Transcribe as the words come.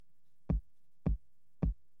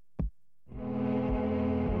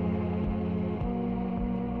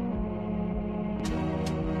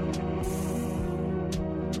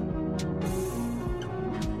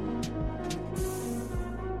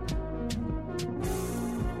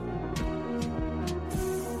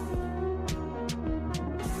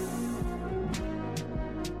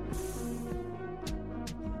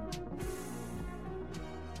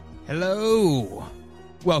Hello.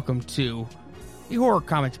 Welcome to the Horror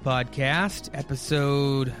Comics Podcast,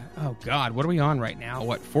 episode, oh God, what are we on right now?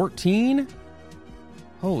 What, 14?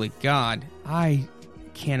 Holy God, I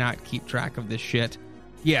cannot keep track of this shit.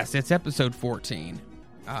 Yes, it's episode 14.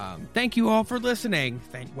 Thank you all for listening.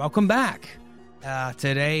 Welcome back.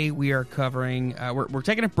 Today we are covering, we're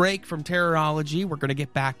taking a break from Terrorology. We're going to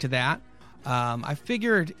get back to that. I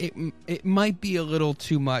figured it might be a little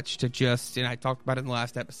too much to just, and I talked about it in the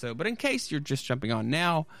last episode, but in case you're just jumping on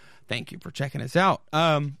now, thank you for checking us out.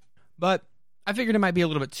 But I figured it might be a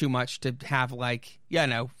little bit too much to have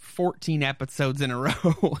 14 episodes in a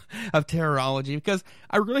row of Terrorology, because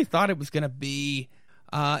I really thought it was going to be,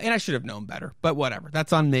 and I should have known better, but whatever,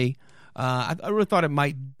 that's on me. I really thought it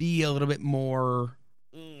might be a little bit more,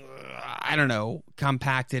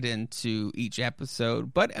 compacted into each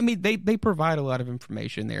episode. But, I mean, they provide a lot of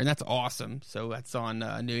information there, and that's awesome. So that's on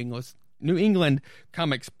New England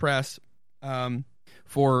Comics Press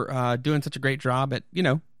for doing such a great job at,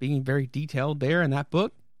 being very detailed there in that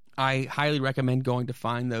book. I highly recommend going to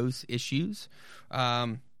find those issues.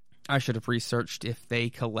 I should have researched if they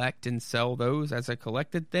collect and sell those as a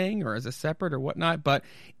collected thing or as a separate or whatnot. But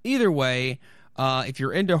either way, if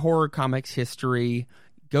you're into horror comics history,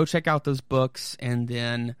 go check out those books. And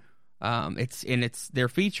then they're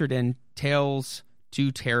featured in Tales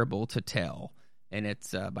Too Terrible to Tell. And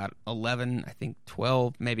it's about 11, I think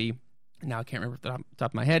 12, maybe. Now I can't remember off the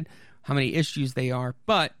top of my head how many issues they are.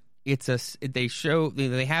 But they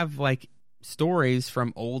have like stories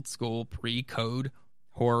from old school pre-code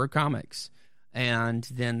horror comics, and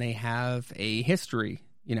then they have a history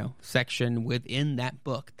section within that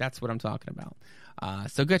book. That's what I'm talking about.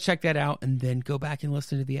 So go check that out, and then go back and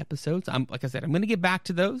listen to the episodes. Like I said, I'm going to get back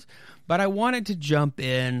to those, but I wanted to jump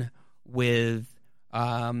in with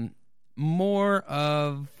more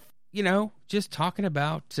of just talking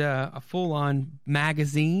about a full-on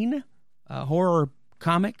magazine, horror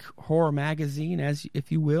magazine,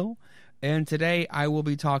 if you will. And today I will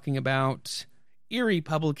be talking about Eerie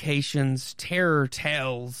Publications Terror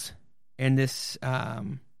Tales, and this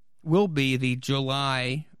will be the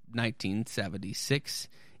July 1976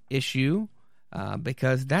 issue,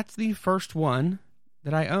 because that's the first one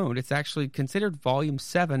that I owned. It's actually considered Volume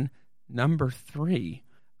 7, Number 3.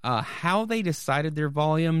 How they decided their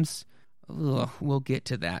volumes, we'll get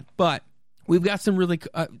to that. But we've got some really...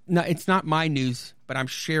 no, it's not my news, but I'm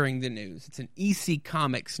sharing the news. It's an EC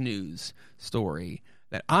Comics news story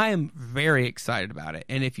that I am very excited about it.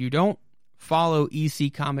 And if you don't follow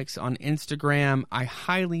EC Comics on Instagram, I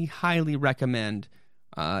highly, highly recommend.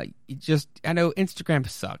 I know Instagram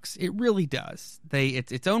sucks. It really does.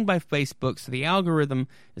 It's owned by Facebook, so the algorithm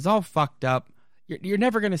is all fucked up. You're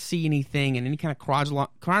never going to see anything in any kind of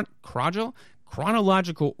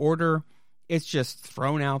chronological order. It's just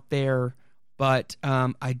thrown out there. But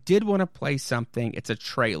I did want to play something. It's a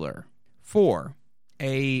trailer for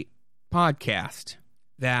a podcast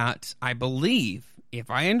that I believe,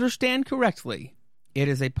 if I understand correctly, it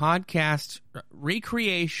is a podcast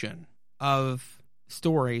recreation of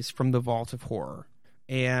stories from the Vault of Horror.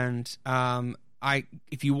 And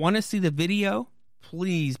if you want to see the video,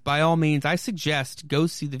 please, by all means, I suggest go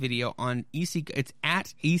see the video on EC. It's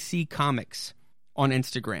at EC Comics on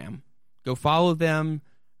Instagram. Go follow them,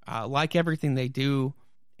 like everything they do,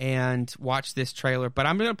 and watch this trailer. But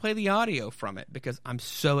I'm going to play the audio from it because I'm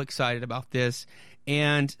so excited about this.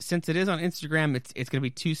 And since it is on Instagram, it's going to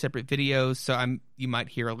be two separate videos, so you might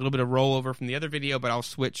hear a little bit of rollover from the other video, but I'll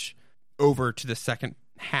switch over to the second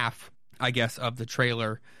half, I guess, of the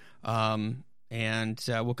trailer, and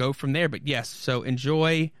we'll go from there. But yes, so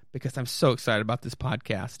enjoy, because I'm so excited about this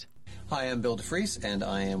podcast. Hi, I'm Bill DeFries, and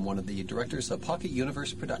I am one of the directors of Pocket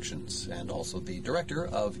Universe Productions, and also the director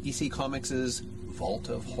of EC Comics' Vault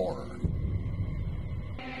of Horror.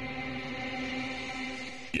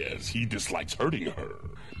 Yes, he dislikes hurting her,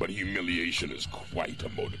 but humiliation is quite a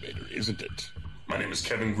motivator, isn't it? My name is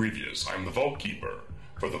Kevin Grevious. I'm the Vault Keeper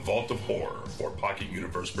for the Vault of Horror for Pocket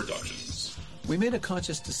Universe Productions. We made a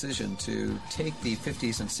conscious decision to take the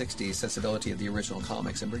 50s and 60s sensibility of the original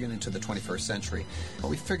comics and bring it into the 21st century. But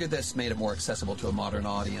we figured this made it more accessible to a modern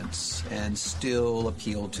audience and still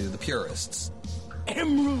appealed to the purists.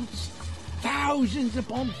 Emeralds! Thousands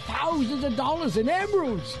upon thousands of dollars in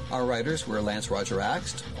emeralds! Our writers were Lance Roger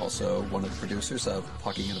Axt, also one of the producers of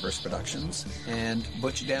Pocket Universe Productions, and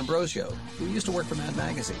Butch D'Ambrosio, who used to work for Mad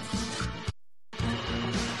Magazine.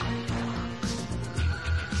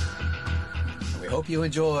 hope you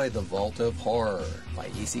enjoy The Vault of Horror by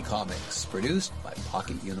EC Comics, produced by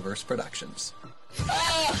Pocket Universe Productions.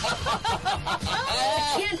 I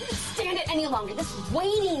can't stand it any longer. This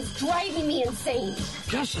waiting's driving me insane.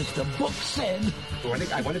 Just as the book said.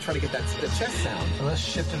 I want to try to get the chest sound. So let's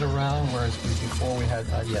shift it around, whereas before we had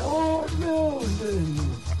that yell. Oh, no.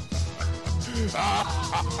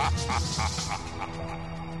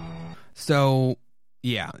 So,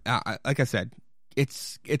 yeah, like I said,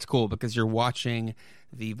 it's cool because you're watching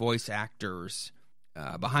the voice actors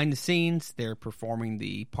behind the scenes. They're performing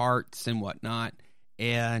the parts and whatnot,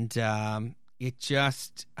 and it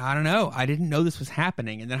just, I don't know. I didn't know this was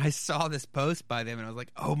happening, and then I saw this post by them, and I was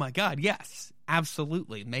like, oh my God, yes,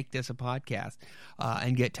 absolutely, make this a podcast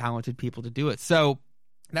and get talented people to do it. So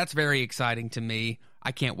that's very exciting to me.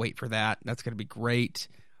 I can't wait for that. That's going to be great.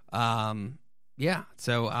 Yeah,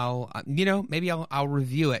 so I'll, maybe I'll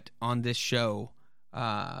review it on this show.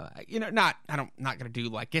 I'm not going to do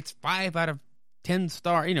like it's 5 out of 10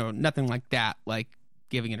 star, nothing like that, like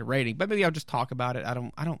giving it a rating. But maybe I'll just talk about it. I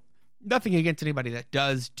don't. Nothing against anybody that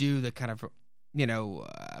does do the kind of,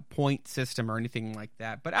 point system or anything like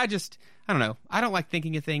that. But I don't know. I don't like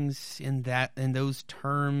thinking of things in those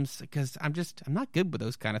terms because I'm not good with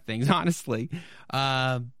those kind of things, honestly.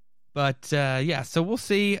 But yeah, so we'll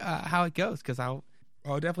see how it goes because I'll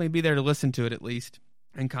definitely be there to listen to it at least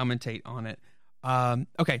and commentate on it.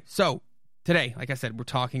 Okay, so today, like I said, we're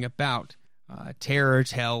talking about Terror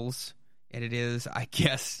Tales, and it is, I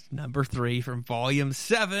guess, number 3 from Volume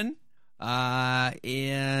 7.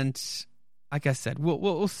 And like I said,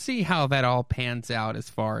 we'll see how that all pans out as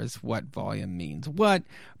far as what volume means what.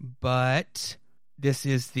 But this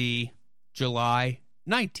is the July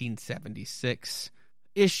 1976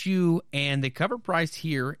 issue, and the cover price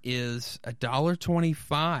here is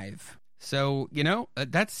 $1.25. So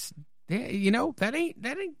that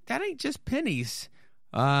ain't just pennies.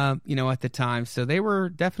 At the time, so they were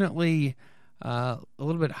definitely a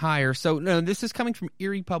little bit higher. So no, this is coming from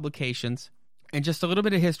Eerie Publications, and just a little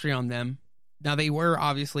bit of history on them. Now, they were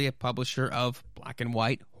obviously a publisher of black and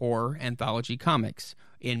white horror anthology comics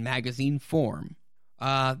in magazine form.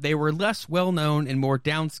 They were less well-known and more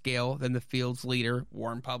downscale than the field's leader,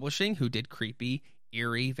 Warren Publishing, who did Creepy,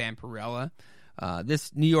 Eerie, Vampirella.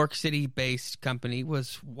 This New York City-based company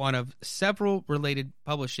was one of several related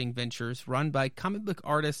publishing ventures run by comic book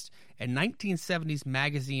artist and 1970s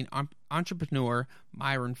magazine entrepreneur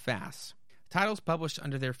Myron Fass. Titles published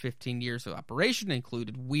under their 15 years of operation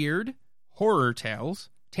included Weird, Horror Tales,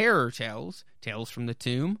 Terror Tales, Tales from the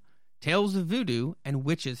Tomb, Tales of Voodoo, and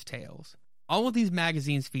Witches' Tales. All of these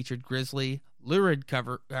magazines featured grisly, lurid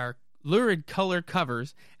color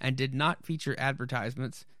covers and did not feature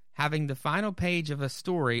advertisements, having the final page of a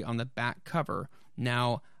story on the back cover.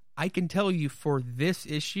 Now, I can tell you for this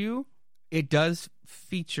issue, it does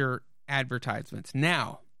feature advertisements.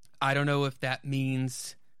 Now, I don't know if that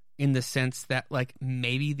means in the sense that, like,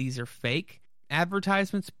 maybe these are fake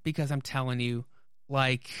advertisements, because I'm telling you,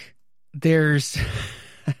 like, there's...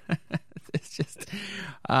 it's just...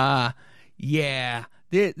 yeah,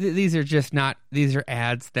 these are just not... These are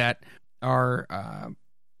ads that are...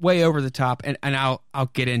 way over the top, and I'll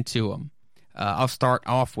get into them. I'll start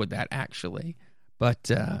off with that, actually. But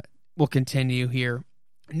we'll continue here.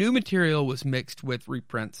 New material was mixed with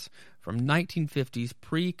reprints from 1950s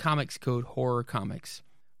pre-Comics Code horror comics.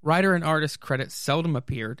 Writer and artist credits seldom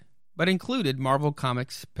appeared, but included Marvel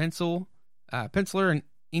Comics penciler and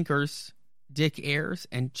inkers Dick Ayers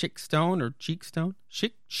and Cheekstone,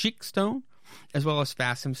 as well as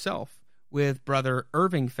Fass himself, with brother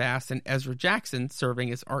Irving Fass and Ezra Jackson serving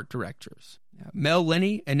as art directors. Mel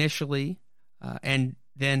Lenny initially, and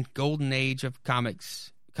then Golden Age of comic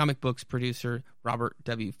books producer Robert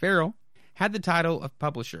W. Farrell, had the title of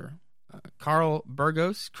publisher. Carl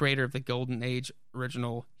Burgos, creator of the Golden Age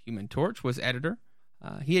original Human Torch, was editor.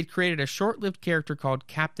 He had created a short-lived character called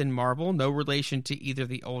Captain Marvel, no relation to either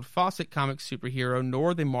the old Fawcett Comics superhero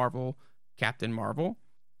nor the Marvel Captain Marvel,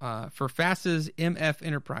 for Fass's MF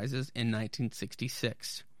Enterprises in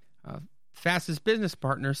 1966. Fass's business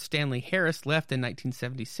partner, Stanley Harris, left in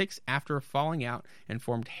 1976 after a falling out and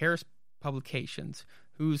formed Harris Publications,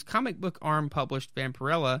 whose comic book arm published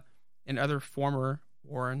Vampirella and other former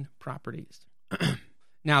Warren properties.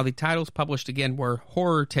 Now, the titles published again were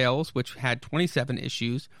Horror Tales, which had 27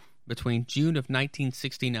 issues between June of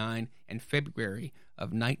 1969 and February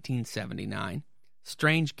of 1979.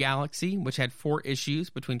 Strange Galaxy, which had 4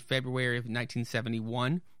 issues between February of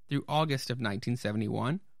 1971 through August of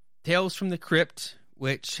 1971. Tales from the Crypt,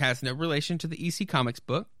 which has no relation to the EC Comics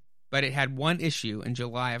book, but it had 1 issue in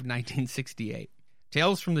July of 1968.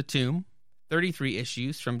 Tales from the Tomb, 33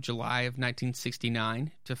 issues from July of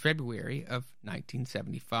 1969 to February of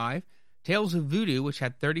 1975. Tales of Voodoo, which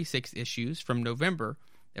had 36 issues from November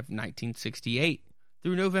of 1968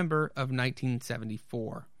 through November of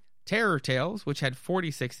 1974. Terror Tales, which had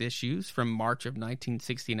 46 issues from March of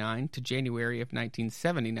 1969 to January of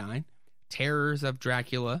 1979. Terrors of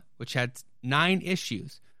Dracula, which had 9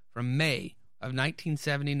 issues from May of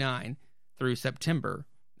 1979 through September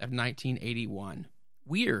of 1981.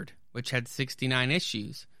 Weird, which had 69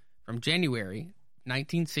 issues from January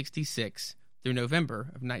 1966 through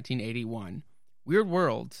November of 1981. Weird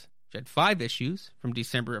Worlds, which had 5 issues from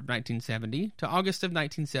December of 1970 to August of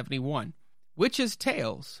 1971. Witch's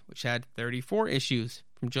Tales, which had 34 issues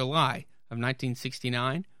from July of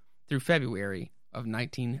 1969 through February of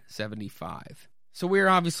 1975. So we're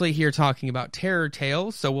obviously here talking about Terror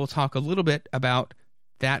Tales, so we'll talk a little bit about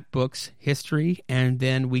that book's history, and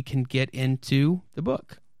then we can get into the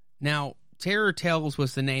book. Now, Terror Tales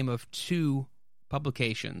was the name of 2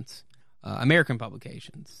 publications, American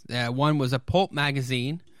publications. One was a pulp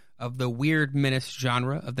magazine of the weird menace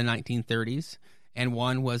genre of the 1930s, and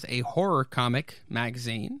one was a horror comic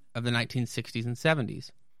magazine of the 1960s and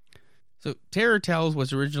 70s. So Terror Tales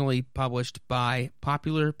was originally published by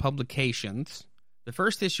Popular Publications. The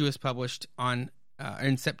first issue was published in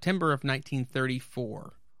September of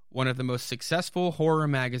 1934. One of the most successful horror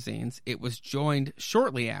magazines, it was joined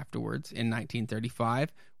shortly afterwards in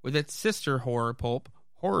 1935 with its sister horror pulp,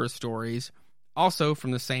 Horror Stories, also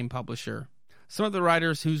from the same publisher. Some of the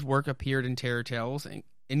writers whose work appeared in Terror Tales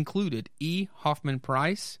included E. Hoffman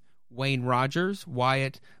Price, Wayne Rogers,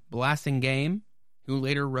 Wyatt Blassingame, who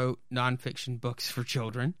later wrote nonfiction books for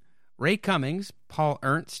children, Ray Cummings, Paul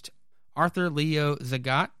Ernst, Arthur Leo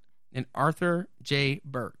Zagat, and Arthur J.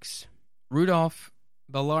 Burks. Rudolph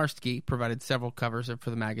Belarski provided several covers for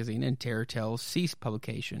the magazine, and Terror Tales ceased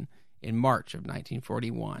publication in March of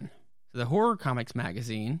 1941. The Horror Comics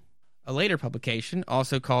magazine, a later publication,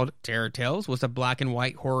 also called Terror Tales, was a black and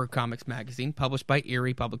white horror comics magazine published by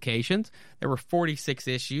Eerie Publications. There were 46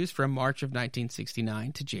 issues from March of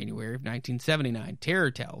 1969 to January of 1979.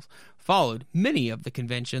 Terror Tales followed many of the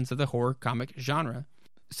conventions of the horror comic genre,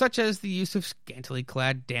 such as the use of scantily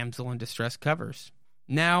clad damsel in distress covers.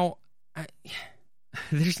 Now,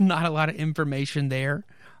 there's not a lot of information there,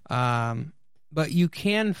 but you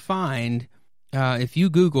can find, if you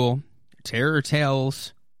Google Terror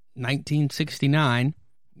Tales 1969,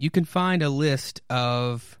 you can find a list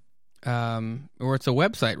of, or it's a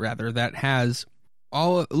website rather, that has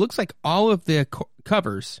it looks like all of the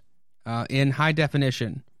covers in high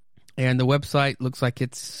definition. And the website looks like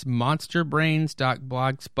it's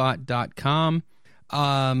monsterbrains.blogspot.com.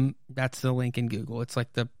 That's the link in Google. It's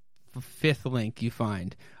like the 5th link you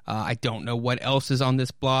find. I don't know what else is on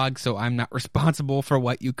this blog, so I'm not responsible for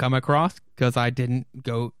what you come across because I didn't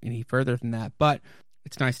go any further than that. But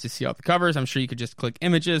it's nice to see all the covers. I'm sure you could just click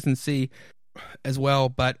images and see as well.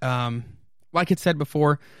 But like it said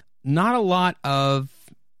before, not a lot of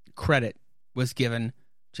credit was given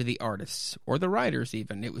to the artists or the writers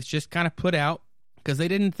even. It was just kind of put out because they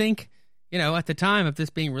didn't think, at the time of this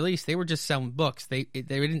being released, they were just selling books. They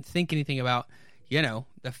didn't think anything about,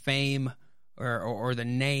 the fame or the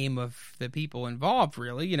name of the people involved,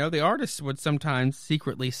 really. The artists would sometimes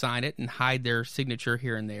secretly sign it and hide their signature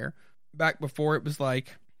here and there. Back before it was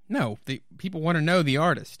like, no, the people want to know the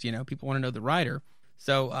artist, people want to know the writer.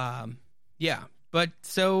 So, yeah. But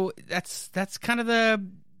so that's kind of the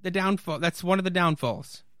downfall. That's one of the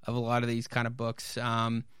downfalls of a lot of these kind of books,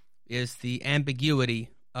 is the ambiguity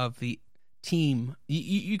of the team.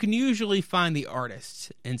 You can usually find the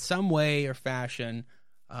artists in some way or fashion,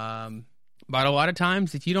 but a lot of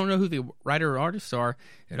times if you don't know who the writer or artists are,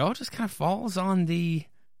 it all just kind of falls on the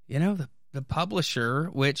publisher,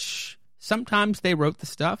 which sometimes they wrote the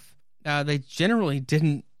stuff. They generally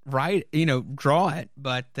didn't draw it,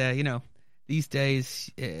 but these days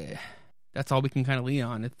that's all we can kind of lean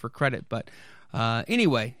on for credit. But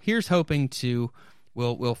anyway, here's hoping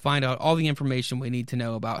we'll find out all the information we need to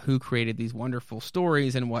know about who created these wonderful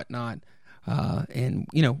stories and whatnot. And,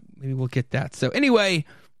 maybe we'll get that. So anyway,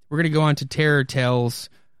 we're going to go on to Terror Tales.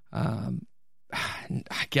 I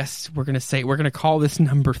guess we're going to call this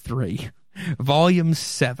number 3, Volume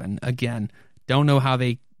 7. Again, don't know how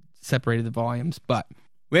they separated the volumes, but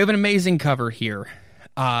we have an amazing cover here.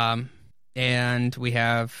 And we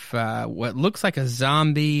have what looks like a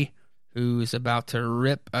zombie who's about to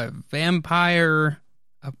rip a vampire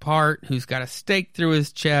apart, who's got a stake through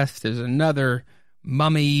his chest. There's another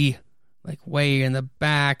mummy way in the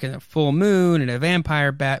back, and a full moon, and a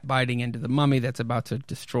vampire bat biting into the mummy that's about to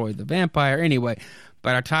destroy the vampire. Anyway,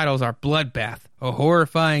 but our titles are Bloodbath, a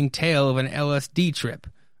horrifying tale of an LSD trip,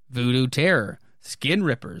 Voodoo Terror, Skin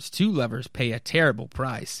Rippers, two lovers pay a terrible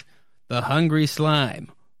price, The Hungry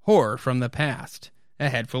Slime, horror from the past, A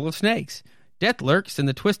Head Full of Snakes, Death Lurks in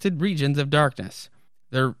the Twisted Regions of Darkness,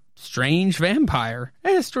 The Strange Vampire, A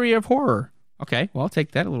History of Horror. Okay, well, I'll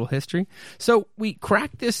take that, a little history. So we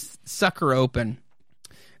cracked this sucker open,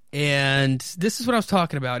 and this is what I was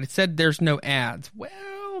talking about. It said there's no ads.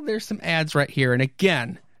 Well, there's some ads right here. And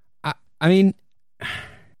again, I mean,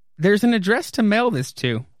 there's an address to mail this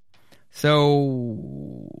to.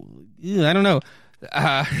 So, I don't know.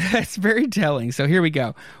 That's very telling. So here we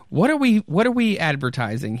go. What are we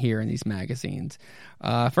advertising here in these magazines?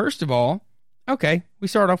 First of all, okay, we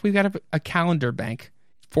start off, we've got a calendar bank.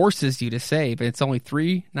 Forces you to save, and it's only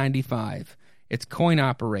 $3.95. It's coin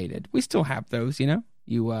operated. We still have those, you know.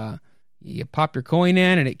 You pop your coin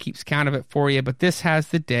in, and it keeps count of it for you. But this has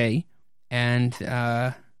the day and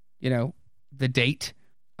you know, the date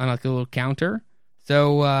on like a little counter.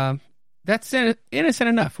 So that's innocent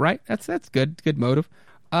enough, right? That's good. Good motive.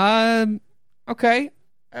 Okay.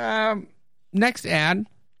 Next ad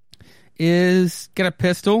is got a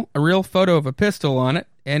pistol, a real photo of a pistol on it,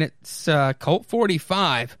 and it's Colt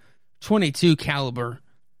 45, 22 caliber,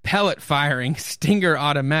 pellet firing, Stinger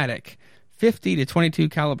automatic, 50 to 22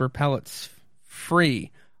 caliber pellets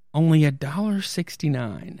free, only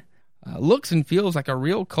 $1.69. Looks and feels like a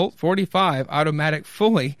real Colt 45 automatic,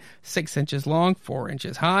 fully 6 inches long, 4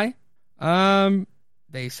 inches high.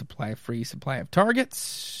 They supply a free supply of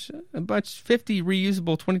targets, a bunch 50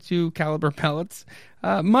 reusable 22 caliber pellets,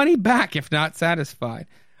 money back if not satisfied.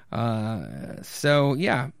 So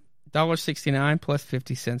yeah, $1.69 plus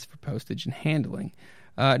 50 cents for postage and handling.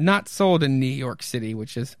 Not sold in New York City,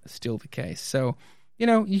 which is still the case. So, you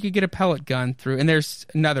know, you could get a pellet gun through, and there's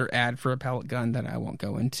another ad for a pellet gun that I won't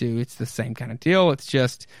go into. It's the same kind of deal. It's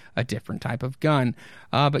just a different type of gun.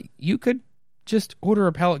 But you could just order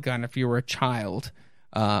a pellet gun if you were a child,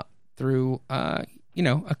 through, you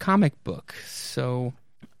know, a comic book. So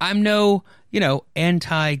I'm no, you know,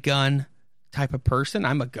 anti-gun type of person.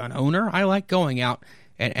 I'm a gun owner. I like going out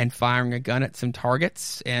and firing a gun at some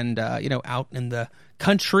targets and, you know, out in the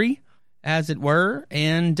country, as it were.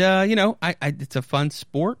 And, you know, I it's a fun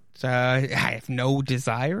sport. I have no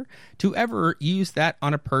desire to ever use that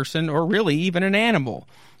on a person or really even an animal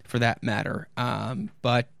for that matter.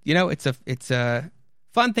 But, you know, it's a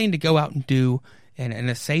fun thing to go out and do in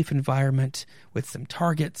a safe environment with some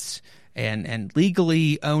targets and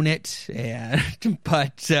legally own it.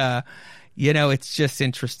 But, you know, it's just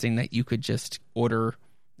interesting that you could just order.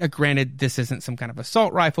 Granted, this isn't some kind of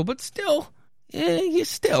assault rifle, but still,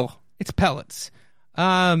 it's pellets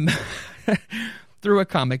through a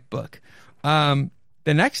comic book. The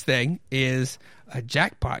next thing is a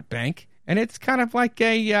jackpot bank, and it's kind of like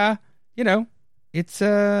a, you know, it's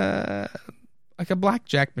like a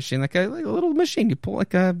blackjack machine, like a little machine. You pull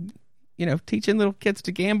like a, you know, teaching little kids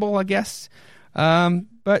to gamble, I guess.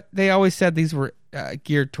 But they always said these were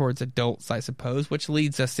geared towards adults, I suppose, which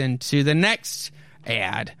leads us into the next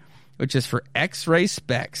ad, which is for X-Ray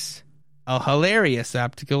Specs, a hilarious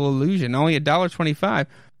optical illusion, only $1.25.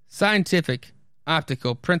 Scientific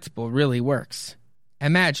optical principle really works.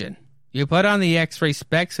 Imagine you put on the X-Ray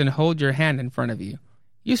Specs and hold your hand in front of you.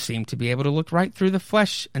 You seem to be able to look right through the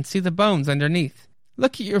flesh and see the bones underneath.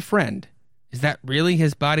 Look at your friend. Is that really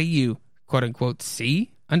his body you, quote-unquote,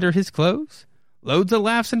 see under his clothes? Loads of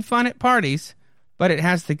laughs and fun at parties, but it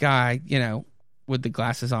has the guy, you know, with the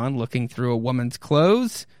glasses on looking through a woman's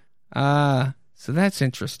clothes. So that's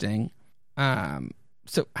interesting.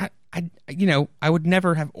 So I you know, I would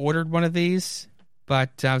never have ordered one of these,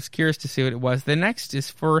 but I was curious to see what it was. The next is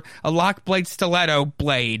for a lock blade stiletto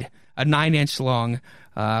blade, a 9-inch long,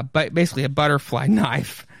 but basically a butterfly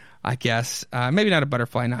knife, I guess. Maybe not a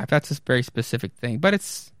butterfly knife. That's a very specific thing, but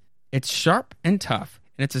it's sharp and tough,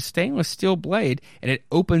 and it's a stainless steel blade, and it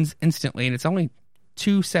opens instantly, and it's only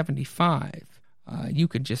 $2.75. You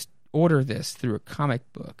could just order this through a comic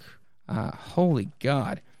book. Holy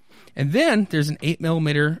God. And then there's an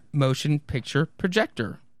 8mm motion picture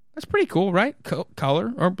projector. That's pretty cool, right?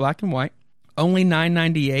 Color or black and white. Only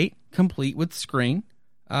 $9.98, complete with screen.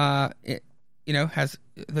 It, you know, has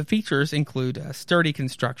the features include sturdy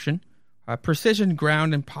construction, precision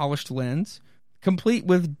ground and polished lens, complete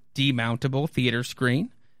with demountable theater screen,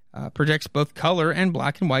 projects both color and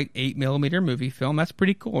black and white 8mm movie film. That's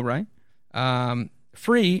pretty cool, right?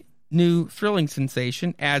 Free new thrilling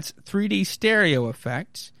sensation, adds 3D stereo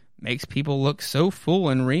effects, makes people look so full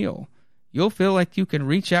and real. You'll feel like you can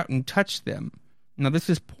reach out and touch them. Now, this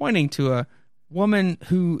is pointing to a woman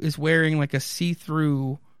who is wearing like a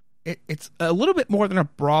see-through it's a little bit more than a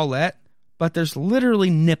bralette, but there's literally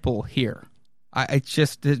nipple here. It's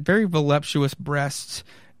just very voluptuous breasts,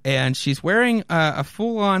 and she's wearing a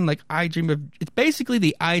full-on like it's basically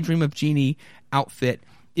the I Dream of Jeannie outfit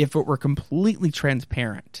if it were completely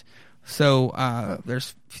transparent. So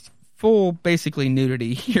there's full basically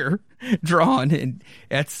nudity here drawn, and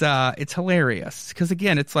it's hilarious because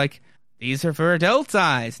again it's like these are for adult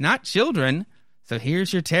eyes, not children. So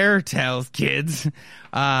here's your terror tales, kids.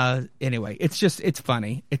 Anyway, it's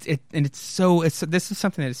funny. This is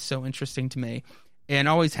something that is so interesting to me, and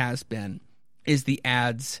always has been, is the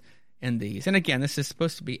ads in these. And again, this is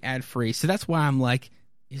supposed to be ad free, so that's why I'm like,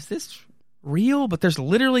 is this real? But there's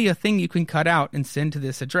literally a thing you can cut out and send to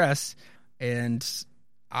this address, and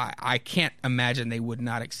I can't imagine they would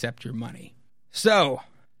not accept your money. So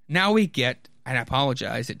now we get. And I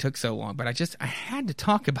apologize it took so long, but I had to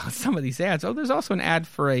talk about some of these ads. Oh, there's also an ad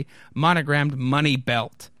for a monogrammed money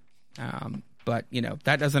belt. But,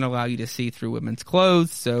 that doesn't allow you to see through women's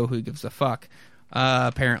clothes, so who gives a fuck,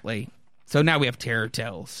 apparently. So now we have terror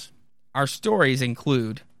tales. Our stories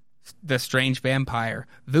include The Strange Vampire,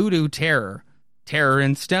 Voodoo Terror, Terror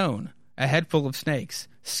in Stone, A Head Full of Snakes,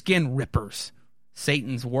 Skin Rippers,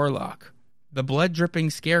 Satan's Warlock, The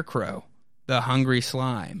Blood-Dripping Scarecrow, The Hungry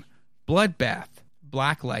Slime, Bloodbath,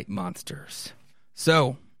 Blacklight Monsters.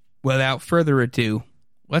 So, without further ado,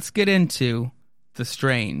 let's get into The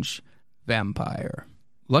Strange Vampire.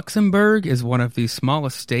 Luxembourg is one of the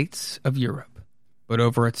smallest states of Europe, but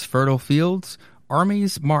over its fertile fields,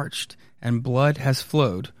 armies marched and blood has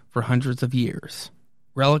flowed for hundreds of years.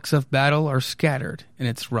 Relics of battle are scattered in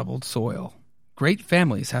its rubbled soil. Great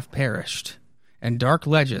families have perished, and dark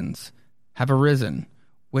legends have arisen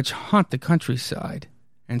which haunt the countryside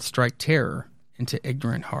and strike terror into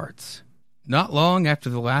ignorant hearts. Not long after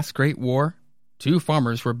the last Great War, two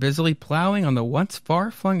farmers were busily plowing on the once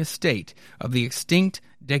far-flung estate of the extinct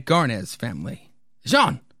de Garnes family.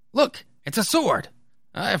 "Jean, look, it's a sword.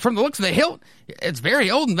 From the looks of the hilt, it's very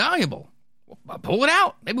old and valuable. Pull it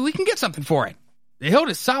out. Maybe we can get something for it. The hilt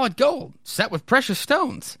is solid gold, set with precious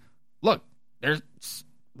stones. Look, there's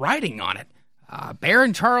writing on it.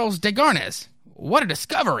 Baron Charles de Garnes. What a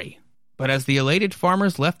discovery!" But as the elated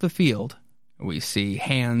farmers left the field, we see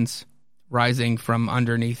hands rising from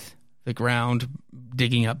underneath the ground,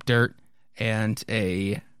 digging up dirt, and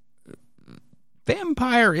a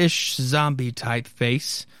vampire-ish zombie-type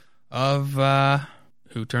face of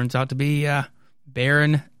who turns out to be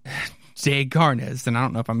Baron de Garnes. And I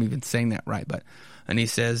don't know if I'm even saying that right, and he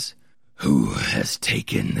says, "Who has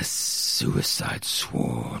taken the suicide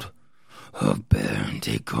sword of Baron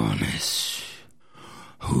de Garnes?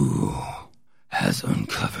 Who has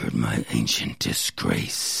uncovered my ancient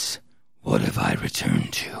disgrace? What have I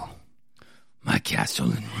returned to? My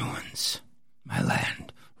castle in ruins, my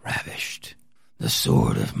land ravished. The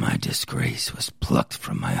sword of my disgrace was plucked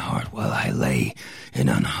from my heart while I lay in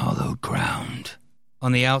unhallowed ground.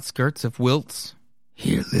 On the outskirts of Wiltz,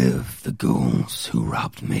 here live the ghouls who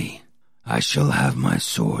robbed me. I shall have my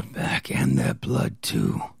sword back and their blood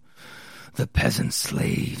too. The peasant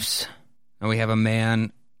slaves." And we have a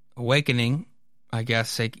man awakening. I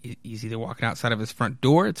guess he's either walking outside of his front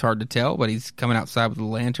door. It's hard to tell, but he's coming outside with a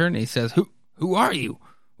lantern. And he says, Who are you?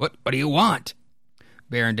 What do you want?"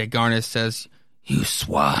 Baron de Garnes says, "You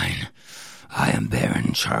swine. I am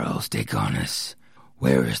Baron Charles de Garnes.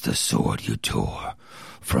 Where is the sword you tore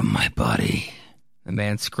from my body?" The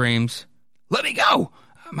man screams, "Let me go!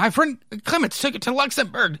 My friend Clements took it to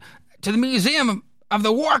Luxembourg, to the Museum of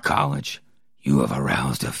the War College." "You have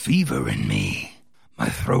aroused a fever in me. My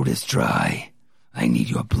throat is dry. I need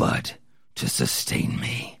your blood to sustain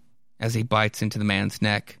me." As he bites into the man's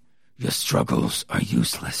neck, "Your struggles are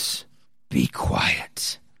useless. Be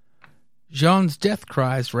quiet." Jean's death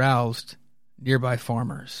cries roused nearby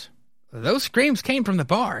farmers. "Those screams came from the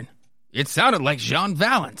barn. It sounded like Jean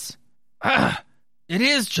Valence." "It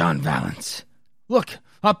is Jean Valence. Look,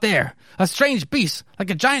 up there, a strange beast like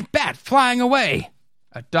a giant bat flying away."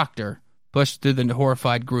 A doctor pushed through the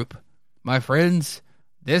horrified group. "My friends,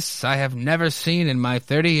 this I have never seen in my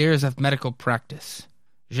 30 years of medical practice.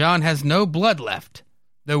 Jean has no blood left.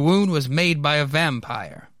 The wound was made by a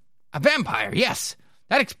vampire." "A vampire, yes.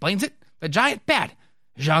 That explains it. The giant bat.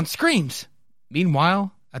 Jean screams."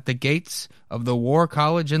 Meanwhile, at the gates of the War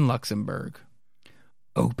College in Luxembourg.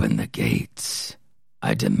 "Open the gates.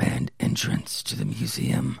 I demand entrance to the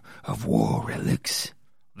Museum of War Relics."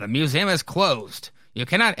 "The museum is closed. You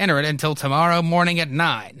cannot enter it until tomorrow morning at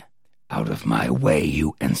 9. "Out of my way,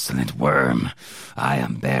 you insolent worm. I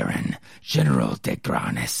am Baron General de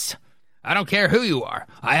Garnes." "I don't care who you are.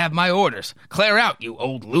 I have my orders. Clear out, you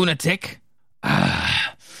old lunatic."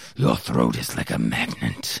 Your throat is like a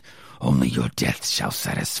magnet. Only your death shall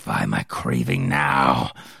satisfy my craving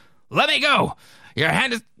now. Let me go! Your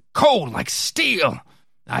hand is cold like steel.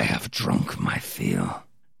 I have drunk my fill.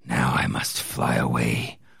 Now I must fly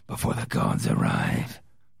away before the gods arrive.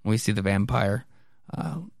 We see the vampire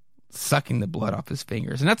sucking the blood off his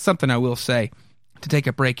fingers. And that's something I will say, to take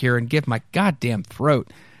a break here and give my goddamn throat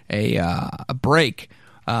a break.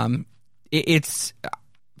 It's,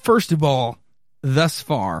 first of all, thus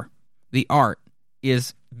far, the art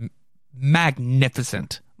is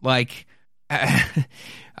magnificent. Like, I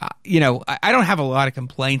don't have a lot of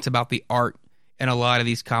complaints about the art in a lot of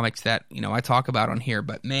these comics that, I talk about on here,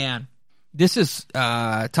 but man, this is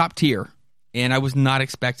top tier, and I was not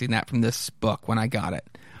expecting that from this book when I got it.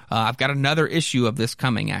 I've got another issue of this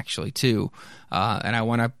coming, actually, too, and I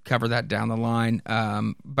want to cover that down the line,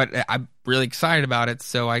 but I'm really excited about it,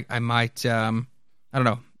 so I might,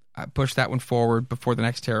 push that one forward before the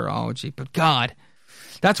next Terrorology, but God,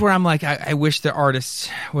 that's where I'm like, I wish the artist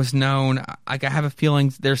was known. I have a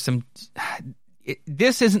feeling there's some...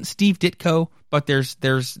 this isn't Steve Ditko, but there's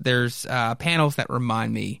panels that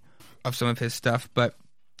remind me of some of his stuff. But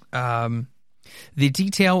the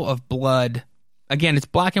detail of blood, again, it's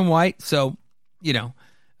black and white, so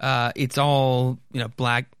it's all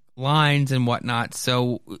black lines and whatnot.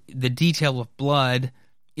 So the detail of blood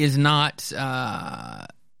is not.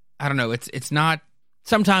 It's not.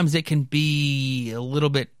 Sometimes it can be a little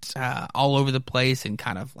bit all over the place and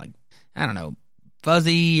kind of like,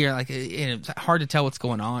 fuzzy, or like it's hard to tell what's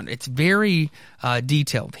going on. It's very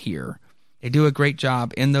detailed here. They do a great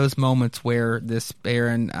job in those moments where this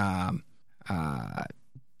Baron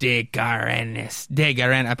de Garennis,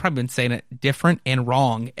 I've probably been saying it different and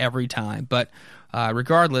wrong every time, but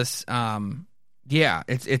regardless,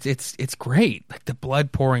 it's great. Like the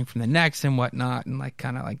blood pouring from the necks and whatnot, and like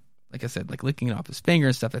kind of like I said, like licking it off his finger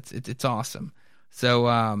and stuff. It's awesome.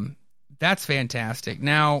 So that's fantastic.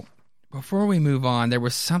 Now, before we move on, there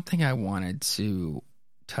was something I wanted to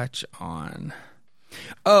touch on.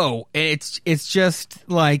 Oh, it's just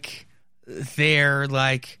like they're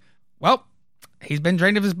like, well, he's been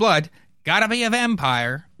drained of his blood. Gotta be a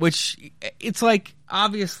vampire. Which it's like,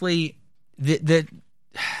 obviously, the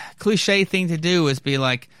cliche thing to do is be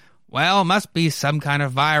like, well, it must be some kind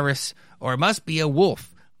of virus, or it must be a wolf.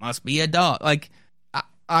 Must be a dog. Like,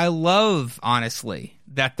 I love, honestly,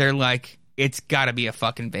 that they're like, it's got to be a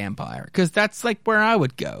fucking vampire, because that's like where I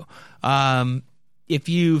would go. If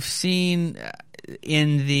you've seen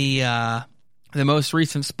in the most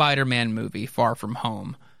recent Spider-Man movie, Far From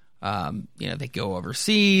Home, they go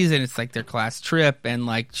overseas and it's like their class trip and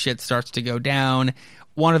like shit starts to go down.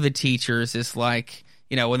 One of the teachers is like,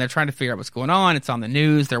 when they're trying to figure out what's going on, it's on the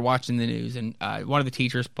news, they're watching the news, and one of the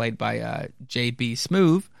teachers, played by J.B.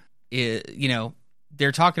 Smoove,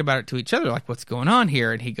 they're talking about it to each other, like, what's going on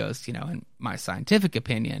here? And he goes, in my scientific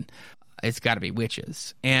opinion, it's got to be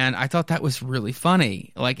witches. And I thought that was really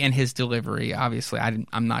funny. Like, in his delivery, obviously,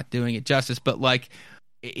 I'm not doing it justice, but like,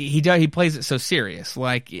 he plays it so serious.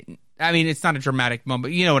 Like, it's not a dramatic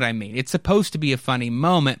moment. You know what I mean? It's supposed to be a funny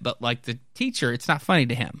moment, but like the teacher, it's not funny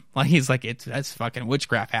to him. Like, he's like, that's fucking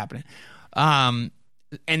witchcraft happening. And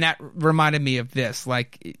that reminded me of this.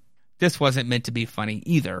 Like, this wasn't meant to be funny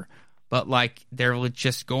either, but like they're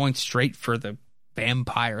just going straight for the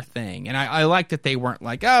vampire thing. And I like that they weren't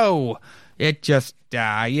like, oh, it just,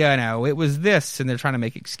 it was this, and they're trying to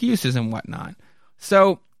make excuses and whatnot.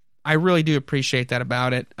 So I really do appreciate that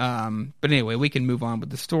about it. But anyway, we can move on with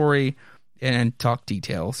the story and talk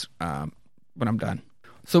details when I'm done.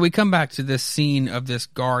 So we come back to this scene of this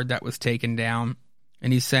guard that was taken down,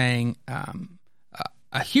 and he's saying,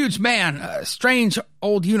 a huge man, a strange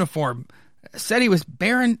old uniform, said he was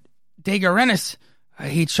Baron de Garennis.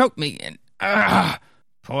 He choked me, and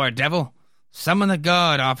poor devil. Summon the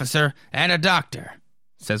guard, officer, and a doctor,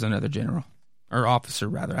 says another general. Or officer,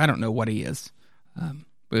 rather. I don't know what he is.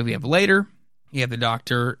 But we have later, you have the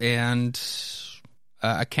doctor and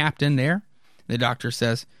a captain there. The doctor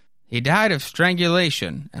says, he died of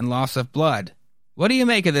strangulation and loss of blood. What do you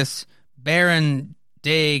make of this Baron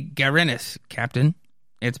de Garennis, Captain?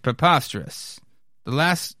 It's preposterous. The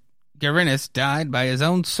last Garennis died by his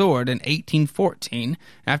own sword in 1814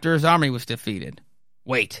 after his army was defeated.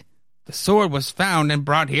 Wait, the sword was found and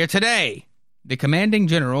brought here today. The commanding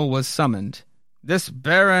general was summoned. This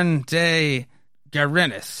Baron de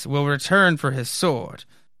Garennis will return for his sword.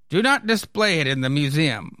 Do not display it in the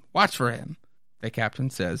museum. Watch for him. The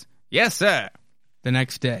captain says, yes, sir. The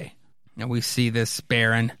next day, and we see this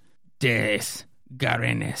Baron de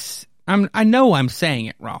Garennis. I know I'm saying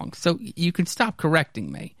it wrong, so you can stop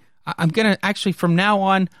correcting me. I'm going to actually, from now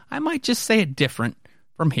on, I might just say it different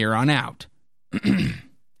from here on out. The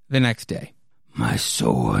next day. My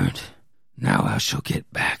sword. Now I shall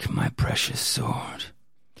get back my precious sword.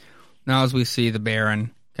 Now as we see the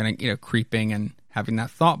Baron kind of, creeping and having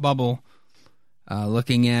that thought bubble,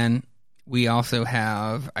 looking in, we also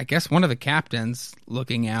have, I guess, one of the captains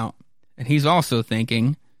looking out, and he's also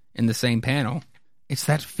thinking in the same panel, it's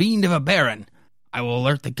that fiend of a Baron. I will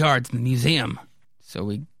alert the guards in the museum. So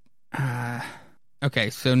we,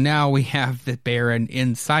 okay, so now we have the Baron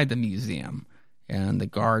inside the museum, and the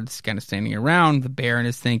guards kind of standing around. The Baron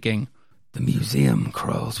is thinking, the museum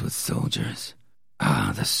crawls with soldiers.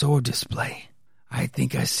 Ah, the sword display. I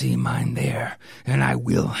think I see mine there, and I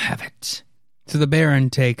will have it. So the Baron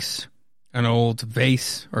takes an old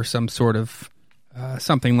vase or some sort of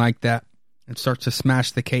something like that and starts to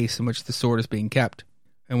smash the case in which the sword is being kept.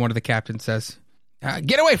 And one of the captains says,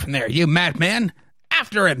 get away from there, you madman!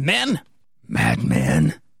 After it, men!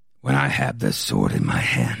 Madman, when I have the sword in my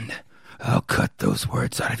hand, I'll cut those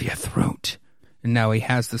words out of your throat. And now he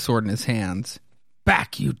has the sword in his hands.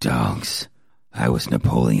 Back, you dogs. I was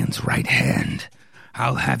Napoleon's right hand.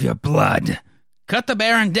 I'll have your blood. Cut the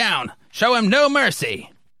Baron down. Show him no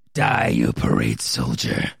mercy. Die, you parade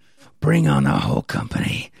soldier. Bring on the whole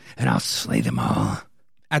company, and I'll slay them all.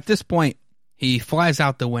 At this point, he flies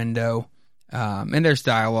out the window, and there's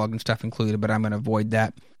dialogue and stuff included, but I'm going to avoid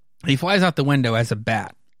that. He flies out the window as a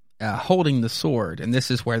bat, holding the sword, and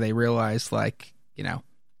this is where they realize,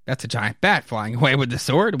 that's a giant bat flying away with the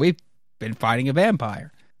sword. We've been fighting a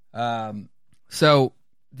vampire. So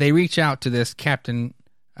they reach out to this captain.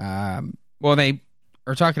 They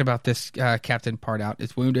are talking about this Captain Partout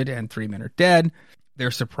is wounded and 3 men are dead.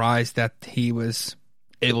 They're surprised that he was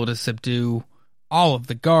able to subdue all of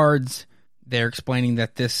the guards. They're explaining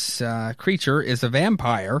that this creature is a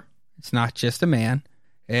vampire. It's not just a man.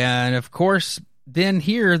 And of course, then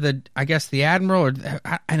here, the admiral,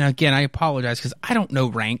 and again, I apologize because I don't know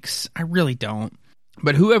ranks. I really don't.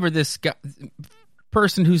 But whoever this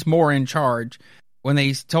person who's more in charge, when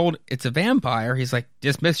he's told it's a vampire, he's like,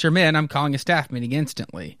 dismiss your men, I'm calling a staff meeting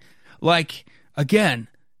instantly. Again,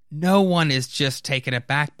 no one is just taken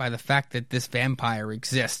aback by the fact that this vampire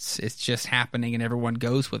exists. It's just happening and everyone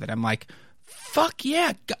goes with it. I'm like, fuck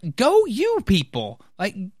yeah, go you people.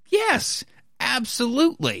 Yes,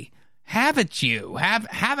 absolutely. Have it you. Have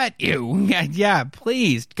it you. Yeah,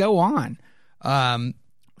 please, go on.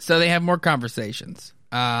 So they have more conversations.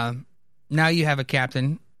 Now you have a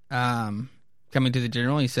captain coming to the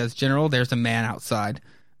general. He says, General, there's a man outside.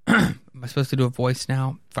 Am I supposed to do a voice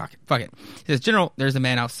now? Fuck it. He says, General, there's a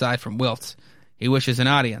man outside from Wiltz. He wishes an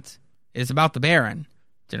audience. It is about the Baron.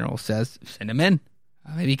 General says, send him in.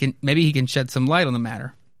 Maybe he can shed some light on the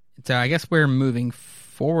matter. So I guess we're moving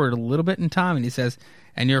forward a little bit in time, and he says,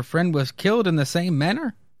 and your friend was killed in the same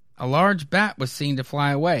manner? A large bat was seen to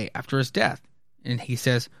fly away after his death. And he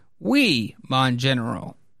says, oui, mon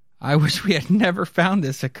general. I wish we had never found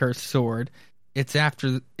this accursed sword. It's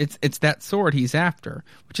that sword he's after,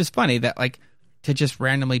 which is funny that to just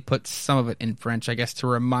randomly put some of it in French, I guess to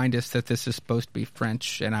remind us that this is supposed to be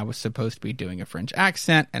French and I was supposed to be doing a French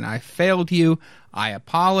accent and I failed you. I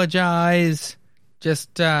apologize.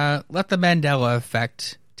 Just let the Mandela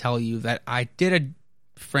effect tell you that I did a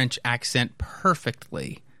French accent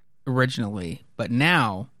perfectly originally, but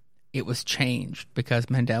now it was changed because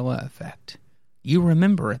Mandela effect. You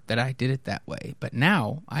remember that I did it that way, but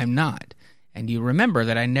now I'm not. And you remember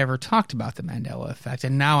that I never talked about the Mandela effect,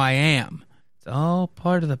 and now I am. It's all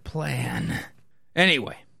part of the plan.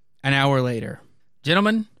 Anyway, an hour later.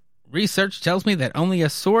 Gentlemen, research tells me that only a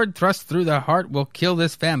sword thrust through the heart will kill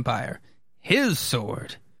this vampire. His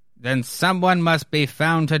sword. Then someone must be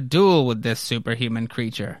found to duel with this superhuman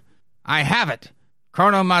creature. I have it.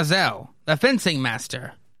 Colonel Mazel, the fencing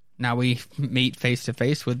master. Now we meet face to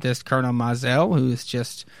face with this Colonel Mazel, who's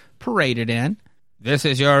just paraded in. This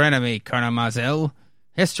is your enemy, Colonel Mazel.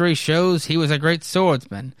 History shows he was a great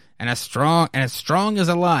swordsman and as strong as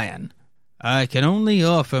a lion. I can only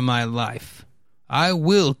offer my life. I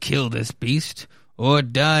will kill this beast or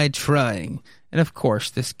die trying. And of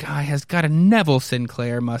course, this guy has got a Neville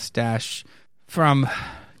Sinclair mustache from,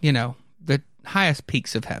 the highest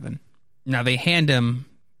peaks of heaven. Now they hand him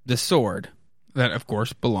the sword that, of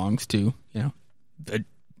course, belongs to, the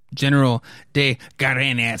General de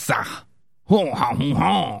Garenesa.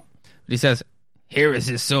 But he says, here is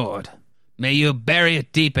his sword. May you bury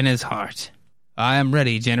it deep in his heart. I am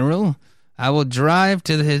ready, General. I will drive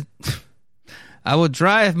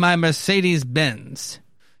my Mercedes-Benz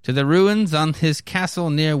to the ruins on his castle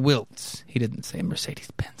near Wiltz. He didn't say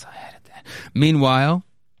Mercedes-Benz. I added that. Meanwhile,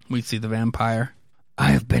 we see the vampire.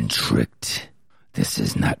 I have been tricked. This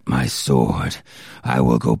is not my sword. I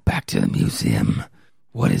will go back to the museum.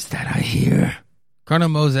 What is that I hear? Colonel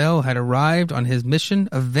Moselle had arrived on his mission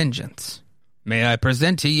of vengeance. May I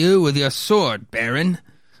present to you with your sword, Baron,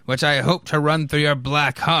 which I hope to run through your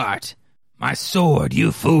black heart. My sword,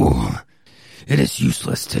 you fool. It is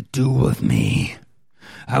useless to duel with me.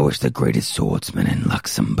 I was the greatest swordsman in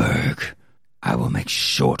Luxembourg. I will make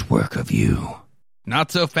short work of you.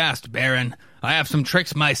 Not so fast, Baron. I have some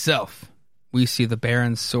tricks myself. We see the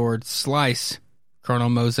Baron's sword slice Colonel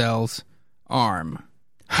Moselle's arm.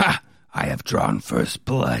 Ha! I have drawn first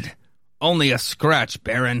blood. Only a scratch,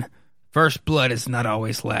 Baron. First blood is not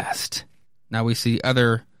always last. Now we see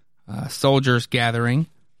other soldiers gathering.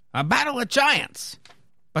 A battle of giants!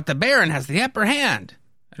 But the Baron has the upper hand,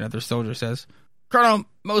 another soldier says. Colonel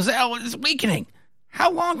Moselle is weakening.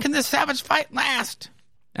 How long can this savage fight last?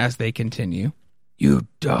 As they continue. You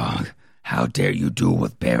dog! How dare you duel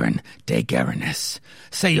with Baron de Garennes?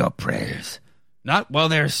 Say your prayers. Not while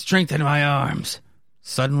there is strength in my arms.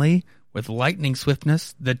 Suddenly, with lightning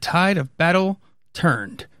swiftness, the tide of battle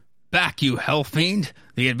turned. Back, you hell-fiend!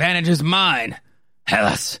 The advantage is mine!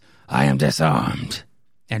 Hellas, I am disarmed.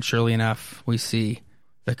 And surely enough, we see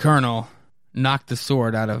the colonel knock the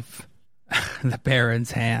sword out of the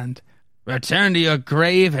Baron's hand. Return to your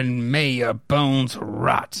grave and may your bones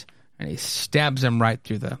rot. And he stabs him right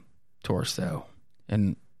through the torso.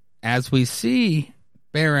 And as we see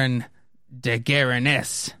Baron de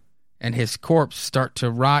Garennes and his corpse start to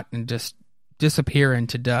rot and just disappear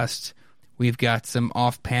into dust, we've got some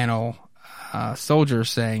off-panel soldiers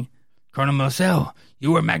saying, Colonel Moselle,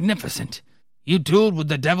 you were magnificent. You dueled with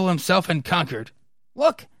the devil himself and conquered.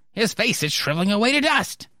 Look, his face is shriveling away to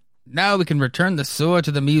dust. Now we can return the sword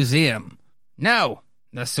to the museum. No,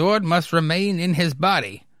 the sword must remain in his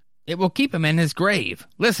body. It will keep him in his grave.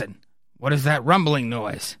 Listen, what is that rumbling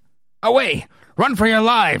noise? Away! Run for your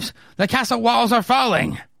lives! The castle walls are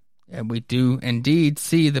falling! And we do indeed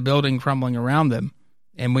see the building crumbling around them.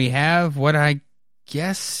 And we have what I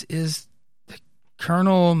guess is the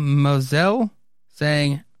Colonel Moselle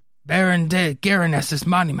saying, Baron de Garennes'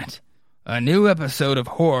 monument. A new episode of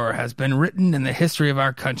horror has been written in the history of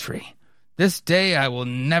our country. This day I will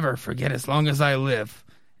never forget as long as I live.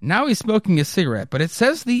 Now he's smoking a cigarette, but it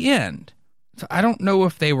says the end. So I don't know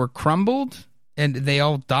if they were crumbled and they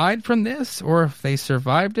all died from this or if they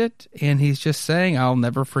survived it. And he's just saying, I'll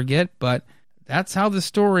never forget, but that's how the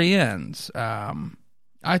story ends.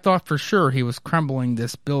 I thought for sure he was crumbling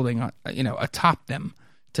this building, atop them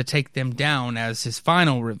to take them down as his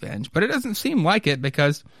final revenge. But it doesn't seem like it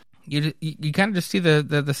because you kind of just see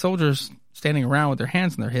the soldiers standing around with their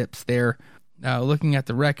hands on their hips there, looking at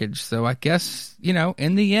the wreckage. So I guess,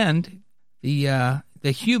 in the end, the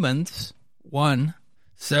humans won.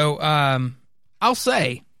 So I'll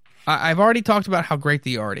say, I've already talked about how great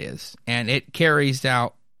the art is, and it carries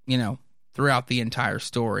out, throughout the entire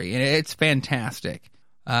story, and it's fantastic.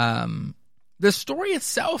 The story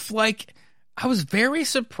itself, I was very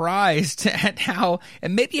surprised at how,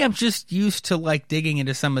 and maybe I'm just used to digging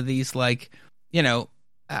into some of these I don't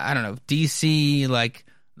know, DC,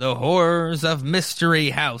 The Horrors of Mystery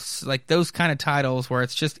House, those kind of titles where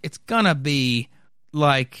it's gonna be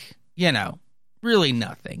really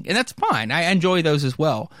nothing. And that's fine. I enjoy those as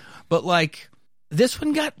well. But this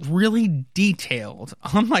one got really detailed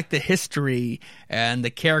on the history and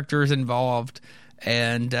the characters involved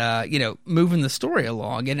and, moving the story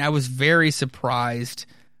along. And I was very surprised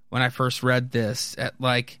when I first read this at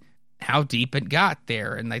how deep it got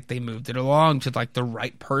there. And they moved it along to the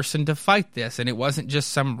right person to fight this. And it wasn't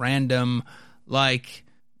just some random,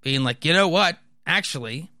 being you know what?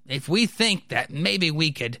 Actually, if we think that maybe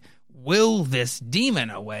we could will this demon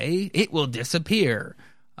away, it will disappear.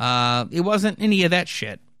 It wasn't any of that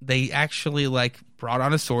shit. They actually brought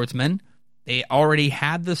on a swordsman. They already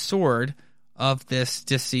had the sword of this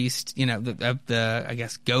deceased, of the I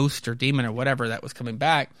guess ghost or demon or whatever that was coming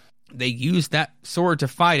back. They used that sword to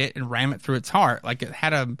fight it and ram it through its heart. It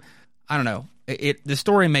had I don't know. The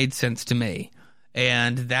story made sense to me,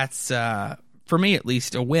 and that's for me at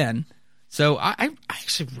least a win. So I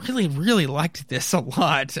actually really, really liked this a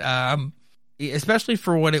lot, especially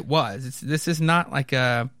for what it was. This is not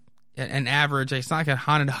an average, it's not like a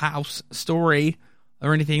haunted house story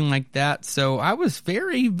or anything like that. So I was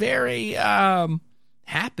very, very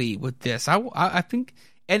happy with this. I think,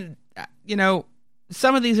 and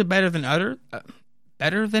some of these are better than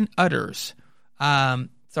others.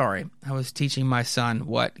 Sorry, I was teaching my son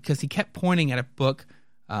because he kept pointing at a book.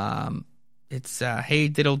 It's Hey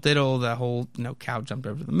Diddle Diddle, the whole cow jumped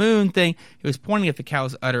over the moon thing. He was pointing at the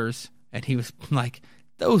cow's udders, and he was like,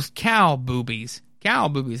 "Those cow boobies, cow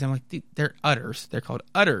boobies. I'm like, dude, they're udders. They're called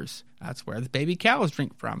udders. That's where the baby cows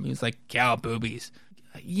drink from. He was like, cow boobies.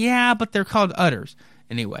 Yeah, but they're called udders.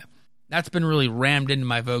 Anyway, that's been really rammed into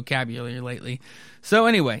my vocabulary lately. So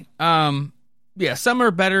anyway, yeah, some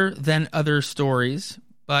are better than other stories,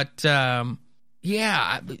 but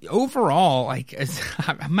yeah, overall, like,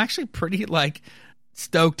 I'm actually pretty like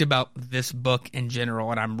stoked about this book in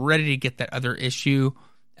general, and I'm ready to get that other issue.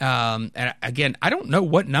 And again, I don't know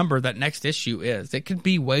what number that next issue is. It could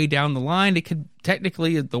be way down the line. It could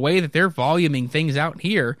technically, the way that they're voluming things out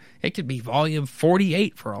here, it could be volume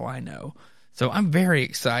 48 for all I know. So I'm very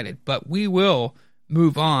excited, but we will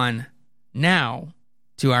move on now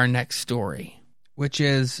to our next story, which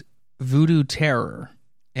is Voodoo Terror.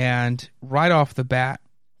 And right off the bat,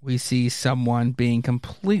 we see someone being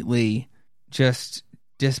completely just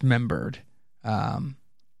dismembered,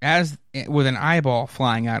 as with an eyeball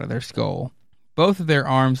flying out of their skull, both of their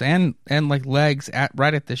arms and like legs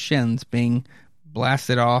right at the shins being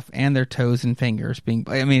blasted off, and their toes and fingers being.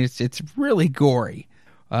 I mean, it's really gory,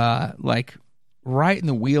 like right in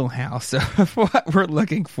the wheelhouse of what we're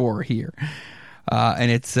looking for here.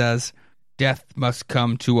 And it says, "Death must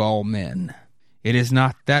come to all men. It is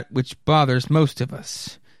not that which bothers most of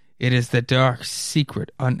us. It is the dark,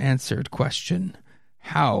 secret, unanswered question.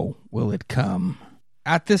 How will it come?"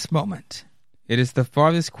 At this moment, it is the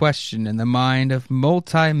farthest question in the mind of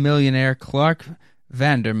multi-millionaire Clark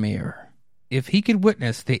Vandermeer. If he could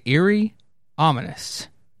witness the eerie, ominous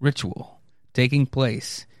ritual taking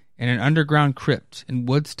place in an underground crypt in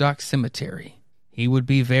Woodstock Cemetery, he would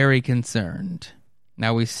be very concerned.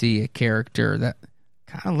 Now we see a character that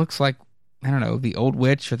kind of looks like, I don't know, the Old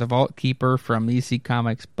Witch or the Vault Keeper from EC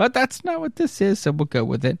Comics, but that's not what this is, so we'll go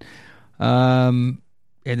with it. And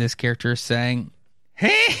this character is saying,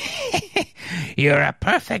 "You're a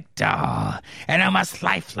perfect doll, and almost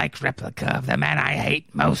lifelike replica of the man I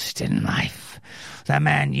hate most in life, the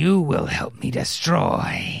man you will help me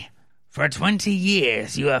destroy. For 20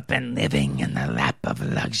 years you have been living in the lap of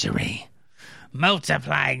luxury,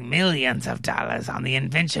 multiplying millions of dollars on the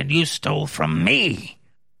invention you stole from me.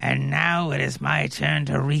 And now it is my turn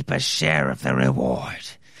to reap a share of the reward.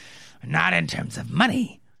 Not in terms of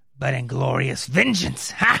money, but in glorious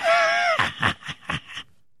vengeance.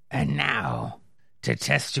 And now, to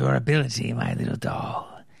test your ability, my little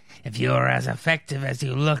doll. If you're as effective as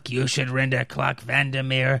you look, you should render Clark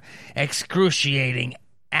Vandermeer excruciating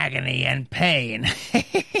agony and pain.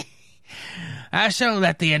 I shall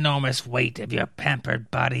let the enormous weight of your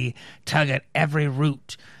pampered body tug at every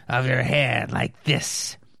root of your hair like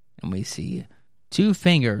this." And we see 2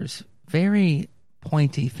 fingers, very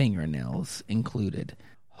pointy fingernails included,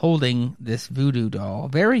 holding this voodoo doll,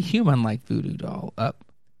 very human-like voodoo doll, up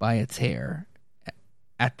by its hair.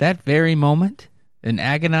 At that very moment, an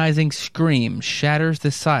agonizing scream shatters the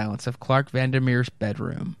silence of Clark Vandermeer's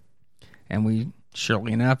bedroom. And we,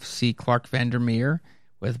 surely enough, see Clark Vandermeer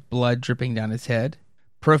with blood dripping down his head.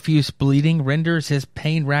 Profuse bleeding renders his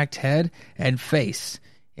pain-racked head and face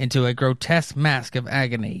into a grotesque mask of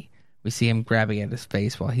agony. We see him grabbing at his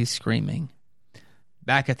face while he's screaming.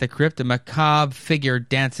 Back at the crypt, a macabre figure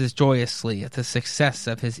dances joyously at the success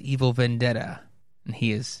of his evil vendetta. And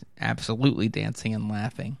he is absolutely dancing and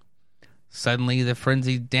laughing. Suddenly, the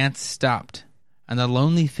frenzied dance stopped, and the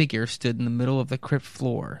lonely figure stood in the middle of the crypt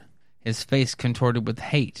floor, his face contorted with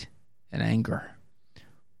hate and anger.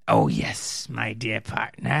 "Oh yes, my dear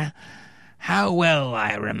partner. How well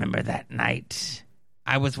I remember that night.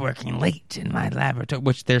 I was working late in my laboratory,"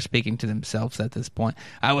 which they're speaking to themselves at this point.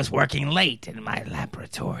 "I was working late in my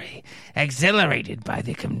laboratory, exhilarated by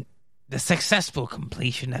the successful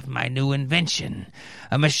completion of my new invention,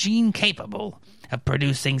 a machine capable of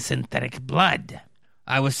producing synthetic blood.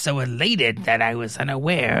 I was so elated that I was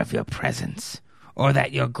unaware of your presence, or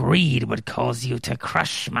that your greed would cause you to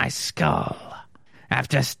crush my skull.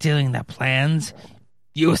 After stealing the plans,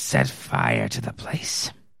 you set fire to the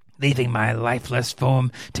place, leaving my lifeless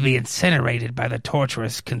form to be incinerated by the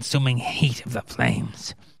torturous, consuming heat of the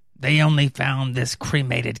flames. They only found this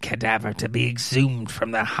cremated cadaver to be exhumed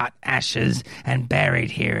from the hot ashes and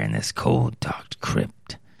buried here in this cold, dark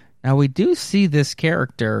crypt." Now, we do see this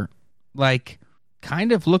character, like,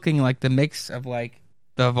 kind of looking like the mix of, like,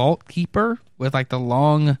 the Vault Keeper with, like, the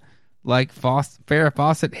long, like, Farrah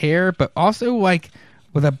Fawcett hair, but also, like,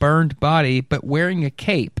 with a burned body, but wearing a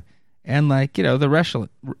cape and, like, you know, the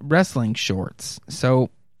wrestling shorts.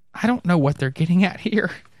 So, I don't know what they're getting at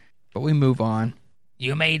here, but we move on.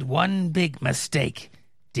 "You made one big mistake,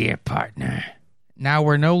 dear partner." Now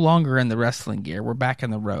we're no longer in the wrestling gear. We're back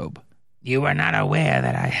in the robe. You were not aware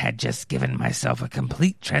that I had just given myself a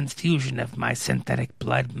complete transfusion of my synthetic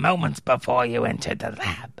blood moments before you entered the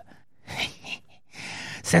lab.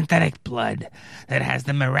 Synthetic blood that has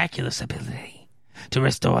the miraculous ability to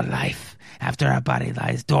restore life after our body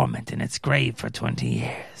lies dormant in its grave for 20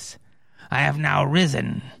 years. I have now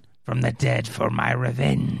risen from the dead for my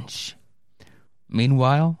revenge.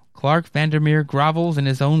 Meanwhile, Clark Vandermeer grovels in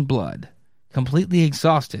his own blood, completely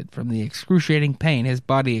exhausted from the excruciating pain his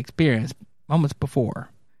body experienced moments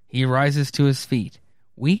before. He rises to his feet,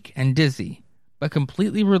 weak and dizzy, but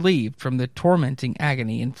completely relieved from the tormenting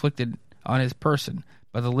agony inflicted on his person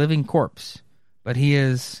by the living corpse. But he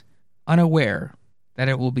is unaware that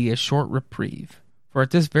it will be a short reprieve, for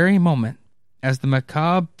at this very moment, as the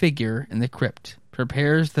macabre figure in the crypt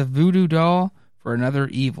prepares the voodoo doll for another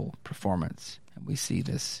evil performance, and we see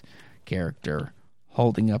this character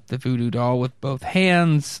holding up the voodoo doll with both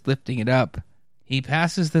hands, lifting it up. He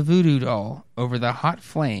passes the voodoo doll over the hot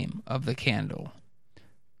flame of the candle.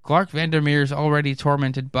 Clark Vandermeer's already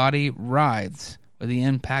tormented body writhes with the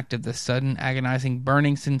impact of the sudden agonizing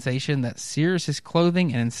burning sensation that sears his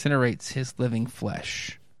clothing and incinerates his living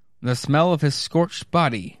flesh. The smell of his scorched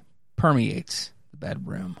body permeates the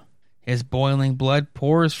bedroom. His boiling blood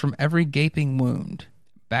pours from every gaping wound.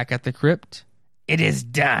 Back at the crypt, It is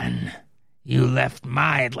done. You left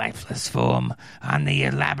my lifeless form on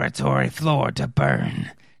the laboratory floor to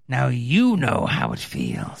burn. Now you know how it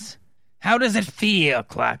feels. How does it feel,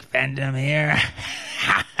 Clark Vandermeer?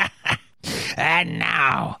 And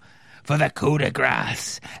now, for the coup de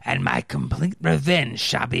grace, and my complete revenge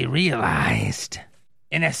shall be realized.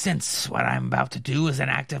 In a sense, what I'm about to do is an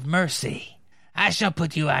act of mercy. I shall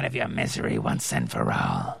put you out of your misery once and for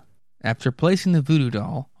all. After placing the voodoo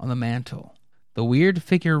doll on the mantel, the weird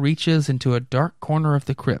figure reaches into a dark corner of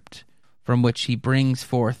the crypt, from which he brings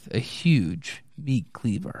forth a huge meat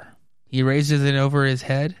cleaver. He raises it over his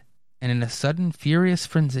head, and in a sudden furious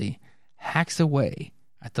frenzy, hacks away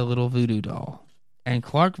at the little voodoo doll. And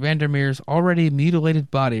Clark Vandermeer's already mutilated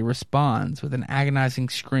body responds with an agonizing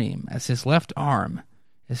scream as his left arm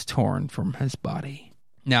is torn from his body.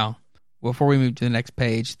 Now, before we move to the next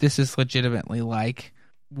page, this is legitimately like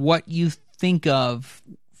what you think of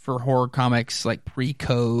for horror comics like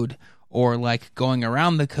pre-Code or like going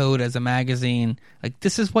around the Code as a magazine. Like,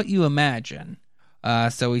 this is what you imagine.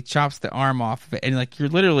 So he chops the arm off of it, and like you're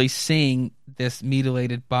literally seeing this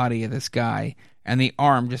mutilated body of this guy and the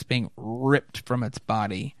arm just being ripped from its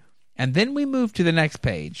body. And then we move to the next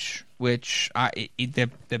page, which I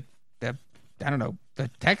don't know, the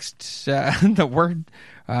text, the word,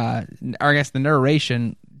 or I guess the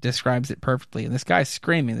narration describes it perfectly. And this guy's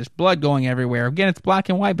screaming. There's blood going everywhere. Again, it's black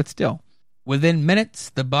and white, but still. Within minutes,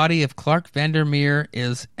 the body of Clark Vandermeer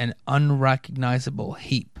is an unrecognizable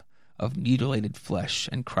heap of mutilated flesh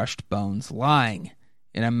and crushed bones lying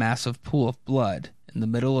in a massive pool of blood in the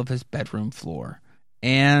middle of his bedroom floor.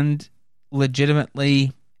 And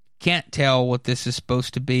legitimately can't tell what this is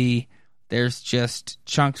supposed to be. There's just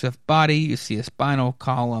chunks of body. You see a spinal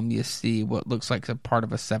column. You see what looks like a part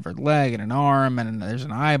of a severed leg and an arm, and there's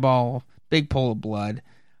an eyeball. Big pool of blood.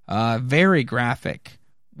 Very graphic,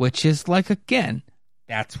 which is like, again,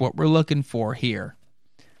 that's what we're looking for here.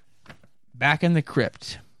 Back in the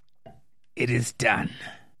crypt. It is done.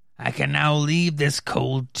 I can now leave this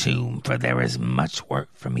cold tomb, for there is much work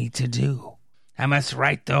for me to do. I must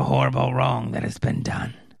right the horrible wrong that has been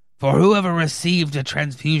done. For whoever received a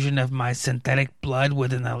transfusion of my synthetic blood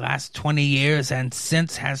within the last 20 years and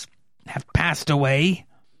since have passed away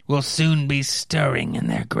will soon be stirring in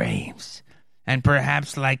their graves, and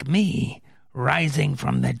perhaps like me, rising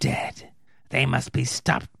from the dead. They must be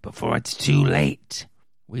stopped before it's too late.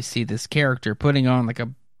 We see this character putting on like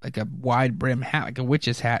a wide brim hat, like a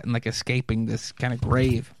witch's hat, and like escaping this kind of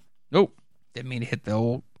grave. Oh, didn't mean to hit the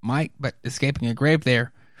old mic, but escaping a grave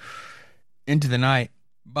there into the night.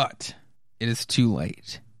 But it is too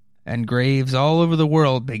late, and graves all over the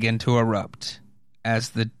world begin to erupt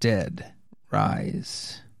as the dead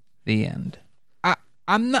rise. The end. I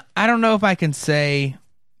don't know if I can say,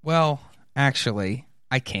 well, actually,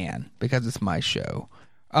 I can, because it's my show.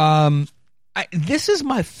 This is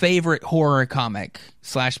my favorite horror comic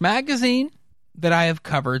 / magazine that I have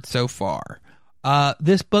covered so far.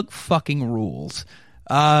 This book fucking rules.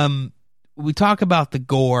 We talk about the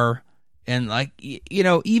gore, and like, you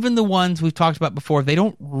know, even the ones we've talked about before, they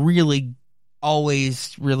don't really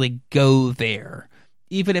always really go there,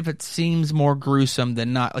 even if it seems more gruesome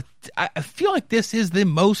than not. Like, I feel like this is the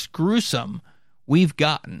most gruesome we've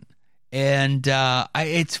gotten. And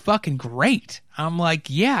it's fucking great. I'm like,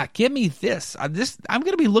 yeah, give me this. I'm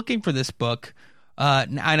going to be looking for this book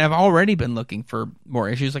And I've already been looking for more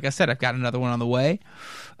issues. Like I said, I've got another one on the way.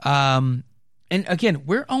 And again,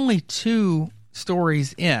 we're only 2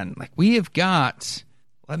 stories in. Like we have got,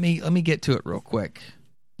 let me get to it real quick.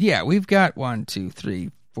 Yeah, we've got 1, 2,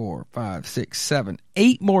 3, 4, 5, 6, 7,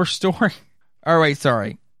 8 more stories. Oh, wait,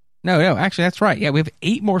 sorry. No, actually, that's right. Yeah, we have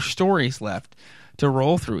 8 more stories left to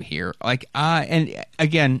roll through here. Like, and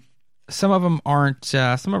again, some of them aren't.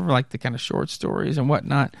 Some of them are like the kind of short stories and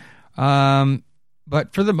whatnot.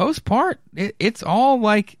 But for the most part, it's all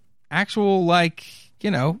like actual, like,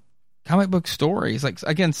 comic book stories. Like,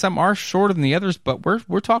 again, some are shorter than the others, but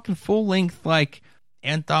we're talking full length, like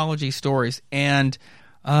anthology stories. And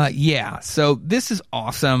yeah, so this is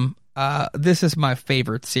awesome. This is my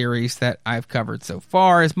favorite series that I've covered so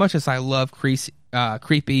far. As much as I love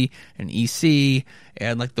Creepy and EC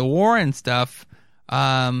and like the Warren stuff,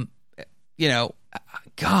 God,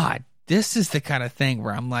 this is the kind of thing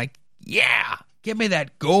where I'm like, yeah, give me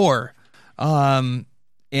that gore. And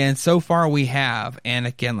so far we have, and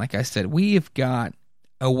again, like I said, we've got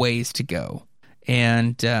a ways to go,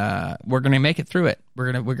 and we're gonna make it through it.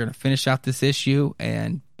 We're gonna finish out this issue,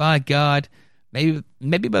 and by God, maybe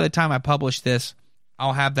by the time I publish this,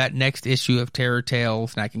 I'll have that next issue of Terror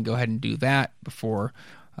Tales, and I can go ahead and do that before,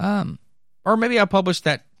 or maybe I'll publish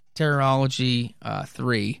that Terrorology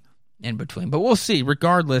 3 in between. But we'll see.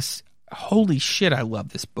 Regardless, holy shit, I love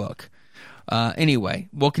this book. Anyway,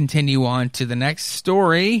 we'll continue on to the next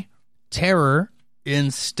story, Terror in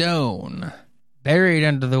Stone. Buried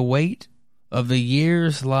under the weight of the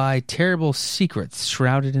years lie terrible secrets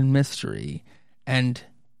shrouded in mystery and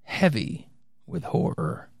heavy with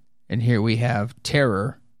horror. And here we have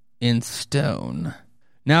Terror in Stone.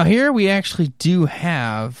 Now here we actually do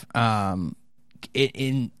have,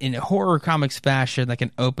 in horror comics fashion, like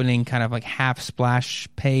an opening kind of like half splash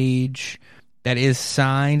page that is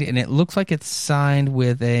signed, and it looks like it's signed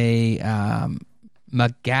with a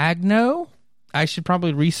Magagno. I should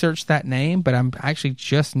probably research that name, but I'm actually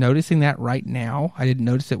just noticing that right now. I didn't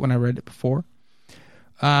notice it when I read it before.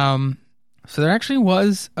 So there actually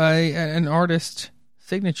was an artist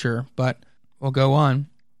signature, but we'll go on.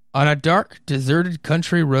 On a dark, deserted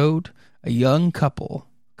country road, a young couple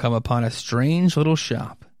come upon a strange little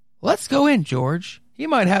shop. Let's go in, George. You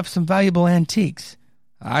might have some valuable antiques.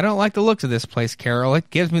 I don't like the looks of this place, Carol.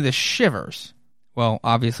 It gives me the shivers. Well,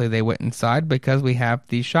 obviously they went inside because we have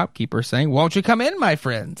the shopkeeper saying, won't you come in, my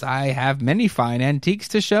friends? I have many fine antiques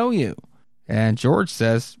to show you. And George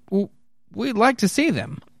says, well, we'd like to see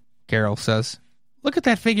them. Carol says, look at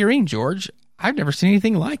that figurine, George. I've never seen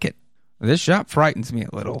anything like it. This shop frightens me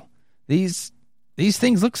a little. These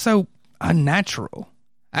things look so unnatural.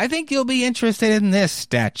 I think you'll be interested in this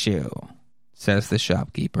statue, says the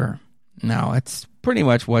shopkeeper. No, it's pretty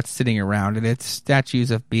much what's sitting around it. It's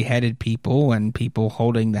statues of beheaded people and people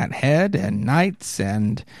holding that head and knights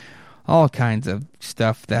and all kinds of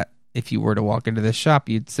stuff that if you were to walk into the shop,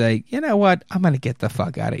 you'd say, you know what, I'm going to get the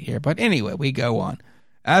fuck out of here. But anyway, we go on.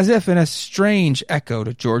 As if in a strange echo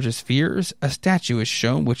to George's fears, a statue is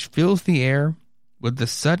shown which fills the air with the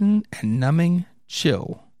sudden and numbing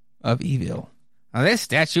chill of evil. Now, this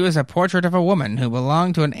statue is a portrait of a woman who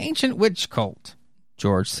belonged to an ancient witch cult,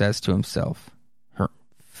 George says to himself. Her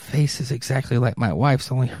face is exactly like my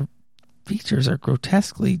wife's, only her features are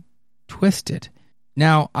grotesquely twisted.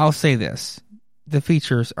 Now, I'll say this. The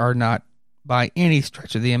features are not, by any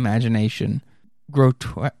stretch of the imagination,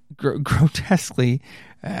 grotesquely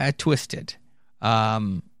twisted.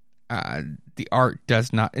 The art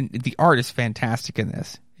does not... The art is fantastic in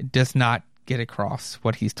this. It does not get across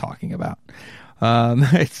what he's talking about.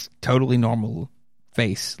 It's totally normal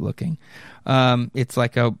face looking. It's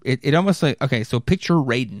like it almost like, okay, so picture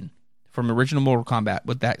Raiden from original Mortal Kombat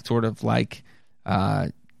with that sort of like,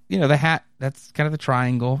 the hat, that's kind of the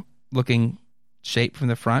triangle looking shape from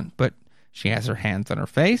the front, but she has her hands on her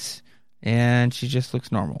face and she just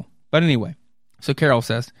looks normal. But anyway, so Carol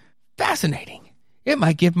says, fascinating. It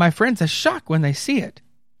might give my friends a shock when they see it.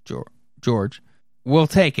 George, we'll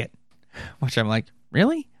take it. Which I'm like,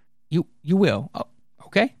 really? You will? Oh,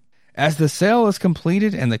 okay. As the sale is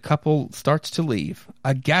completed and the couple starts to leave,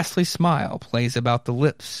 a ghastly smile plays about the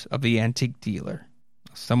lips of the antique dealer.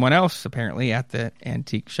 Someone else, apparently at the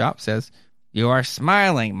antique shop, says, you are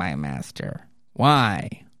smiling, my master.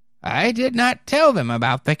 Why? I did not tell them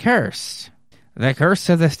about the curse. The curse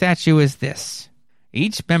of the statue is this.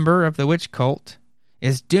 Each member of the witch cult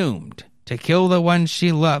is doomed to kill the one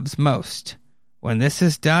she loves most. When this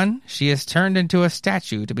is done, she is turned into a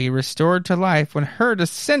statue to be restored to life when her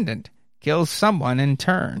descendant kills someone in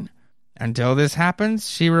turn. Until this happens,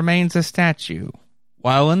 she remains a statue.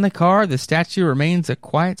 While in the car, the statue remains a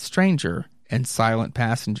quiet stranger and silent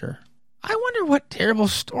passenger. I wonder what terrible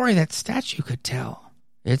story that statue could tell.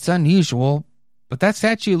 It's unusual, but that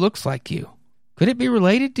statue looks like you. Could it be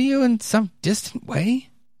related to you in some distant way?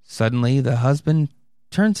 Suddenly, the husband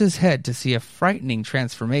turns his head to see a frightening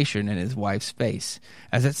transformation in his wife's face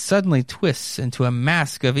as it suddenly twists into a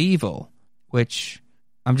mask of evil, which,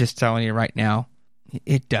 I'm just telling you right now,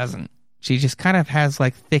 it doesn't. She just kind of has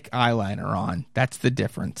like thick eyeliner on. That's the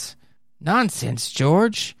difference. Nonsense,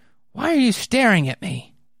 George. Why are you staring at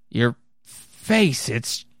me? Your face,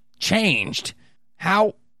 it's changed.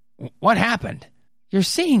 How? What happened? You're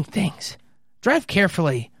seeing things. Drive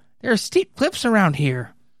carefully. There are steep cliffs around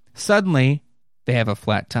here. Suddenly, they have a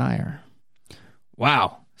flat tire.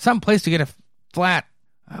 Wow, some place to get a flat.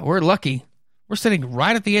 We're lucky. We're sitting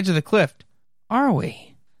right at the edge of the cliff. Are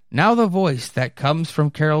we? Now the voice that comes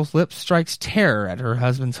from Carol's lips strikes terror at her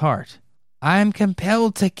husband's heart. I am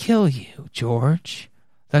compelled to kill you, George.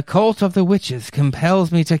 The cult of the witches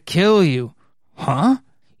compels me to kill you. Huh?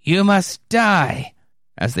 You must die.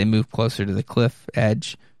 As they move closer to the cliff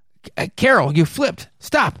edge. Carol, you flipped.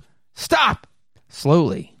 Stop. Stop.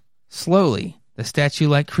 Slowly, the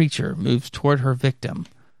statue-like creature moves toward her victim,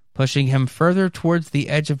 pushing him further towards the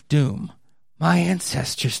edge of doom. My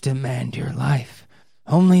ancestors demand your life.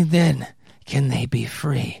 Only then can they be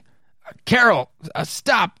free. Carol,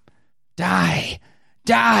 stop. Die.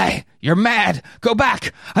 Die. You're mad. Go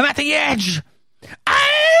back. I'm at the edge.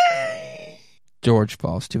 George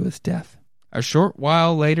falls to his death. A short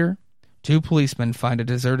while later, 2 policemen find a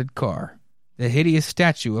deserted car, the hideous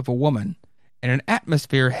statue of a woman, in an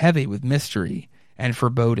atmosphere heavy with mystery and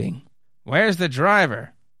foreboding. Where's the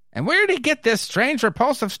driver? And where did he get this strange,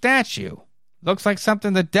 repulsive statue? Looks like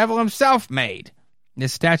something the devil himself made.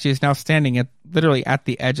 This statue is now standing literally at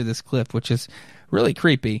the edge of this cliff, which is really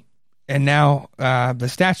creepy. And now the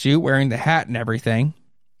statue, wearing the hat and everything,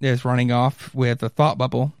 is running off with a thought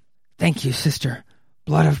bubble. Thank you, sister.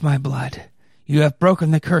 Blood of my blood. You have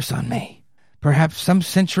broken the curse on me. Perhaps some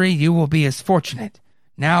century you will be as fortunate.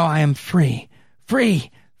 Now I am free. Free!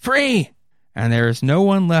 Free! And there is no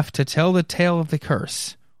one left to tell the tale of the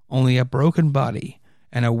curse. Only a broken body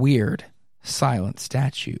and a weird, silent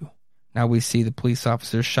statue. Now we see the police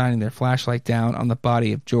officers shining their flashlight down on the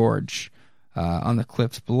body of George on the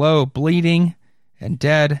cliffs below, bleeding and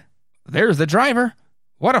dead. There's the driver.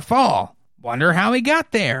 What a fall. Wonder how he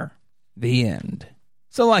got there. The end.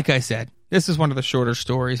 So like I said, this is one of the shorter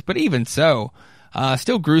stories, but even so,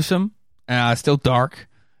 still gruesome, still dark,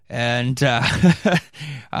 and, very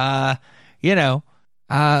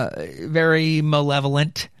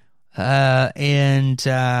malevolent, and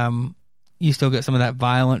you still get some of that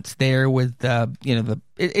violence there with,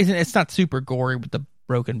 it's not super gory with the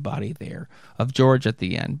broken body there of George at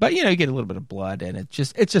the end, but, you get a little bit of blood, and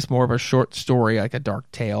it's just more of a short story, like a dark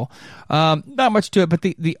tale. Not much to it, but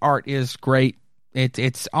the art is great.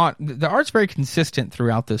 The art's very consistent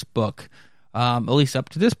throughout this book, at least up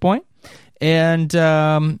to this point. And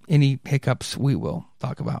any hiccups we will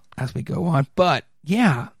talk about as we go on. But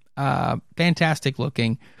yeah, fantastic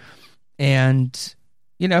looking. And,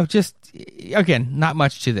 just, again, not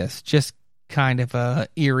much to this. Just kind of a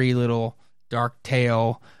eerie little dark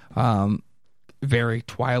tale, very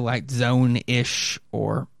Twilight Zone-ish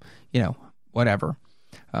or, whatever.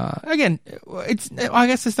 Again, I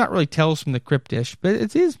guess it's not really Tales from the Crypt-ish, but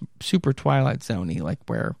it is super Twilight Zone-y, like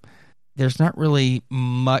where there's not really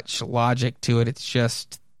much logic to it. It's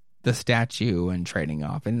just the statue and trading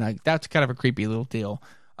off. And like that's kind of a creepy little deal.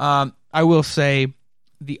 I will say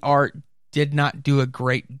the art did not do a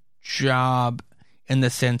great job in the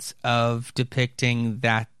sense of depicting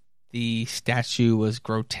that the statue was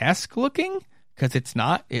grotesque looking, because it's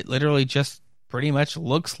not. It literally just pretty much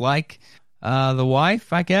looks like the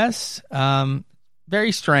wife, I guess.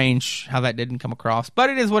 Very strange how that didn't come across, but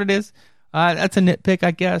it is what it is. That's a nitpick,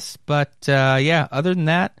 I guess. But yeah, other than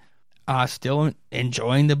that, still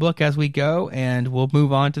enjoying the book as we go, and we'll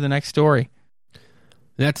move on to the next story.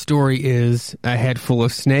 That story is A Head Full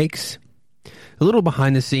of Snakes. A little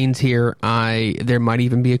behind the scenes here, there might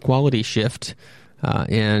even be a quality shift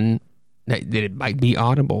in that it might be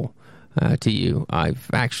audible to you. I've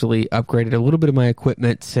actually upgraded a little bit of my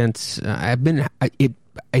equipment since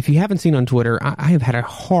if you haven't seen on Twitter, I have had a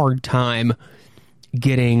hard time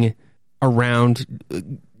getting around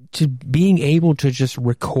to being able to just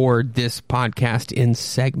record this podcast in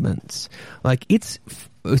segments. Like it's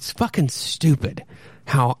fucking stupid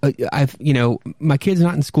how my kid's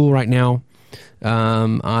not in school right now.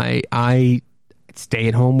 I stay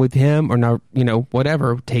at home with him or not,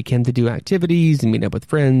 whatever, take him to do activities and meet up with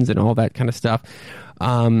friends and all that kind of stuff.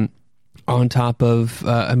 Our on top of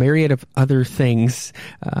a myriad of other things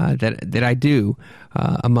that I do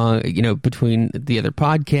among, between the other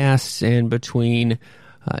podcasts and between,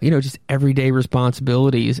 just everyday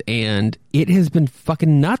responsibilities. And it has been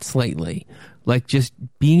fucking nuts lately. Like just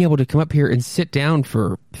being able to come up here and sit down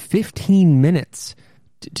for 15 minutes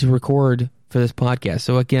to record for this podcast.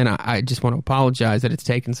 So again, I just want to apologize that it's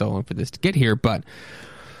taken so long for this to get here, but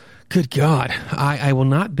good God, I will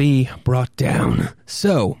not be brought down.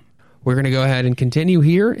 So we're going to go ahead and continue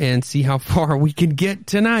here and see how far we can get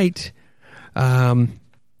tonight.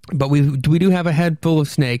 But we do have a head full of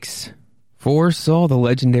snakes. Four saw the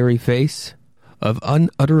legendary face of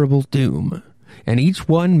unutterable doom, and each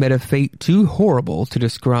one met a fate too horrible to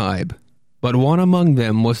describe. But one among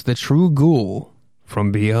them was the true ghoul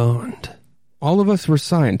from beyond. All of us were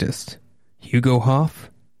scientists. Hugo Hoff,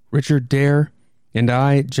 Richard Dare, and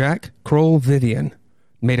I, Jack Kroll Vivian,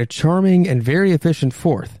 made a charming and very efficient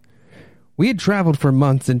fourth. We had traveled for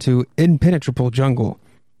months into impenetrable jungle,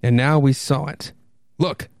 and now we saw it.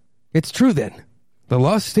 Look, it's true then. The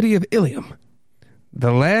lost city of Ilium.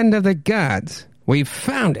 The land of the gods. We've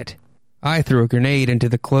found it. I threw a grenade into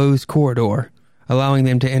the closed corridor, allowing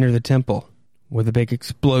them to enter the temple. With a big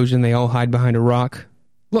explosion, they all hide behind a rock.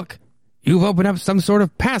 Look, you've opened up some sort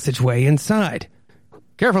of passageway inside.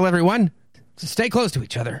 Careful, everyone. Just stay close to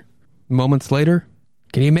each other. Moments later,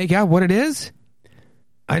 can you make out what it is?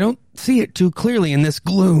 I don't see it too clearly in this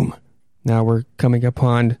gloom. Now we're coming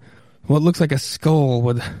upon what looks like a skull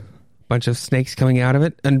with a bunch of snakes coming out of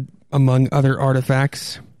it, and among other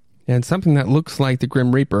artifacts, and something that looks like the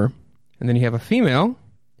Grim Reaper. And then you have a female,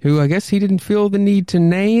 who I guess he didn't feel the need to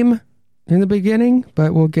name in the beginning,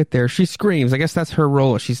 but we'll get there. She screams. I guess that's her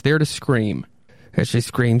role. She's there to scream. As she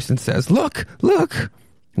screams and says, "Look, look!"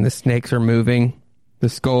 And the snakes are moving. The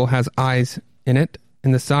skull has eyes in it,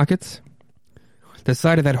 in the sockets. The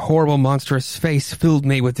sight of that horrible, monstrous face filled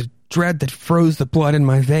me with the dread that froze the blood in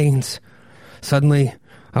my veins. Suddenly,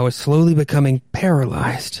 I was slowly becoming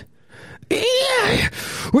paralyzed.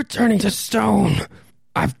 We're turning to stone.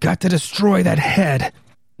 I've got to destroy that head.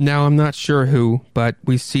 Now, I'm not sure who, but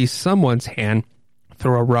we see someone's hand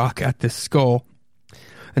throw a rock at this skull.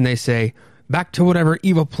 And they say, "Back to whatever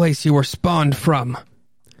evil place you were spawned from."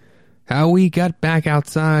 How we got back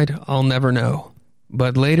outside, I'll never know.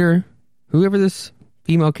 But later, whoever this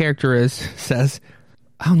female character is says,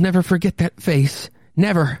 "I'll never forget that face.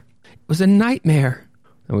 Never. It was a nightmare."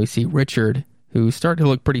 And we see Richard, who started to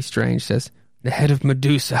look pretty strange, says, "The head of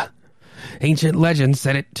Medusa. Ancient legend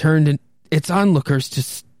said it turned its onlookers to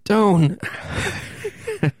stone."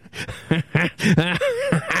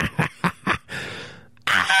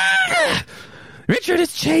 Richard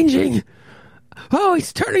is changing. Oh,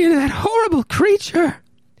 he's turning into that horrible creature.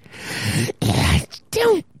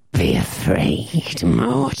 Don't be afraid,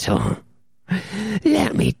 mortal.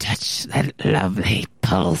 Let me touch that lovely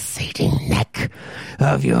pulsating neck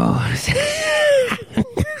of yours.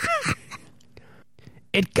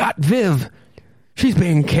 It got Viv. She's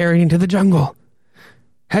being carried into the jungle.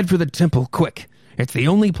 Head for the temple, quick. It's the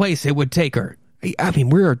only place it would take her. I mean,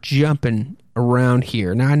 we're jumping around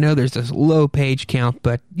here. Now, I know there's this low page count,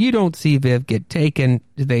 but you don't see Viv get taken.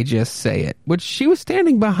 They just say it. Which she was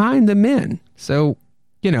standing behind the men. So,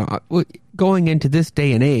 going into this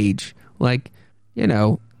day and age,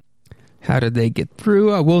 how did they get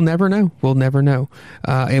through? We'll never know. We'll never know.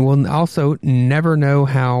 And we'll also never know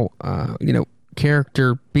how,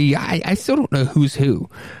 character B, I still don't know who's who,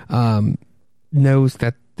 knows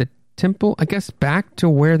that the temple, I guess back to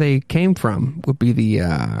where they came from would be the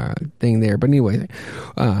thing there. But anyway,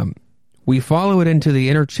 we follow it into the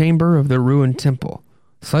inner chamber of the ruined temple.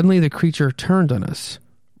 Suddenly the creature turned on us,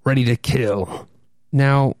 ready to kill.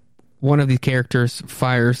 Now, one of the characters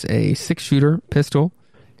fires a 6-shooter pistol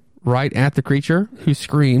right at the creature, who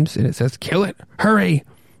screams, and it says, "Kill it! Hurry!"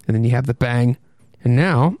 And then you have the bang. And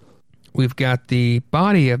now we've got the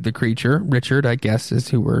body of the creature, Richard, I guess, is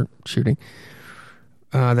who we're shooting,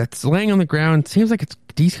 that's laying on the ground. Seems like it's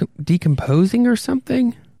decomposing or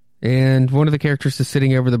something. And one of the characters is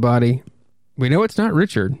sitting over the body. We know it's not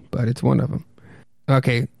Richard, but it's one of them.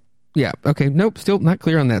 Okay. Yeah. Okay. Nope. Still not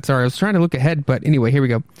clear on that. Sorry. I was trying to look ahead, but anyway, here we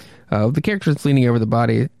go. The character that's leaning over the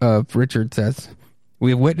body of Richard says,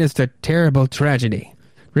 "We have witnessed a terrible tragedy.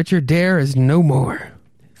 Richard Dare is no more."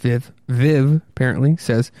 Viv apparently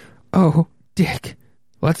says, "Oh, Dick,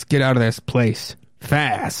 let's get out of this place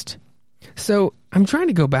fast." So I'm trying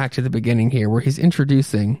to go back to the beginning here where he's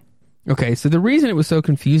introducing. Okay, so the reason it was so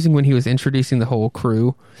confusing when he was introducing the whole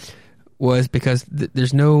crew was because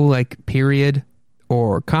there's no period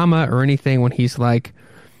or comma or anything when he's like,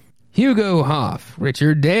 "Hugo Hoff,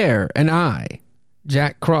 Richard Dare, and I,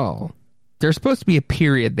 Jack Kroll, there's supposed to be a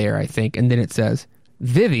period there, I think, and then it says,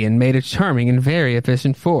 Vivian made a charming and very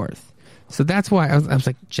efficient fourth. So that's why I was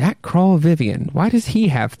like, Jack Kroll Vivian. Why does he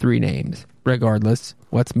have 3 names? Regardless,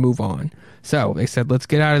 let's move on. So they said, let's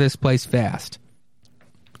get out of this place fast.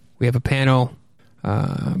 We have a panel.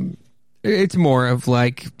 It's more of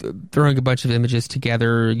like throwing a bunch of images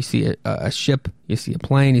together. You see a ship, you see a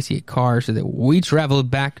plane, you see a car. So that we traveled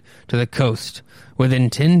back to the coast within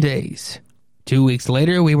 10 days. 2 weeks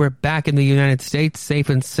later, we were back in the United States, safe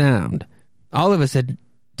and sound. All of us had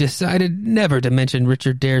decided never to mention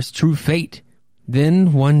Richard Dare's true fate.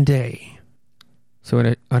 Then one day, so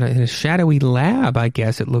in a shadowy lab, I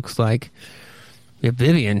guess it looks like, we have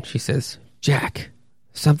Vivian. She says, Jack,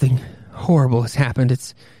 something horrible has happened.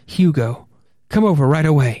 It's Hugo. Come over right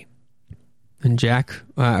away. And Jack,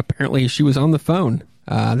 apparently she was on the phone.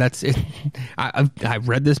 That's it. I've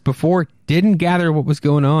read this before, didn't gather what was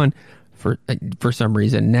going on for some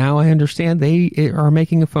reason. Now I understand they are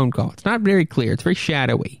making a phone call. It's not very clear. It's very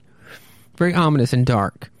shadowy, very ominous and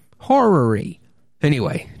dark, horror-y.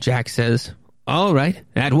 Anyway, Jack says, all right,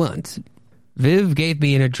 at once. Viv gave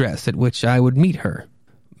me an address at which I would meet her.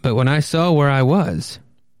 But when I saw where I was,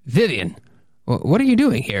 Vivian, what are you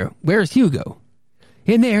doing here? Where's Hugo?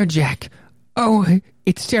 In there, Jack. Oh,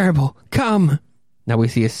 it's terrible. Come. Now we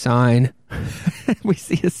see a sign. We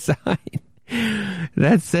see a sign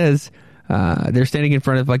that says, they're standing in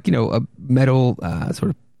front of, like, a metal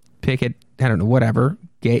sort of picket, I don't know, whatever,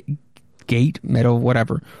 gate, metal,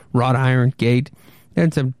 whatever, wrought iron gate,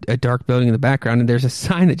 and a dark building in the background, and there's a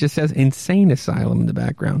sign that just says Insane Asylum in the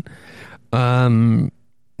background.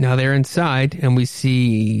 Now they're inside, and we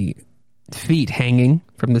see feet hanging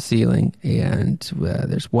from the ceiling, and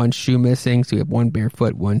there's one shoe missing, so we have one bare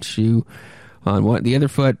foot, one shoe on the other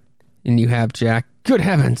foot, and you have Jack. Good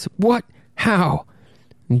heavens, what? How?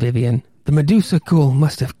 And Vivian, the Medusa ghoul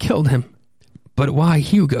must have killed him. But why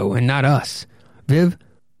Hugo and not us? Viv,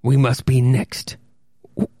 we must be next.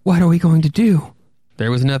 What are we going to do? There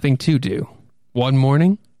was nothing to do. One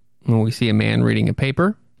morning, we see a man reading a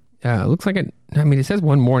paper. Looks like it says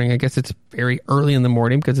one morning. I guess it's very early in the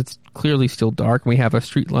morning because it's clearly still dark. We have a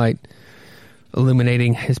street light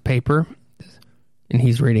illuminating his paper. And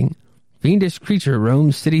he's reading, Fiendish creature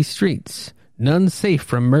roams city streets. None safe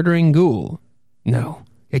from murdering ghoul. No,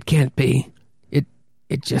 it can't be.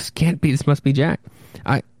 It just can't be. This must be Jack.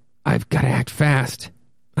 I've got to act fast.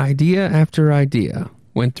 Idea after idea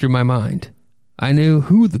went through my mind. I knew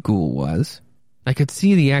who the ghoul was. I could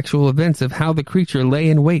see the actual events of how the creature lay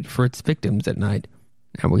in wait for its victims at night.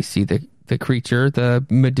 And we see the creature, the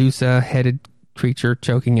Medusa-headed creature,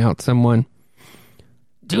 choking out someone.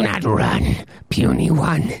 Do not run, puny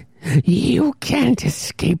one. You can't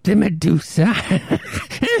escape the Medusa.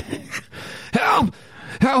 Help!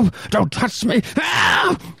 Help! Don't touch me!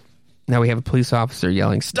 Help! Now we have a police officer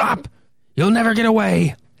yelling, Stop! You'll never get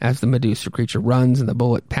away! As the Medusa creature runs and the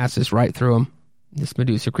bullet passes right through him. This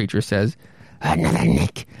Medusa creature says, Another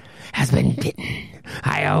Nick has been bitten.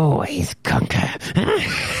 I always conquer.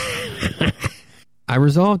 I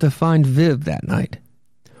resolved to find Viv that night,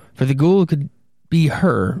 for the ghoul could be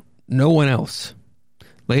her, no one else.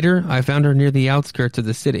 Later, I found her near the outskirts of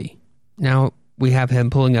the city. Now, we have him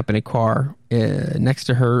pulling up in a car next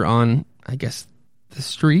to her on, I guess, the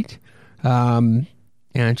street. And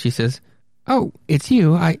she says, Oh, it's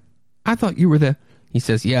you. I thought you were the... He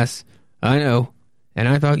says, Yes, I know. And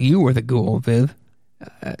I thought you were the ghoul, Viv.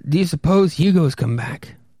 Do you suppose Hugo's come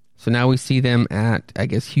back? So now we see them at, I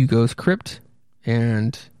guess, Hugo's crypt.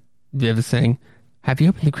 And Viv is saying, Have you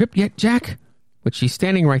opened the crypt yet, Jack? But she's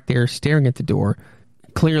standing right there staring at the door.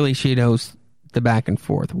 Clearly she knows the back and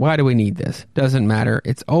forth. Why do we need this? Doesn't matter.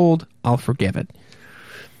 It's old. I'll forgive it.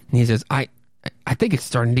 And he says, I think it's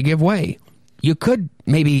starting to give way. You could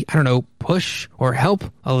maybe, I don't know, push or help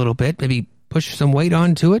a little bit. Maybe push some weight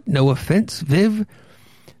onto it. No offense, Viv.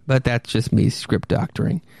 But that's just me script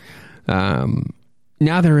doctoring.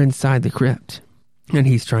 Now they're inside the crypt. And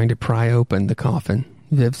he's trying to pry open the coffin.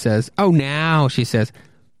 Viv says, Oh, now, she says,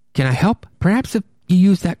 Can I help? Perhaps if you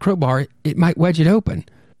use that crowbar, it might wedge it open.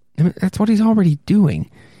 I mean, that's what he's already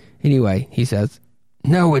doing. Anyway, he says,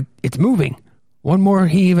 No, it's moving. One more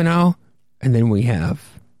heave and I'll... And then we have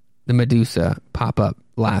the Medusa pop up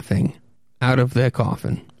laughing out of the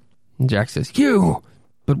coffin. And Jack says, You!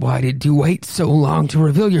 But why did you wait so long to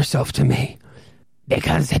reveal yourself to me?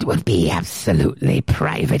 Because it would be absolutely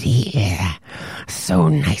private here. So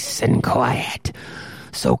nice and quiet.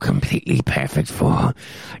 So completely perfect for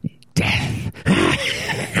death.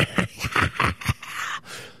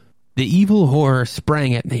 The evil horror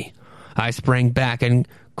sprang at me. I sprang back and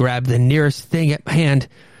grabbed the nearest thing at hand,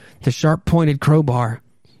 the sharp-pointed crowbar.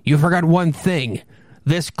 You forgot one thing.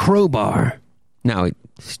 This crowbar. Now he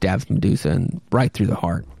stabs Medusa right through the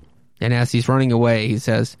heart. And as he's running away, he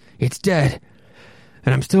says, it's dead.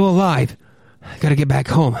 And I'm still alive. I gotta get back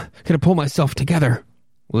home. Gotta pull myself together.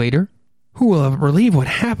 Later, who will ever believe what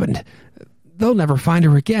happened? They'll never find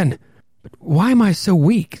her again. But why am I so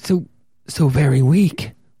weak? So very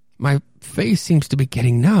weak. My face seems to be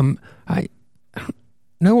getting numb.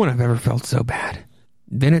 No one I've ever felt so bad.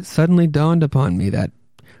 Then it suddenly dawned upon me that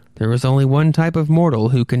there was only one type of mortal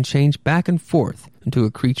who can change back and forth into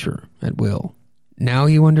a creature at will. Now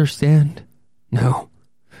you understand? No.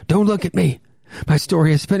 Don't look at me. My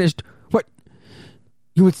story is finished. What?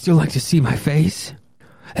 You would still like to see my face?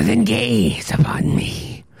 Then gaze upon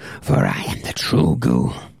me, for I am the true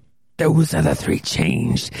ghoul. Those other three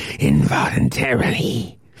changed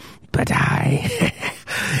involuntarily, but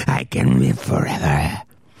I can live forever.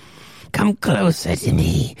 Come closer to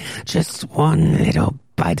me, just one little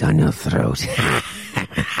bite on your throat.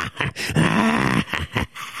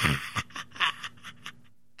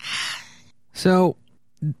 So,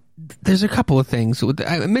 there's a couple of things.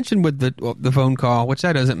 I mentioned with the phone call, which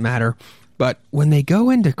that doesn't matter, but when they go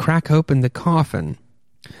in to crack open the coffin,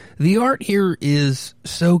 the art here is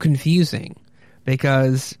so confusing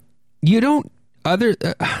because you don't, other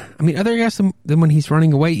guess than when he's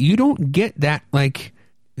running away, you don't get that, like,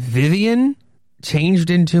 Vivian changed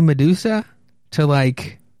into Medusa to,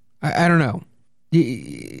 like, I don't know.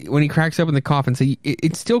 When he cracks open the coffin, so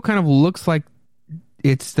it still kind of looks like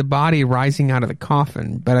it's the body rising out of the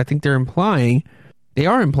coffin, but I think they are implying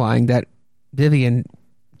that Vivian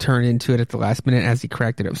turned into it at the last minute as he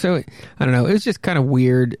cracked it up. So, I don't know. It was just kind of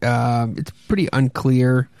weird. It's pretty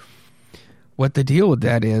unclear what the deal with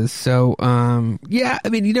that is. So, yeah, I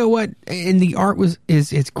mean, you know what? And the art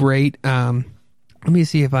it's great. Let me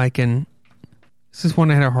see if I can. This is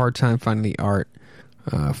one I had a hard time finding the art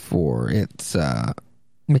for. It's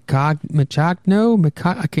Machagno.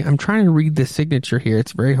 I'm trying to read the signature here.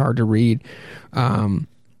 It's very hard to read.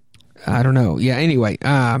 I don't know. Yeah. Anyway,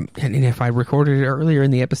 and if I recorded it earlier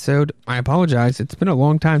in the episode, I apologize. It's been a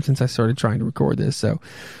long time since I started trying to record this. So,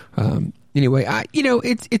 anyway,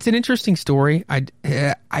 it's an interesting story.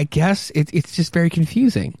 I guess it's just very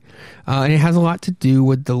confusing, and it has a lot to do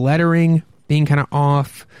with the lettering being kind of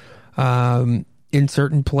off in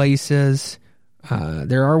certain places.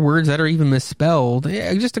 There are words that are even misspelled.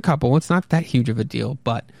 Just a couple. It's not that huge of a deal,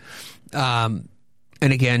 but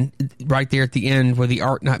and again, right there at the end, with the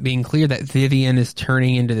art not being clear, that Vivian is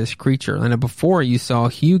turning into this creature. And before you saw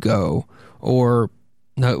Hugo, or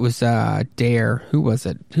no, it was Dare. Who was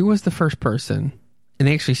it? Who was the first person? And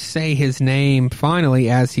they actually say his name finally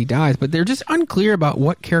as he dies, but they're just unclear about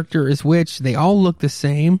what character is which. They all look the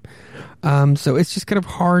same, so it's just kind of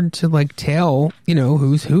hard to like tell,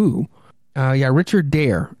 who's who. Richard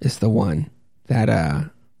Dare is the one that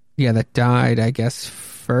that died, I guess,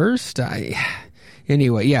 first.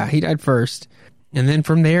 Anyway, yeah, he died first. And then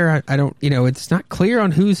from there, I don't, it's not clear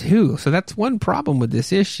on who's who. So that's one problem with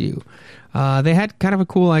this issue. They had kind of a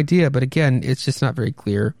cool idea, but again, it's just not very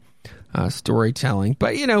clear storytelling.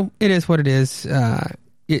 But, it is what it is.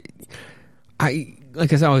 Like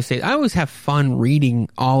as I always say, I always have fun reading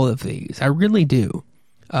all of these. I really do.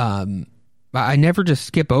 I never just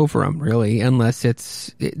skip over them, really,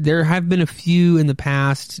 unless there have been a few in the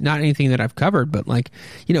past, not anything that I've covered, but like,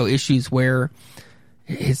 issues where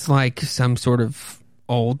it's like some sort of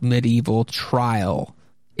old medieval trial.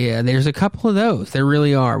 Yeah, there's a couple of those. There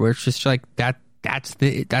really are, where it's just like that's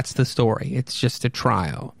the story. It's just a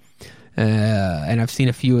trial. And I've seen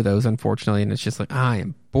a few of those, unfortunately, and it's just like, I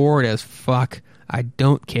am bored as fuck. I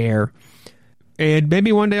don't care. And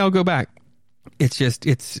maybe one day I'll go back. It's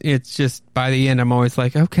just by the end, I'm always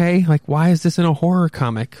like, okay, like, why is this in a horror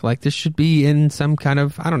comic? Like, this should be in some kind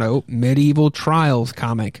of, I don't know, medieval trials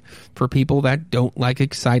comic for people that don't like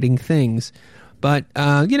exciting things. But,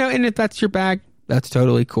 and if that's your bag, that's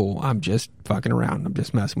totally cool. I'm just fucking around. I'm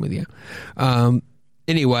just messing with you.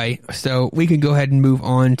 Anyway, so we can go ahead and move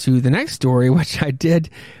on to the next story, which I did.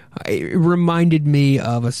 It reminded me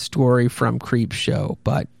of a story from Creepshow,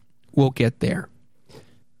 but we'll get there.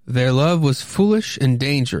 Their love was foolish and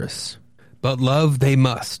dangerous, but love they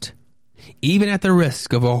must. Even at the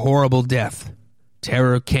risk of a horrible death,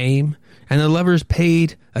 terror came, and the lovers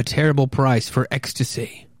paid a terrible price for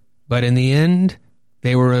ecstasy. But in the end,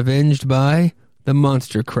 they were avenged by the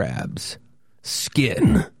monster crabs,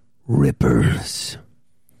 skin rippers.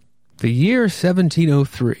 The year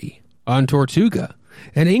 1703, on Tortuga,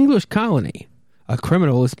 an English colony, a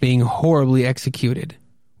criminal is being horribly executed.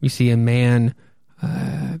 We see a man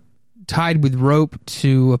tied with rope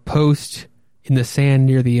to a post in the sand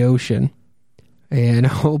near the ocean. and a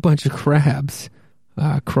whole bunch of crabs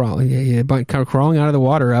crawling out of the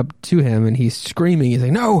water up to him, and he's screaming. He's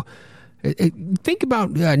like, no! Think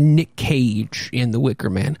about Nick Cage in The Wicker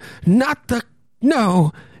Man. Not the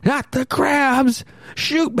crabs!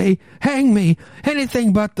 Shoot me, hang me,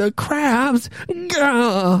 anything but the crabs!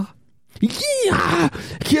 Gah! Yeah!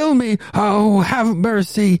 Kill me! Oh, have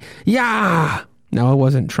mercy! Yeah! Now, I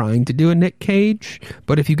wasn't trying to do a Nick Cage,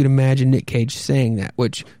 but if you could imagine Nick Cage saying that,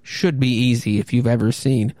 which should be easy if you've ever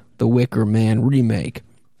seen The Wicker Man remake.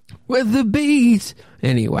 With the bees!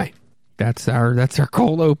 Anyway, that's our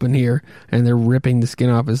cold open here, and they're ripping the skin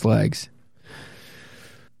off his legs.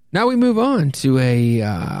 Now we move on to a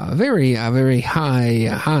very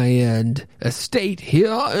high-end estate here.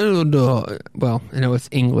 Well, I know it's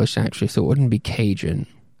English, actually, so it wouldn't be Cajun.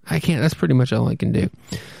 That's pretty much all I can do.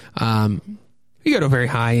 We got a very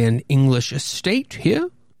high-end English estate here.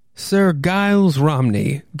 Sir Giles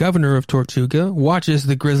Romney, governor of Tortuga, watches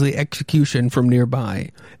the grisly execution from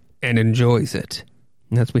nearby and enjoys it.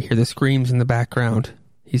 And as we hear the screams in the background,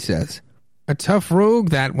 he says, "A tough rogue,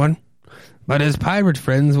 that one. But his pirate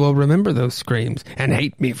friends will remember those screams and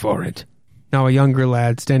hate me for it." Now a younger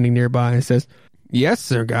lad standing nearby says, "Yes,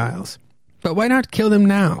 Sir Giles, but why not kill him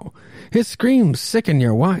now? His screams sicken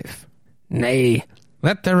your wife." "Nay,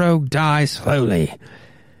 let the rogue die slowly.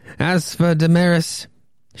 As for Damaris,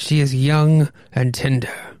 she is young and tender,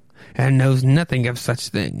 and knows nothing of such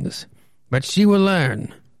things. But she will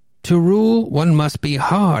learn. To rule, one must be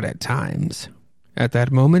hard at times." At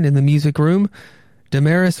that moment in the music room,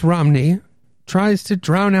 Damaris Romney tries to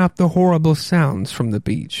drown out the horrible sounds from the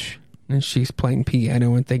beach. And she's playing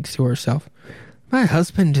piano and thinks to herself, "My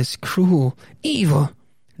husband is cruel, evil.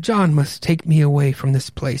 John must take me away from this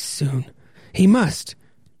place soon. He must."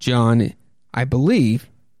 John, I believe,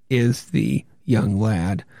 is the young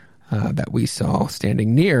lad that we saw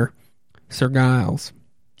standing near Sir Giles.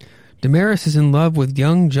 Damaris is in love with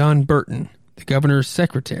young John Burton, the governor's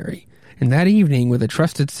secretary, and that evening with a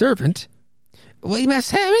trusted servant, "We must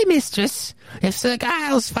hurry, mistress, if Sir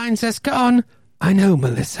Giles finds us gone." "I know,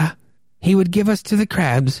 Melissa. He would give us to the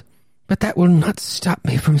crabs, but that will not stop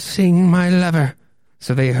me from seeing my lover."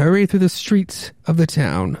 So they hurry through the streets of the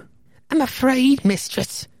town. "I'm afraid,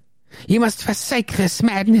 mistress, you must forsake this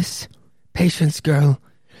madness." "Patience, girl.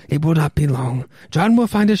 It will not be long. John will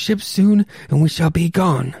find a ship soon, and we shall be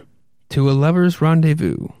gone." To a lover's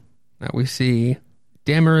rendezvous. Now we see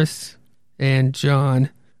Damaris and John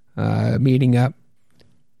meeting up.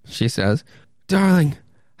 She says, "Darling,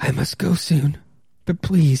 I must go soon. But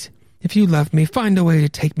please, if you love me, find a way to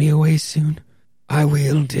take me away soon." "I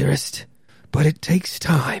will, dearest, but it takes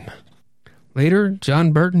time." Later,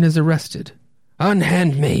 John Burton is arrested.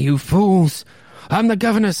 "Unhand me, you fools! I'm the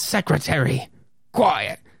governor's secretary."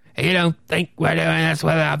 "Quiet! You don't think we're doing this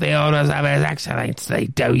without the orders of His Excellency,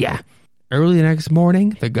 do ya?" Early the next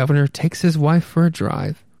morning, the governor takes his wife for a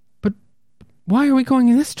drive. "But why are we going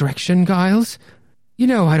in this direction, Giles? You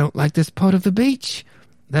know I don't like this part of the beach."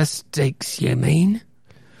 "The stakes, you mean?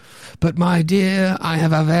 But, my dear, I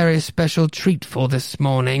have a very special treat for this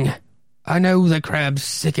morning. I know the crabs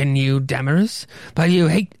sicken you, Damaris, but you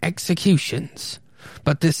hate executions.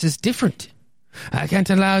 But this is different. I can't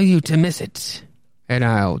allow you to miss it." And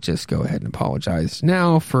I'll just go ahead and apologize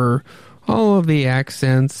now for all of the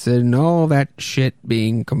accents and all that shit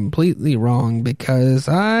being completely wrong, because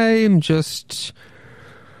I'm just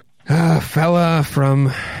a fella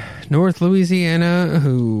from North Louisiana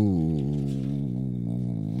who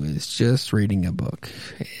is just reading a book.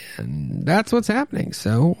 And that's what's happening.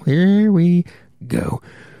 So here we go.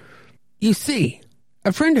 "You see,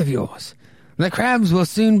 a friend of yours. The crabs will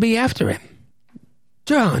soon be after him."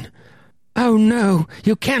 "John! Oh no,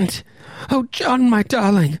 you can't! Oh, John, my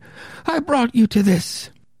darling, I brought you to this."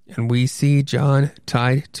 And we see John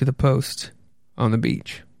tied to the post on the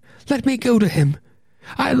beach. "Let me go to him.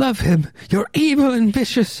 I love him. You're evil and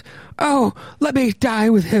vicious. Oh, let me die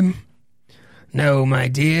with him." "No, my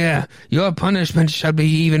dear, your punishment shall be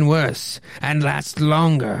even worse and last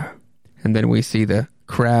longer." And then we see the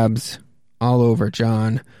crabs all over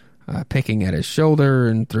John, picking at his shoulder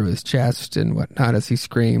and through his chest and whatnot as he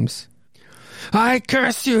screams, "I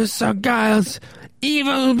curse you, Sir Giles.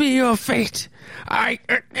 Evil be your fate.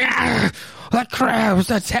 The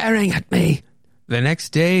crabs are tearing at me." The next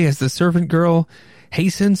day, as the servant girl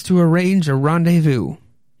hastens to arrange a rendezvous,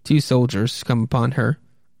 two soldiers come upon her.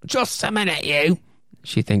 "Just a minute, you,"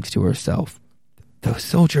 she thinks to herself. "Those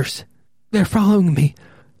soldiers, they're following me.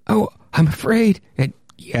 Oh, I'm afraid." And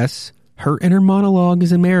yes, her inner monologue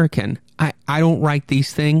is American. I don't write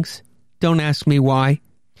these things. Don't ask me why.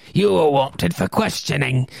 "You are wanted for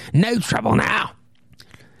questioning. No trouble now."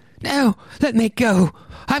 No, let me go.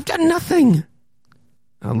 I've done nothing.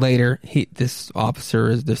 Later, the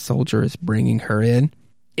soldier is bringing her in.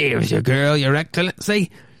 Here's your girl, your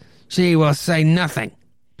excellency. She will say nothing.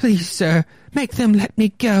 Please, sir, make them let me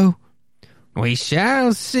go. We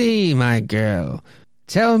shall see, my girl.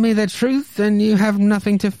 Tell me the truth, and you have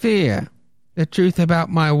nothing to fear. The truth about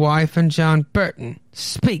my wife and John Burton.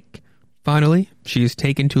 Speak. Finally, she is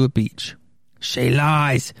taken to a beach. She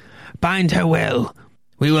lies. Bind her well.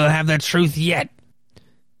 We will have the truth yet.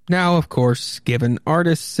 Now, of course, given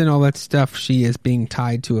artists and all that stuff, she is being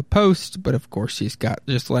tied to a post, but of course she's got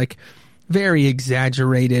just like very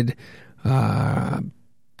exaggerated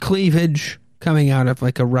cleavage coming out of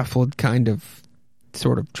like a ruffled kind of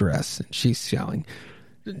sort of dress. And she's yelling,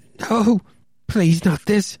 "No, please not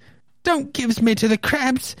this. Don't give me to the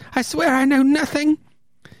crabs. I swear I know nothing."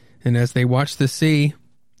 And as they watch the sea,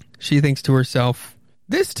 she thinks to herself,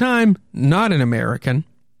 this time not an American.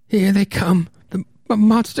 Here they come, the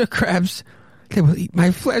monster crabs. They will eat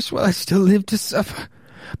my flesh while I still live to suffer.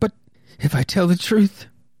 But if I tell the truth...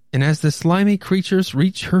 And as the slimy creatures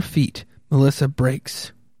reach her feet, Melissa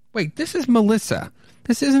breaks. Wait, this is Melissa.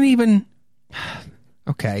 This isn't even...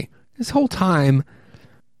 Okay, this whole time,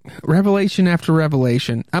 revelation after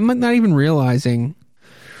revelation, I'm not even realizing...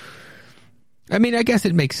 I mean, I guess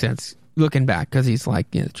it makes sense looking back, because he's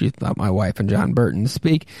like, the truth about my wife and John Burton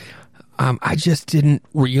speak. I just didn't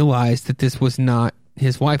realize that this was not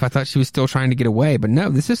his wife. I thought she was still trying to get away, but no,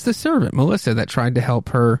 this is the servant, Melissa, that tried to help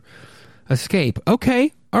her escape.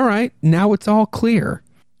 Okay, all right, now it's all clear.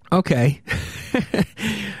 Okay,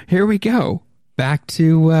 here we go. Back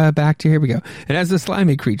to here we go. And as the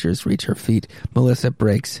slimy creatures reach her feet, Melissa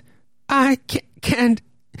breaks. I can't.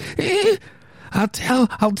 I'll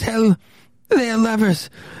tell. They're lovers.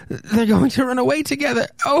 They're going to run away together.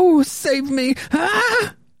 Oh, save me.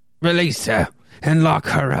 Ah! Release her and lock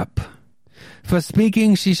her up. For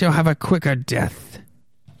speaking, she shall have a quicker death.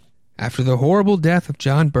 After the horrible death of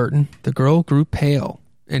John Burton, the girl grew pale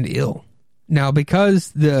and ill. Now,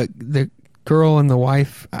 because the girl and the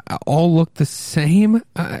wife all look the same,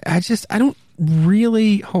 I don't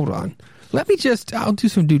really... Hold on. I'll do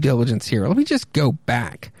some due diligence here. Let me just go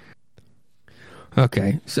back.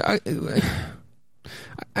 Okay, so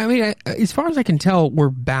I mean, as far as I can tell, we're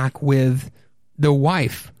back with the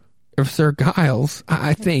wife of Sir Giles,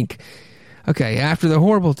 I think. Okay, after the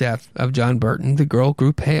horrible death of John Burton, the girl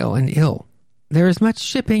grew pale and ill. There is much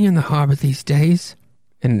shipping in the harbor these days.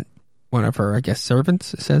 And one of her, I guess,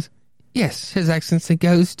 servants says, "Yes, His Excellency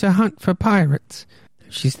goes to hunt for pirates."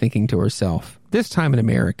 She's thinking to herself, this time an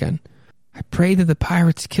American, "I pray that the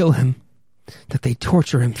pirates kill him, that they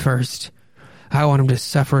torture him first. I want him to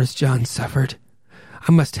suffer as John suffered.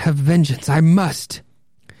 I must have vengeance. I must."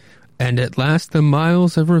 And at last the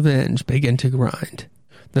miles of revenge begin to grind.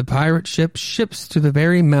 The pirate ship ships to the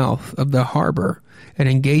very mouth of the harbor and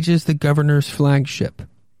engages the governor's flagship.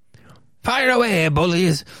 "Fire away,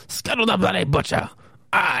 bullies! Scuttle the bloody butcher!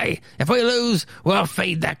 Aye, if we lose, we'll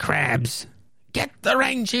feed the crabs! Get the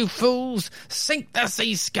range, you fools! Sink the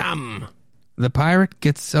sea scum!" The pirate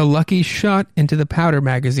gets a lucky shot into the powder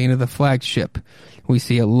magazine of the flagship. We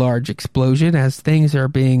see a large explosion as things are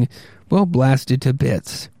being, blasted to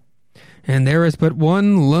bits. And there is but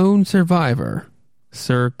one lone survivor,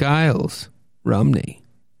 Sir Giles Rumney.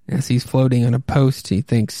 As he's floating on a post, he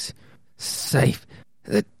thinks, "Safe.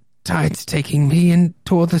 The tide's taking me in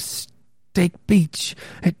toward the Stake Beach.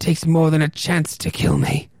 It takes more than a chance to kill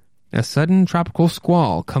me." A sudden tropical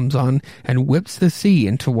squall comes on and whips the sea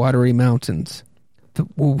into watery mountains. The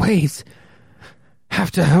waves have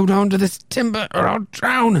to hold on to this timber or I'll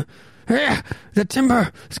drown. The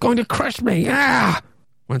timber is going to crush me.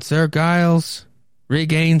 When Sir Giles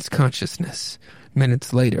regains consciousness,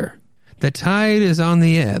 minutes later, the tide is on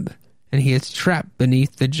the ebb, and he is trapped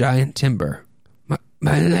beneath the giant timber.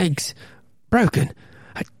 My legs broken.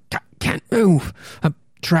 I can't move. I'm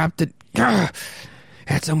trapped in...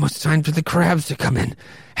 It's almost time for the crabs to come in.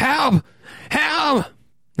 Help! Help!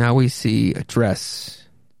 Now we see a dress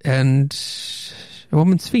and a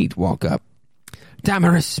woman's feet walk up.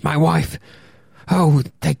 "Damaris, my wife. Oh,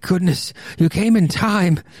 thank goodness. You came in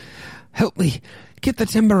time. Help me. Get the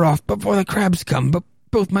timber off before the crabs come. But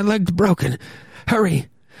both my legs broken. Hurry.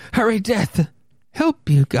 Hurry, death. Help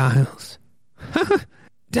you, Giles.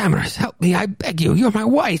 Damaris, help me. I beg you. You're my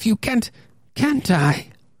wife. You can't I?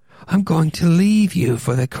 I'm going to leave you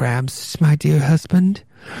for the crabs, my dear husband.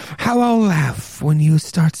 How I'll laugh when you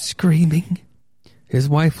start screaming." His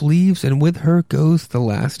wife leaves, and with her goes the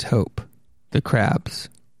last hope. The crabs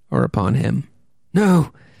are upon him.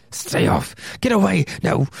 "No, stay off. Get away.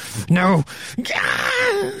 No.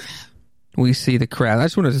 we see the crab. I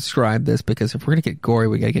just want to describe this because if we're going to get gory,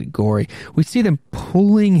 we got to get gory. We see them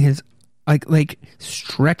pulling his, like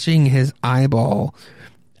stretching his eyeball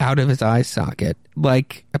out of his eye socket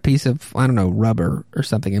like a piece of, I don't know, rubber or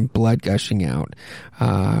something, and blood gushing out.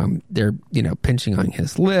 They're, pinching on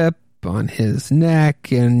his lip, on his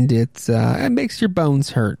neck, and it makes your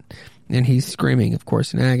bones hurt. And he's screaming, of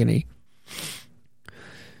course, in agony.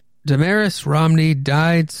 Damaris Romney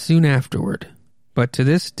died soon afterward, but to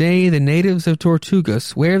this day the natives of Tortuga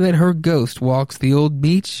swear that her ghost walks the old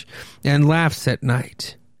beach and laughs at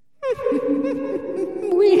night.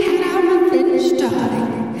 We had our revenge,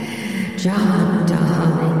 darling. John,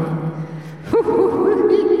 darling.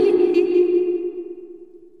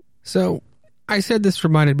 So, I said this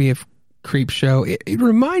reminded me of Creepshow. It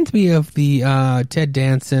reminds me of the Ted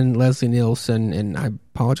Danson, Leslie Nielsen, and I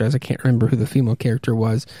apologize, I can't remember who the female character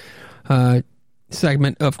was,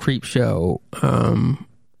 segment of Creepshow,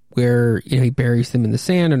 where he buries them in the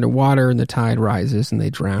sand underwater and the tide rises and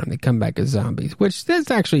they drown and they come back as zombies, which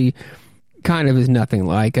that's actually kind of is nothing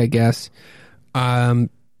like, I guess. I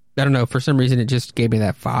don't know, for some reason it just gave me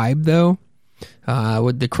that vibe, though.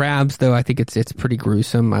 With the crabs, though, I think it's pretty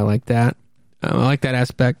gruesome. I like that. I like that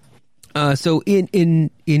aspect. So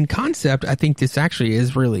in concept, I think this actually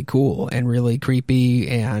is really cool and really creepy,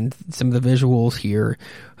 and some of the visuals here,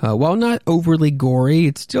 while not overly gory,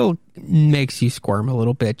 it still makes you squirm a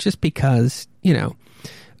little bit, just because,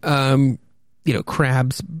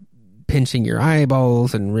 crabs pinching your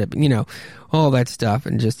eyeballs and ripping, all that stuff,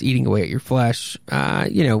 and just eating away at your flesh.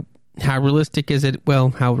 How realistic is it? Well,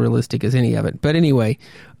 how realistic is any of it? But anyway,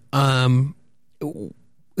 so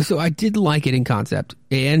I did like it in concept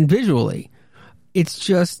and visually. It's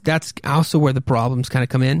just, that's also where the problems kind of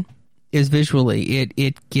come in, is visually.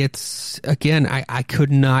 It gets, again, I could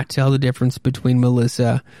not tell the difference between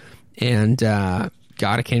Melissa and, God,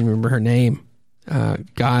 I can't remember her name.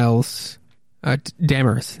 Giles,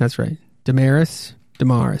 Damaris, that's right. Damaris. I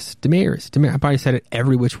probably said it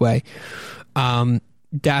every which way.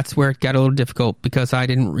 That's where it got a little difficult, because I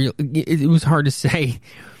didn't really, it was hard to say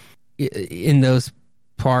in those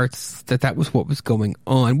parts that was what was going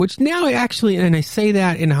on, which now actually, and I say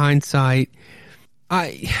that in hindsight,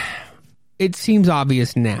 it seems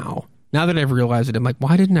obvious now that I've realized it. I'm like,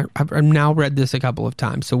 why didn't I've now read this a couple of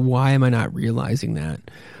times, so why am I not realizing that?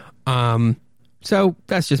 So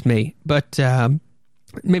that's just me, but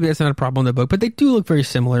maybe that's not a problem in the book, but they do look very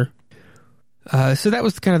similar. So that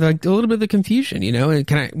was kind of like a little bit of the confusion, and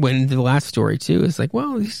kind of went into the last story too. It's like,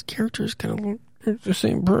 well, these characters kind of look the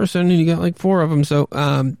same person, and you got like 4 of them. So,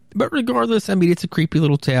 but regardless, I mean, it's a creepy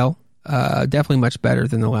little tale. Definitely much better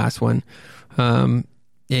than the last one. Despite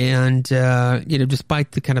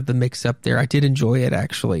the kind of the mix up there, I did enjoy it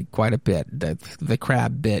actually quite a bit. The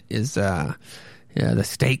crab bit is, the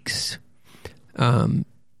stakes,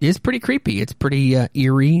 is pretty creepy. It's pretty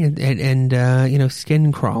eerie and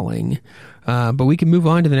skin crawling. But we can move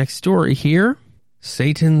on to the next story here.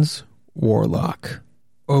 Satan's Warlock.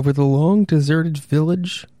 Over the long deserted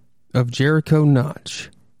village of Jericho Notch,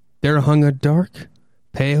 there hung a dark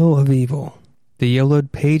pale of evil. The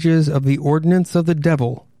yellowed pages of the ordinance of the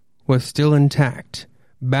devil was still intact,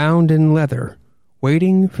 bound in leather,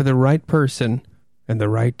 waiting for the right person and the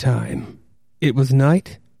right time. It was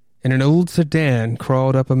night, and an old sedan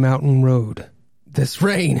crawled up a mountain road. This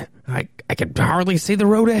rain, I can hardly see the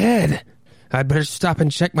road ahead. I'd better stop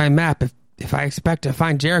and check my map if I expect to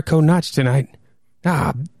find Jericho Notch tonight.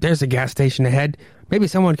 Ah, there's a gas station ahead. Maybe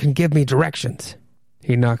someone can give me directions.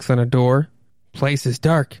 He knocks on a door. Place is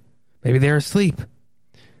dark. Maybe they're asleep.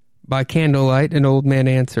 By candlelight, an old man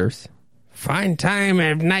answers. Fine time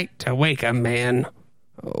of night to wake a man.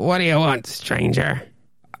 What do you want, stranger?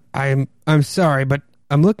 I'm sorry, but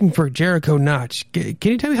I'm looking for Jericho Notch. Can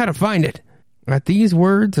you tell me how to find it? At these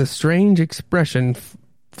words, a strange expression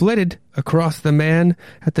flitted across the man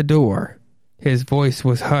at the door. His voice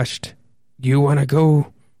was hushed. You want to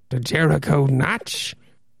go to Jericho Notch?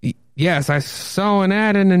 Yes, I saw an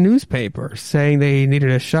ad in a newspaper saying they needed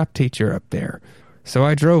a shop teacher up there, so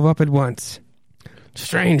I drove up at once.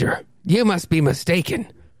 Stranger, you must be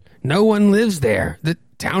mistaken. No one lives there. The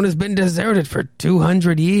town has been deserted for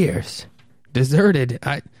 200 years. Deserted?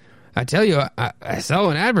 I tell you, I saw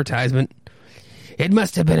an advertisement. It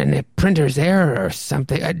must have been a printer's error or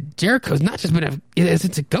something. Jericho's not just been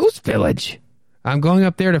it's a ghost village. I'm going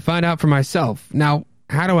up there to find out for myself. Now,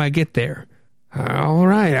 how do I get there? All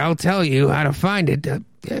right, I'll tell you how to find it.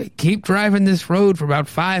 Keep driving this road for about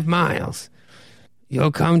 5 miles.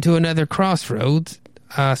 You'll come to another crossroads,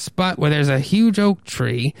 a spot where there's a huge oak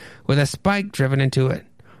tree with a spike driven into it.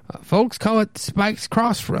 Folks call it Spike's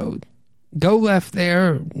Crossroad. Go left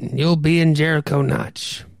there, you'll be in Jericho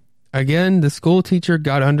Notch. Again, the school teacher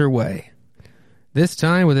got underway. This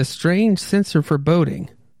time with a strange sense of foreboding.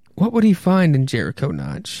 What would he find in Jericho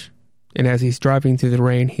Notch? And as he's driving through the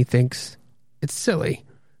rain, he thinks, it's silly.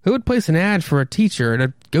 Who would place an ad for a teacher at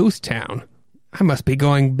a ghost town? I must be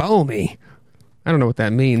going balmy. I don't know what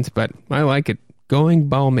that means, but I like it. Going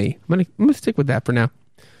balmy. I'm gonna stick with that for now.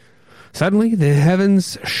 Suddenly, the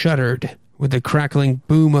heavens shuddered with the crackling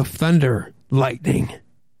boom of thunder, lightning.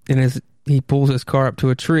 And as he pulls his car up to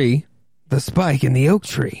a tree, the spike in the oak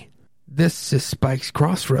tree. This is Spike's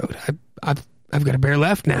crossroad. I've got to bear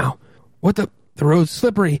left now. What the road's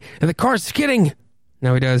slippery and the car's skidding.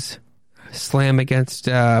 Now he does slam against,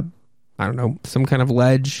 some kind of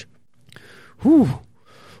ledge. Whew.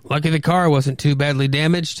 Lucky the car wasn't too badly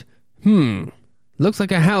damaged. Looks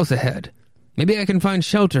like a house ahead. Maybe I can find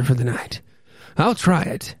shelter for the night. I'll try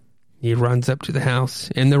it. He runs up to the house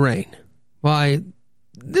in the rain. Why,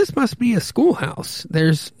 this must be a schoolhouse.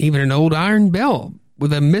 There's even an old iron bell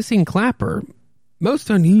with a missing clapper. Most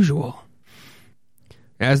unusual.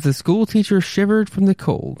 As the school teacher shivered from the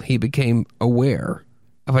cold, he became aware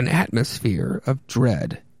of an atmosphere of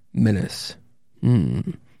dread, menace.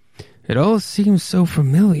 It all seems so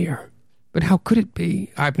familiar. But how could it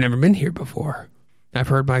be? I've never been here before. I've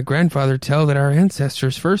heard my grandfather tell that our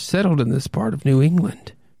ancestors first settled in this part of New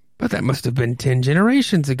England. But that must have been 10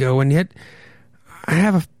 generations ago, and yet I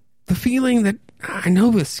have the feeling that I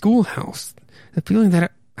know this schoolhouse, the feeling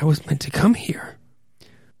that I was meant to come here.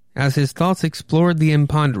 As his thoughts explored the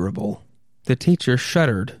imponderable, the teacher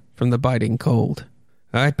shuddered from the biting cold.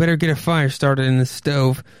 I'd better get a fire started in the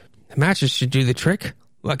stove. The matches should do the trick.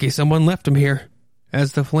 Lucky someone left them here.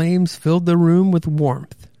 As the flames filled the room with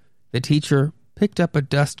warmth, the teacher picked up a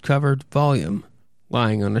dust-covered volume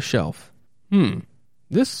lying on a shelf.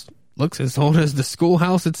 This looks as old as the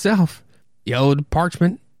schoolhouse itself. Yellowed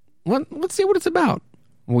parchment. Let's see what it's about.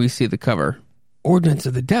 We see the cover. Ordinance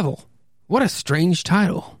of the Devil. What a strange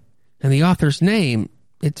title. And the author's name,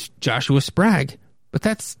 it's Joshua Spragg. But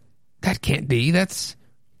that can't be.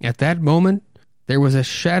 At that moment, there was a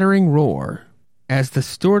shattering roar as the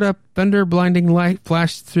stored-up thunder-blinding light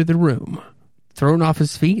flashed through the room. Thrown off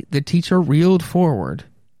his feet, the teacher reeled forward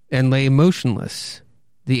and lay motionless,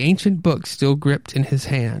 the ancient book still gripped in his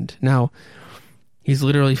hand. Now, he's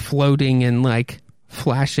literally floating in,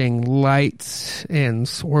 flashing lights and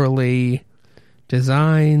swirly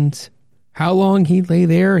designs. How long he lay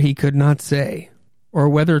there, he could not say, or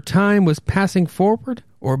whether time was passing forward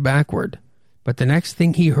or backward. But the next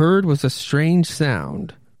thing he heard was a strange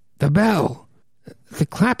sound. The bell! The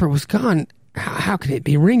clapper was gone. How could it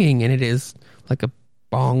be ringing? And it is like a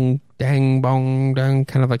bong, dang, bong, dang,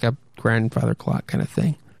 kind of like a grandfather clock kind of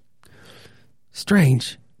thing.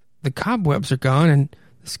 Strange. The cobwebs are gone, and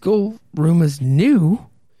the schoolroom is new.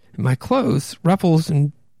 And my clothes, ruffles,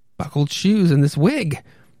 and buckled shoes, and this wig.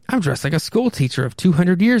 I'm dressed like a school teacher of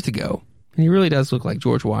 200 years ago. And he really does look like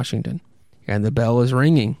George Washington. And the bell is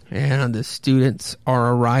ringing, and the students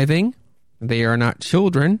are arriving. They are not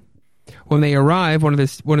children. When they arrive, one of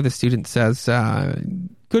the students says,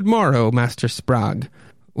 "Good morrow, Master Spragg.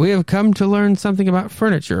 We have come to learn something about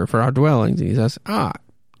furniture for our dwellings." And he says,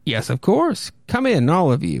 yes, of course. Come in,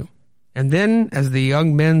 all of you." And then, as the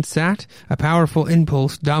young men sat, a powerful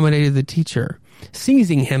impulse dominated the teacher,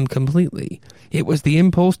 seizing him completely. It was the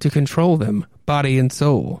impulse to control them, body and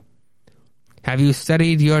soul. "Have you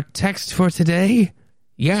studied your text for today?"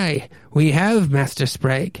 "Yea, we have, Master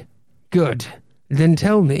Spragg." "Good. Then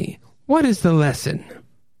tell me, what is the lesson?"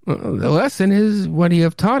 "The lesson is what you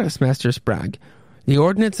have taught us, Master Spragg. The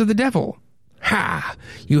ordinance of the devil." "Ha!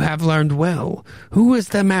 You have learned well. Who is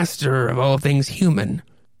the master of all things human?"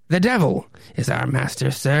 "The devil is our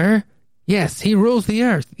master, sir." "Yes, he rules the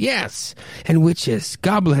earth." "Yes, and witches,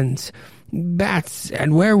 goblins, bats,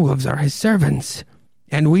 and werewolves are his servants.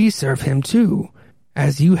 And we serve him too,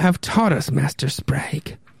 as you have taught us, Master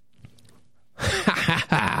Spragg." "Ha ha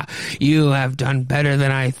ha! You have done better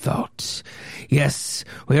than I thought. Yes,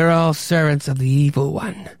 we are all servants of the evil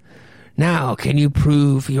one. Now, can you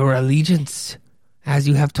prove your allegiance? As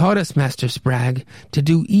you have taught us, Master Spragg, to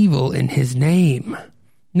do evil in his name."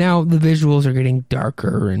 Now, the visuals are getting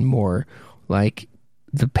darker and more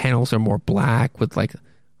the panels are more black with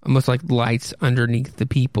almost like lights underneath the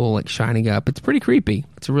people shining up. It's pretty creepy.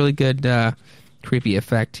 It's a really good creepy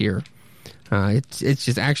effect here. It's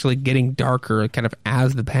just actually getting darker kind of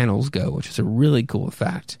as the panels go, which is a really cool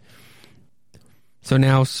effect. So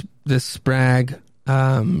now this Spragg,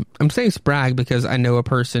 I'm saying Spragg because I know a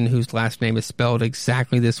person whose last name is spelled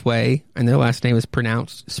exactly this way, and their last name is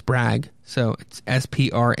pronounced Spragg. So it's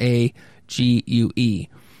Sprague.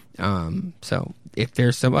 So if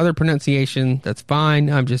there's some other pronunciation, that's fine.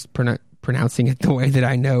 I'm just pronouncing it the way that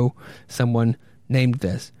I know someone named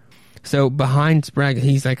this. So behind Sprague,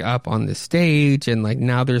 he's like up on the stage, and like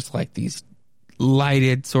now there's like these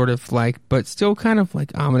lighted sort of like, but still kind of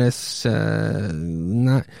like ominous, not,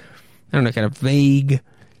 I don't know, kind of vague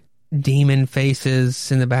demon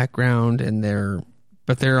faces in the background, and they're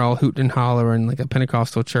all hooting and hollering like a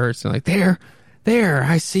Pentecostal church. And like, there,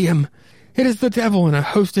 I see him. It is the devil and a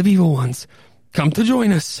host of evil ones. Come to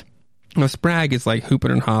join us. Well, Sprague is like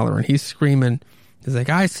hooping and hollering. He's screaming. He's like,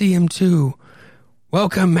 I see him too.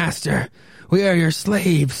 Welcome, master. We are your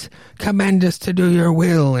slaves. Command us to do your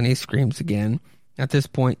will. And he screams again. At this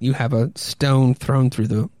point, you have a stone thrown through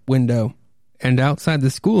the window. And outside the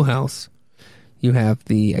schoolhouse, you have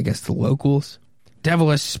the locals.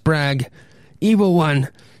 Devilish Sprague, evil one.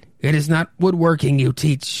 It is not woodworking you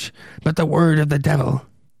teach, but the word of the devil.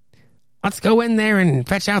 Let's go in there and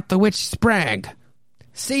fetch out the witch Sprague.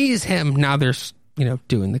 Seize him. Now they're,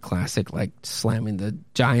 doing the classic, like slamming the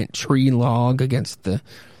giant tree log against the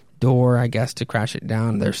door, I guess, to crash it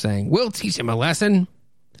down. They're saying, we'll teach him a lesson.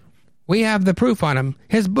 We have the proof on him.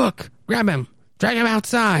 His book. Grab him. Drag him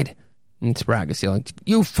outside. And Sprague is yelling,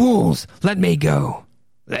 you fools, let me go.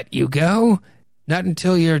 Let you go? Not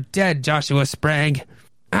until you're dead, Joshua Sprague.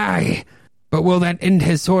 Aye, but will that end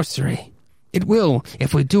his sorcery? It will,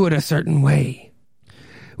 if we do it a certain way.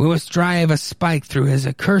 We must drive a spike through his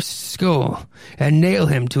accursed skull and nail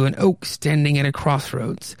him to an oak standing at a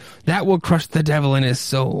crossroads. That will crush the devil in his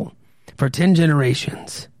soul for 10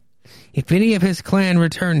 generations. If any of his clan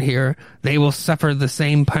return here, they will suffer the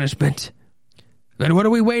same punishment. But what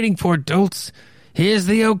are we waiting for, dolts? Here's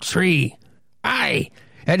the oak tree. Aye,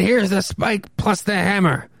 and here's the spike plus the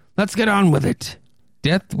hammer. Let's get on with it.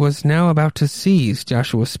 Death was now about to seize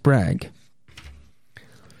Joshua Sprague.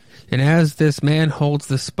 And as this man holds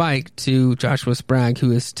the spike to Joshua Sprague,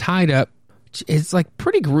 who is tied up, it's like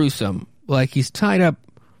pretty gruesome. Like he's tied up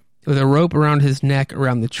with a rope around his neck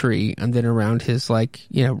around the tree, and then around his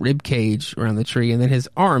rib cage around the tree, and then his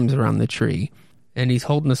arms around the tree. And he's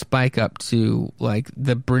holding a spike up to like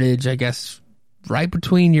the bridge, I guess, right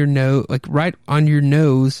between your nose, like right on your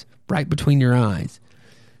nose, right between your eyes.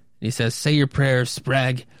 And he says, say your prayers,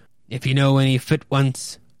 Sprague, if you know any fit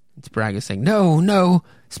ones. And Sprague is saying, no,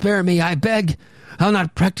 spare me, I beg. I'll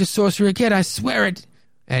not practice sorcery again, I swear it.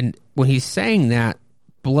 And when he's saying that,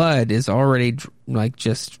 blood is already like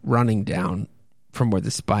just running down from where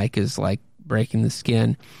the spike is like breaking the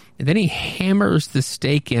skin. And then he hammers the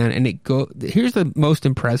stake in, and here's the most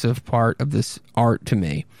impressive part of this art to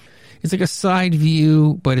me. It's like a side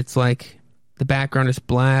view, but it's like the background is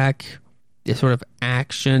black. This sort of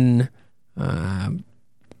action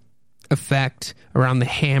effect around the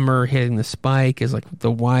hammer hitting the spike is like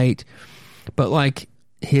the white, but like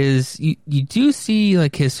you do see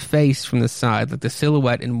like his face from the side, like the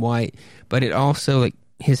silhouette in white, but it also like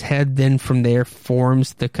his head then from there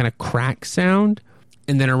forms the kind of crack sound,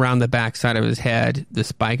 and then around the back side of his head the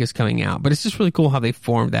spike is coming out. But it's just really cool how they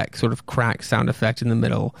formed that sort of crack sound effect in the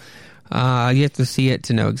middle. You have to see it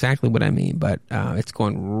to know exactly what I mean, but it's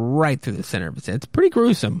going right through the center of his head. It's pretty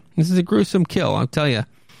gruesome. This is a gruesome kill, I'll tell you.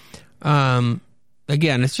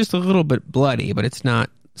 Again, it's just a little bit bloody, but it's not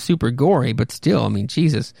super gory, but still, I mean,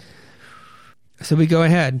 Jesus. So we go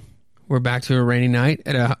ahead. We're back to a rainy night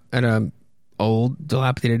at a old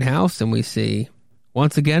dilapidated house, and we see,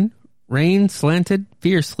 once again, rain slanted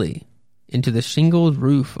fiercely into the shingled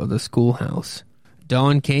roof of the schoolhouse.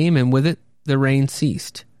 Dawn came, and with it, the rain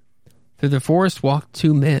ceased. Through the forest walked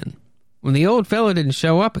 2 men. When the old fellow didn't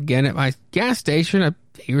show up again at my gas station, I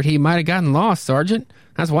figured he might have gotten lost, Sergeant.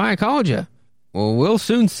 That's why I called you. Well, we'll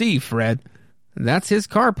soon see, Fred. That's his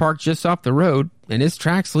car parked just off the road, and his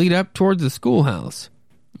tracks lead up towards the schoolhouse.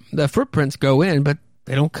 The footprints go in, but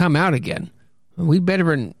they don't come out again. We'd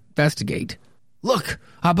better investigate. Look,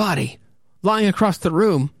 a body, lying across the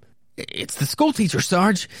room. It's the schoolteacher,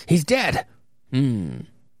 Sarge. He's dead.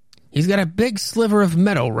 He's got a big sliver of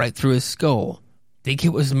metal right through his skull. Think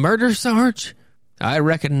it was murder, Sarge? I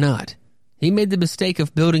reckon not. He made the mistake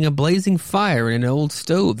of building a blazing fire in an old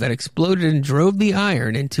stove that exploded and drove the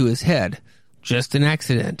iron into his head. Just an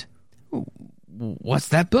accident. What's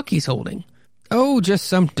that book he's holding? Oh, just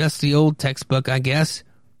some dusty old textbook, I guess.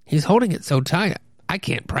 He's holding it so tight, I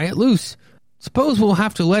can't pry it loose. Suppose we'll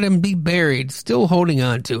have to let him be buried, still holding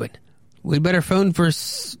on to it. We'd better phone for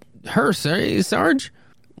her, Sarge?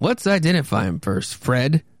 Let's identify him first,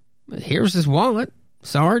 Fred. Here's his wallet,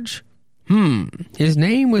 Sarge. His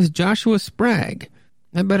name was Joshua Sprague.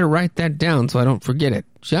 I better write that down so I don't forget it.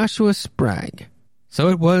 Joshua Sprague. So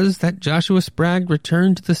it was that Joshua Spragg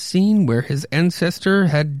returned to the scene where his ancestor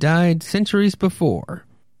had died centuries before,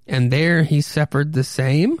 and there he suffered the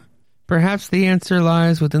same? Perhaps the answer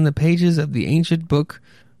lies within the pages of the ancient book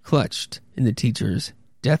clutched in the teacher's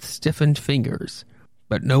death-stiffened fingers,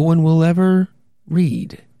 but no one will ever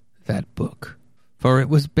read that book, for it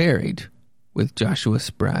was buried with Joshua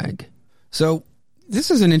Spragg. So this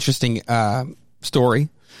is an interesting story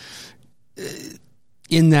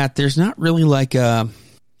in that there's not really like a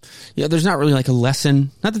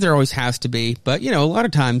lesson. Not that there always has to be, but a lot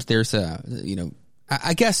of times there's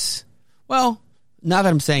I guess, well, now that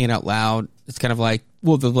I'm saying it out loud, it's kind of like,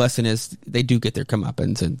 well, the lesson is they do get their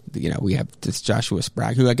comeuppance, and we have this Joshua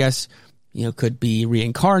Spragg who I guess could be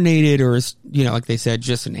reincarnated or is like they said,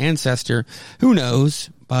 just an ancestor. Who knows?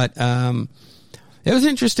 But it was an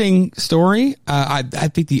interesting story. I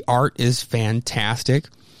think the art is fantastic.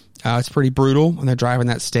 It's pretty brutal when they're driving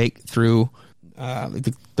that stake through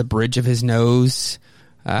the bridge of his nose,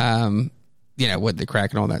 with the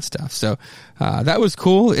crack and all that stuff. So that was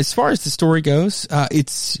cool. As far as the story goes,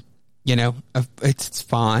 it's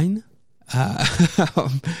fine.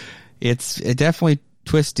 It's definitely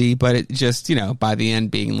twisty, but it just, by the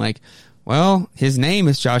end being like, well, his name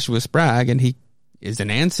is Joshua Spragg and he is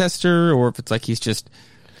an ancestor, or if it's like he's just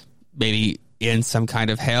maybe in some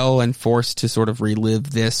kind of hell and forced to sort of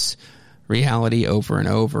relive this reality over and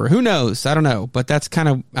over. Who knows? I don't know. But that's kind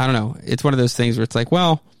of, I don't know. It's one of those things where it's like,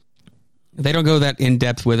 well, they don't go that in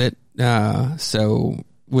depth with it. So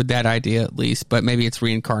with that idea at least, but maybe it's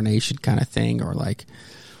reincarnation kind of thing, or like,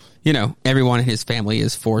 everyone in his family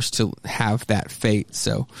is forced to have that fate.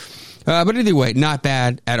 So, but either way, not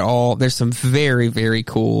bad at all. There's some very, very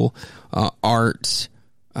cool art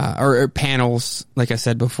or panels, like I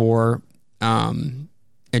said before, and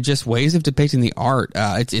just ways of depicting the art.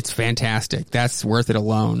 It's fantastic. That's worth it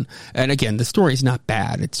alone. And again, the story's not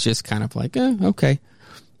bad. It's just kind of like, okay,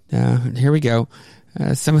 here we go.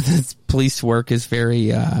 Some of the police work is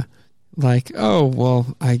very like, oh,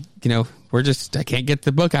 well, I can't get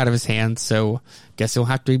the book out of his hands, so guess he'll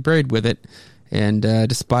have to be buried with it. And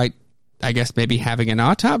despite, I guess, maybe having an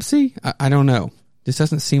autopsy, I don't know. This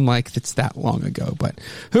doesn't seem like it's that long ago, but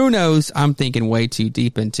who knows? I'm thinking way too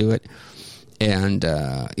deep into it. And,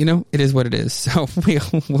 it is what it is. So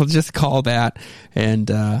we'll just call that. And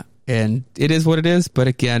it is what it is. But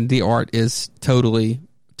again, the art is totally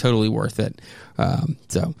worth it.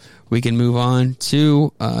 So we can move on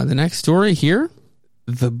to the next story here.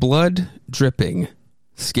 The Blood Dripping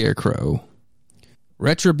Scarecrow.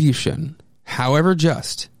 Retribution, however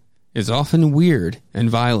just, is often weird and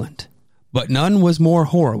violent. But none was more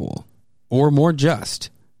horrible or more just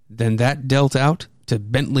than that dealt out to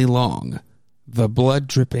Bentley Long, the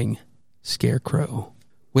blood-dripping Scarecrow.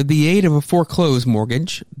 With the aid of a foreclosed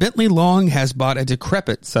mortgage, Bentley Long has bought a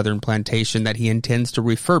decrepit southern plantation that he intends to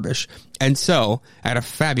refurbish and sell at a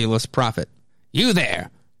fabulous profit. You there!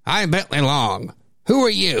 I'm Bentley Long. Who are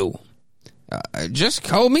you? Just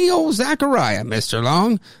call me old Zachariah, Mr.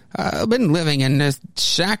 Long. I've been living in this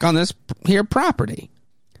shack on this here property.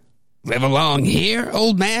 Live along here,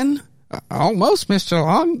 old man? Almost, Mr.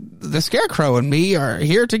 Long. The Scarecrow and me are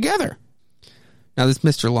here together. Now, this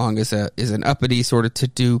Mr. Long is an uppity sort of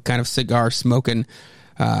to-do kind of cigar smoking,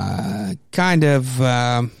 kind of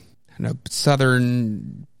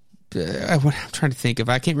southern. I'm trying to think of.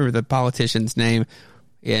 I can't remember the politician's name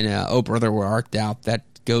in "Oh Brother, Where Art Thou?" that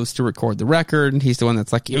goes to record the record, and he's the one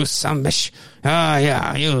that's like, "You some bish,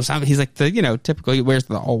 yeah, you some." He's like the typical. He wears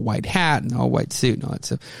the all white hat and the all white suit and all that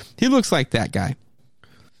stuff. He looks like that guy.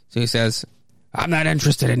 So he says, "I'm not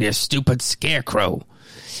interested in your stupid Scarecrow.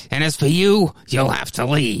 And as for you, you'll have to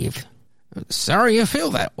leave. Sorry you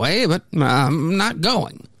feel that way, but I'm not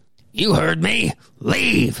going. You heard me.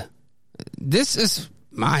 Leave. This is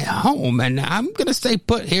my home, and I'm going to stay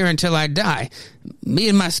put here until I die. Me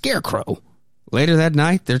and my Scarecrow." Later that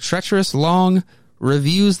night, their treacherous Long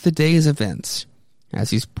reviews the day's events. As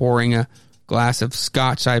he's pouring a glass of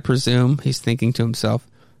scotch, I presume, he's thinking to himself,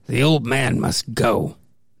 the old man must go.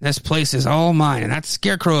 This place is all mine, and that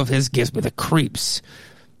Scarecrow of his gives me the creeps.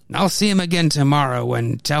 I'll see him again tomorrow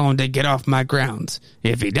and tell him to get off my grounds.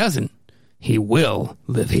 If he doesn't, he will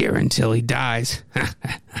live here until he dies.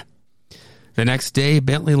 The next day,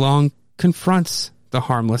 Bentley Long confronts the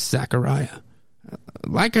harmless Zachariah.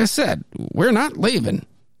 Like I said, we're not leaving.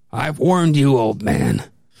 I've warned you, old man.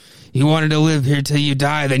 You wanted to live here till you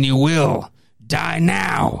die, then you will. Die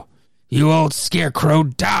now. You old Scarecrow,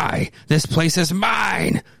 die. This place is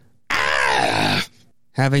mine. Ah!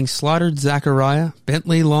 Having slaughtered Zachariah,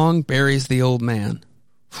 Bentley Long buries the old man.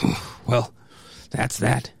 Well, that's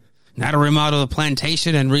that. Now to remodel the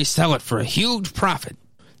plantation and resell it for a huge profit.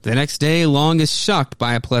 The next day, Long is shocked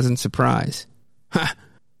by a pleasant surprise. Ha!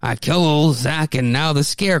 I kill old Zack and now the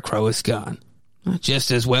Scarecrow is gone. Just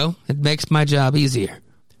as well. It makes my job easier.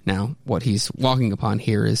 Now, what he's walking upon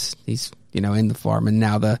here is he's, in the farm, and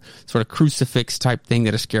now the sort of crucifix type thing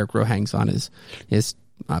that a Scarecrow hangs on is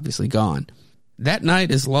obviously gone. That night,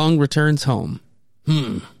 as Long returns home.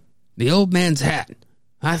 The old man's hat.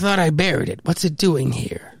 I thought I buried it. What's it doing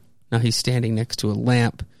here? Now he's standing next to a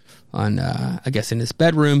lamp on, I guess in his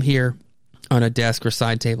bedroom here, on a desk or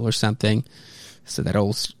side table or something. So that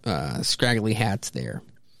old scraggly hat's there.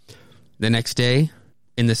 The next day,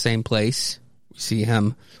 in the same place, we see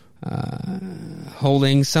him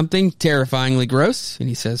holding something terrifyingly gross, and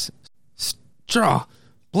he says, "Straw,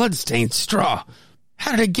 bloodstained straw.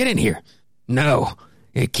 How did it get in here? No,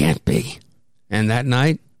 it can't be." And that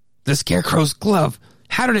night, the Scarecrow's glove.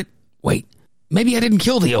 How did it... Wait, maybe I didn't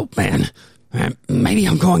kill the old man. Maybe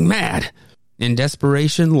I'm going mad. In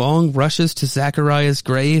desperation, Long rushes to Zachariah's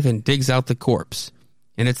grave and digs out the corpse.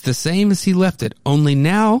 And it's the same as he left it, only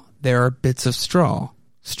now there are bits of straw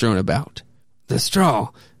strewn about. The straw.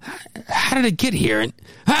 How did it get here? And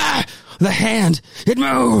the hand. It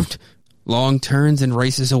moved. Long turns and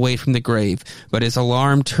races away from the grave, but his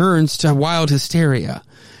alarm turns to wild hysteria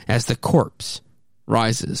as the corpse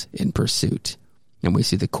rises in pursuit. And we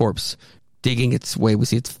see the corpse digging its way. We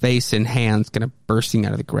see its face and hands kind of bursting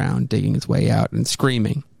out of the ground, digging its way out and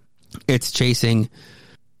screaming. It's chasing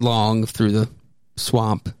Long through the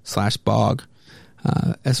swamp/bog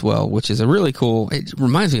as well, which is a really cool... It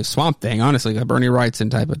reminds me of Swamp Thing, honestly, a Bernie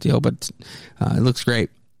Wrightson type of deal, but it looks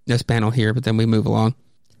great, this panel here, but then we move along.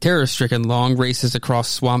 Terror-stricken, Long races across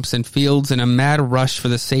swamps and fields in a mad rush for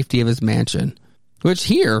the safety of his mansion, which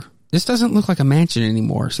here, this doesn't look like a mansion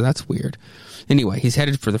anymore, so that's weird. Anyway, he's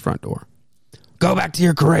headed for the front door. Go back to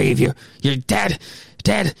your grave, you're dead,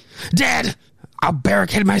 dead, dead! I'll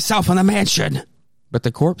barricade myself in the mansion! But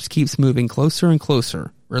the corpse keeps moving closer and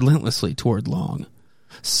closer, relentlessly toward Long.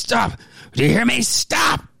 Stop! Do you hear me?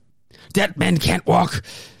 Stop! Dead men can't walk.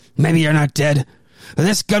 Maybe you're not dead, but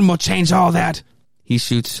this gun will change all that. He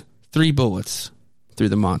shoots 3 bullets through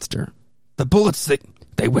the monster. The bullets,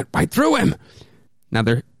 they went right through him. Now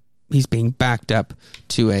he's being backed up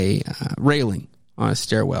to a railing on a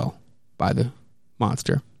stairwell by the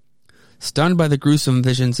monster. Stunned by the gruesome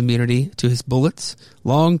vision's immunity to his bullets,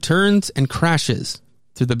 Long turns and crashes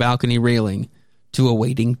through the balcony railing to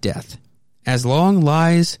awaiting death. As Long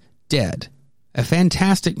lies dead, a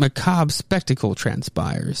fantastic macabre spectacle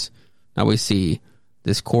transpires. Now we see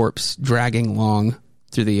this corpse dragging Long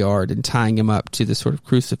through the yard and tying him up to the sort of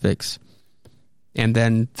crucifix. And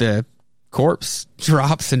then the corpse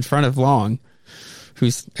drops in front of Long,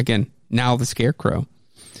 who's, again, now the Scarecrow.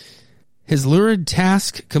 His lurid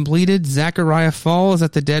task completed, Zachariah falls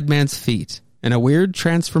at the dead man's feet, and a weird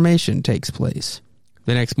transformation takes place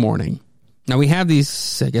the next morning. Now we have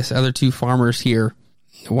these, I guess, other 2 farmers here.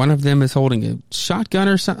 One of them is holding a shotgun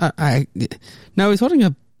or something. No, he's holding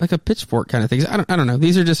a pitchfork kind of thing. I don't know.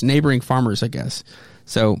 These are just neighboring farmers, I guess.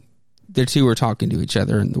 So the 2 are talking to each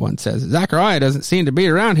other, and the one says, Zachariah doesn't seem to be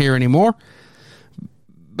around here anymore,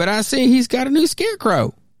 but I see he's got a new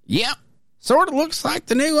Scarecrow. Yep. Sort of looks like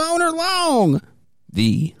the new owner, Long.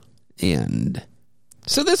 The end.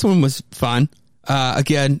 So this one was fun.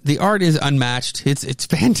 Again, the art is unmatched. It's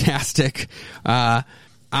fantastic. It's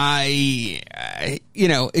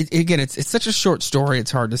such a short story. It's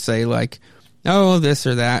hard to say like, oh, this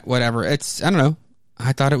or that, whatever. I don't know.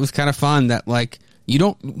 I thought it was kind of fun that like you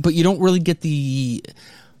don't really get the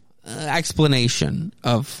explanation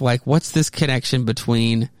of like what's this connection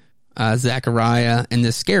between Zachariah and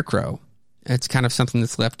the Scarecrow. It's kind of something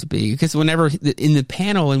that's left to be, because whenever in the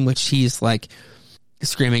panel in which he's like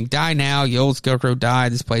screaming, die now, you old Scarecrow, die,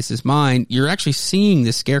 this place is mine, you're actually seeing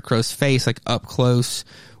the Scarecrow's face like up close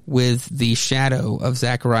with the shadow of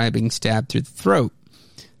Zachariah being stabbed through the throat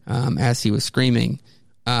as he was screaming.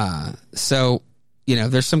 So,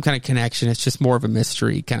 there's some kind of connection. It's just more of a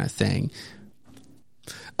mystery kind of thing,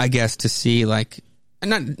 I guess, to see, like,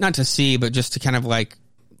 not to see, but just to kind of like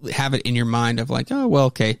have it in your mind of like, oh, well,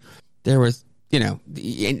 okay, there was,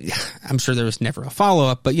 I'm sure there was never a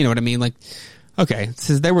follow-up, but you know what I mean? Like, okay, it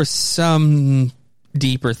says there was some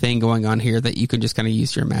deeper thing going on here that you can just kind of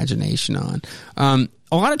use your imagination on.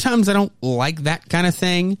 A lot of times I don't like that kind of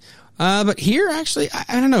thing, but here, actually,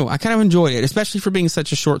 I don't know, I kind of enjoyed it, especially for being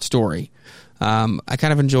such a short story. I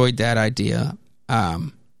kind of enjoyed that idea,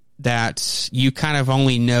 that you kind of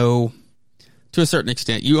only know, to a certain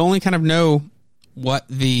extent, you only kind of know what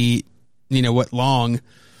what Long...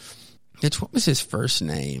 what was his first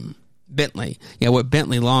name? Bentley. Yeah, what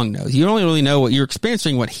Bentley Long knows. You only really know what you're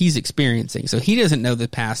experiencing, what he's experiencing. So he doesn't know the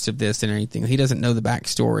past of this and anything. He doesn't know the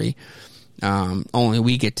backstory. Only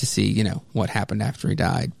we get to see, you know, what happened after he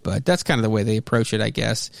died. But that's kind of the way they approach it, I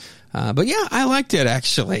guess. But yeah, I liked it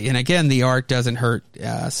actually. And again, the art doesn't hurt.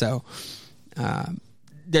 So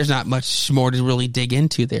there's not much more to really dig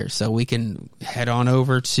into there. So we can head on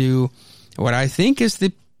over to what I think is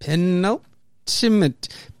the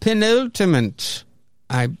penultimate.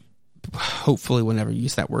 I hopefully will never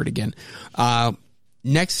use that word again.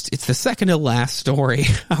 Next, it's the second to last story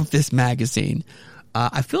of this magazine.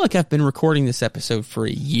 I feel like I've been recording this episode for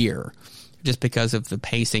a year just because of the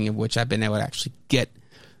pacing of which I've been able to actually get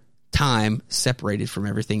time separated from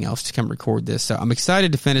everything else to come record this. So I'm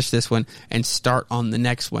excited to finish this one and start on the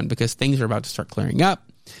next one because things are about to start clearing up.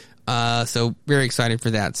 So very excited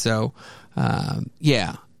for that. So,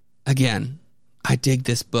 yeah, again, I dig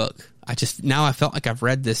this book. Now I felt like I've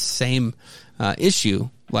read this same issue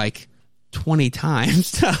like 20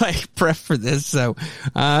 times to like prep for this. So,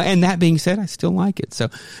 and that being said, I still like it. So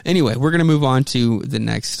anyway, we're going to move on to the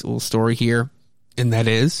next little story here. And that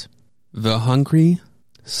is The Hungry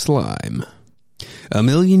Slime.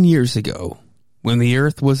 1,000,000 years ago, when the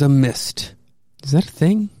earth was a mist. Is that a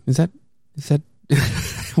thing? Is that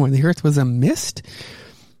when the earth was a mist?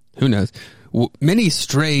 Who knows? Many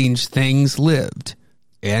strange things lived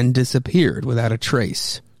and disappeared without a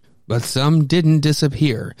trace. But some didn't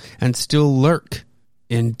disappear and still lurk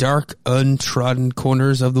in dark, untrodden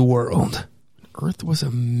corners of the world. Earth was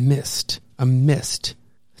a mist. A mist.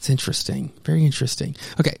 That's interesting. Very interesting.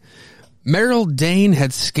 Okay. Merrill Dane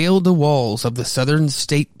had scaled the walls of the Southern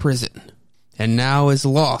State Prison and now is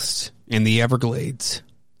lost in the Everglades.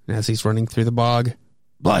 And as he's running through the bog,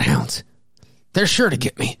 bloodhounds. They're sure to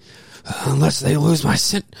get me. Unless they lose my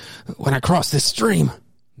scent when I cross this stream.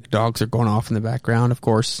 The dogs are going off in the background, of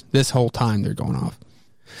course. This whole time they're going off.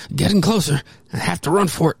 Getting closer. I have to run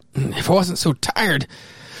for it. If I wasn't so tired,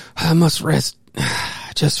 I must rest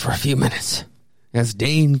just for a few minutes. As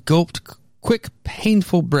Dane gulped quick,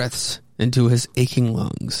 painful breaths into his aching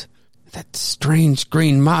lungs. That strange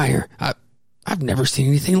green mire. I've never seen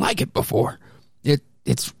anything like it before.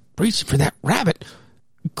 It's reaching for that rabbit,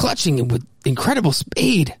 clutching him with incredible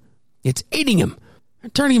speed. It's eating him,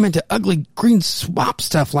 turning him into ugly green swamp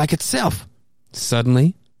stuff like itself.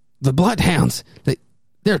 Suddenly, the bloodhounds,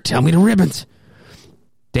 they're tearing me to ribbons.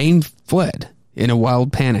 Dane fled in a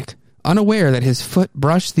wild panic, unaware that his foot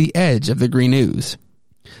brushed the edge of the green ooze.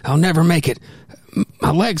 I'll never make it.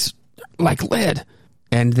 My legs are like lead.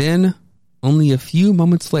 And then, only a few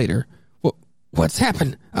moments later, what's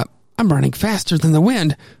happened? I'm running faster than the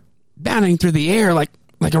wind, bounding through the air like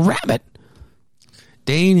a rabbit.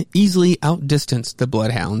 Dane easily outdistanced the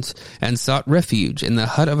bloodhounds and sought refuge in the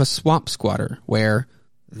hut of a swamp squatter where,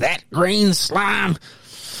 that green slime,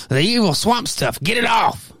 the evil swamp stuff, get it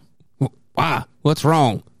off. Why? What's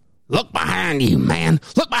wrong? Look behind you, man.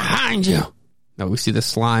 Look behind you. Now we see the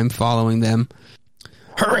slime following them.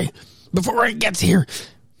 Hurry, before it gets here.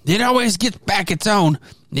 It always gets back its own,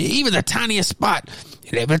 even the tiniest spot.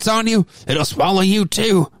 And if it's on you, it'll swallow you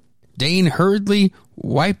too. Dane hurriedly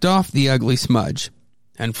wiped off the ugly smudge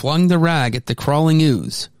and flung the rag at the crawling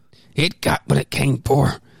ooze. It got what it came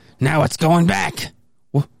for. Now it's going back.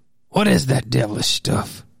 What is that devilish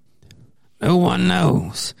stuff? No one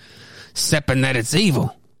knows, excepting that it's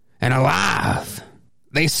evil and alive.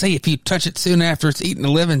 They say if you touch it soon after it's eaten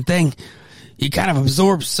a living thing, you kind of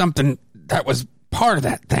absorb something that was part of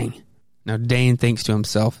that thing. Now Dane thinks to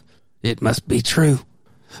himself, it must be true.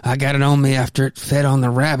 I got it on me after it fed on the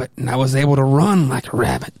rabbit, and I was able to run like a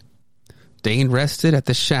rabbit. Dane rested at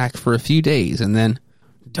the shack for a few days, and then,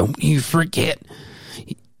 don't you forget,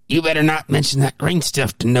 you better not mention that green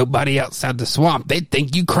stuff to nobody outside the swamp. They'd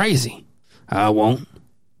think you crazy. I won't.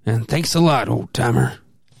 And thanks a lot, old-timer.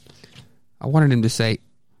 I wanted him to say,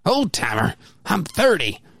 old-timer, I'm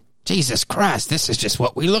 30. Jesus Christ, this is just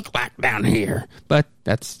what we look like down here. But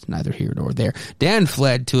that's neither here nor there. Dan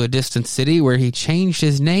fled to a distant city where he changed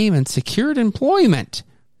his name and secured employment.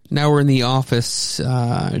 Now we're in the office.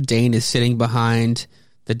 Dane is sitting behind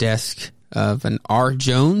the desk of an R.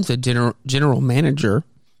 Jones, a general manager,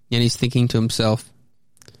 and he's thinking to himself,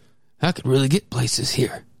 I could really get places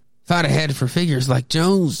here. If I'd have headed for figures like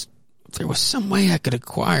Jones, if there was some way I could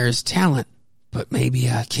acquire his talent, but maybe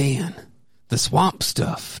I can. The swamp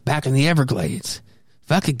stuff back in the Everglades.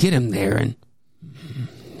 If I could get him there, and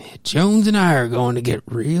Jones and I are going to get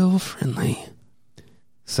real friendly.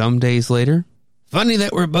 Some days later, funny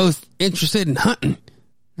that we're both interested in hunting.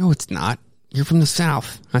 No, it's not. You're from the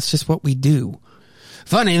South. That's just what we do.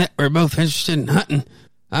 Funny that we're both interested in hunting.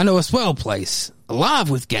 I know a swell place, alive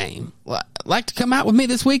with game. Like to come out with me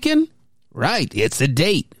this weekend? Right, it's a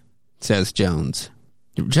date, says Jones.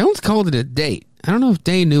 Jones called it a date. I don't know if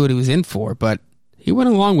Dane knew what he was in for, but he went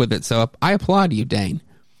along with it, so I applaud you, Dane.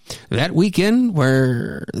 That weekend,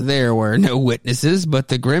 where there were no witnesses but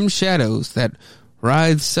the grim shadows that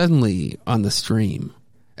writhed suddenly on the stream.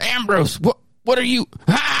 Ambrose, what are you?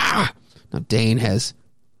 Ah! Now Dane has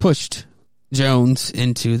pushed Jones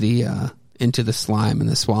into the slime in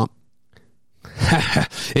the swamp.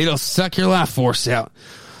 It'll suck your life force out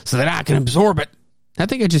so that I can absorb it. I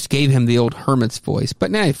think I just gave him the old hermit's voice,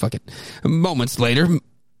 but nah, fuck it. Moments later,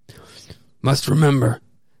 must remember,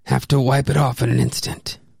 have to wipe it off in an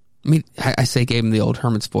instant. I mean, I say gave him the old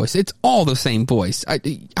hermit's voice. It's all the same voice. I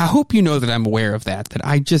hope you know that I'm aware of that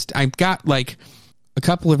I've got like a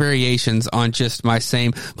couple of variations on just my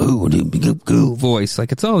same voice.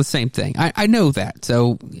 Like, it's all the same thing. I know that,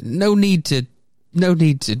 so no need to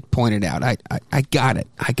point it out. I got it.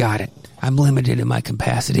 I'm limited in my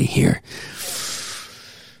capacity here.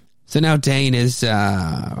 So now Dane is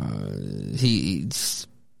he's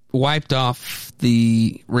wiped off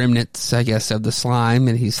the remnants, I guess, of the slime,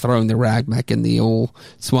 and he's throwing the rag back in the old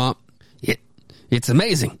swamp. It's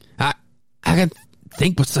amazing. I can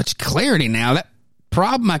think with such clarity now. That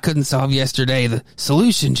problem I couldn't solve yesterday, the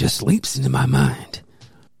solution just leaps into my mind.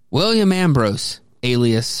 William Ambrose,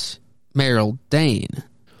 alias Merrill Dane,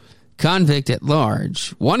 convict at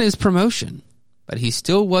large, won his promotion, but he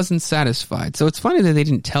still wasn't satisfied. So it's funny that they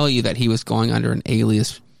didn't tell you that he was going under an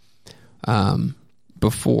alias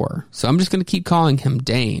before. So I'm just going to keep calling him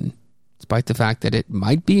Dane, despite the fact that it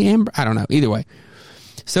might be Amber. I don't know. Either way.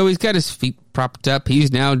 So he's got his feet propped up.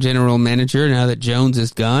 He's now general manager now that Jones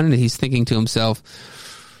is gone, and he's thinking to himself,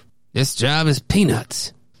 this job is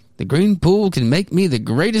peanuts. The Green Pool can make me the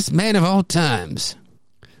greatest man of all times.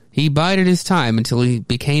 He bided his time until he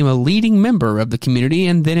became a leading member of the community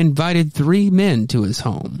and then invited 3 men to his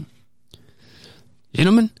home.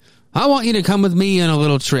 Gentlemen, I want you to come with me on a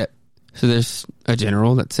little trip. So there's a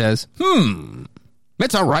general that says,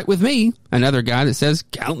 it's all right with me. Another guy that says,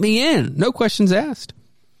 count me in. No questions asked.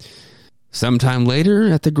 Sometime later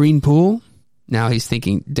at the Green Pool, now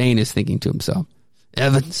Dane is thinking to himself,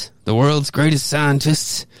 Evans, the world's greatest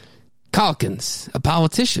scientist, Calkins, a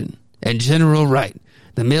politician, and General Wright,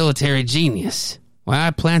 the military genius. When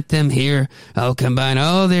I plant them here, I'll combine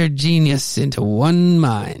all their genius into one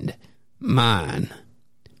mind. Mine.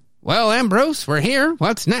 Well, Ambrose, we're here.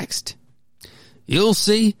 What's next? You'll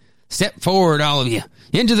see. Step forward, all of you,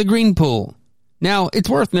 into the Green Pool. Now, it's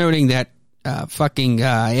worth noting that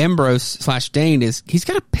Ambrose / Dane he's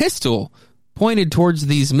got a pistol pointed towards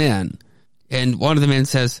these men. And one of the men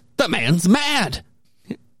says, the man's mad.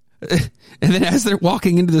 And then as they're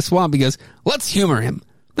walking into the swamp, he goes, let's humor him.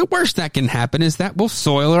 The worst that can happen is that we'll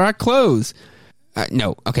soil our clothes.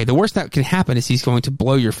 No, okay, the worst that can happen is he's going to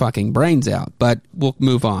blow your fucking brains out, but we'll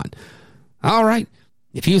move on. All right,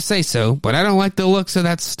 if you say so, but I don't like the looks of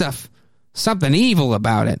that stuff. Something evil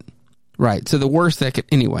about it. Right, so the worst that could...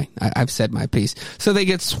 Anyway, I've said my piece. So they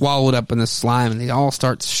get swallowed up in the slime, and they all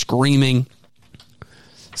start screaming.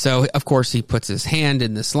 So, of course, he puts his hand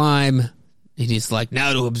in the slime, and he's like,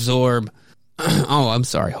 now to absorb... Oh, I'm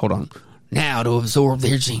sorry, hold on. Now to absorb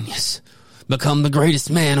their genius. Become the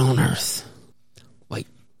greatest man on earth. Wait,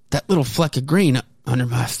 that little fleck of green under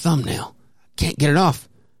my thumbnail. Can't get it off.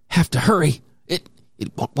 Have to hurry. It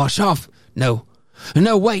won't wash off. No,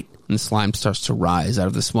 wait. And the slime starts to rise out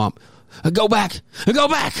of the swamp. Go back.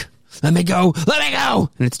 Let me go.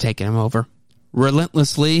 And it's taking him over.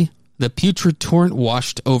 Relentlessly, the putrid torrent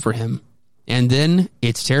washed over him. And then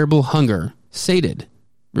its terrible hunger, sated,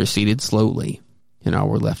 receded slowly. And all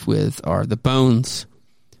we're left with are the bones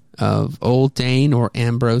of old Dane or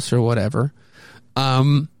Ambrose or whatever.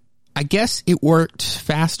 I guess it worked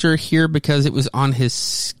faster here because it was on his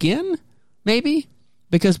skin, maybe?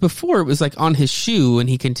 Because before it was like on his shoe and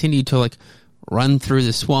he continued to like run through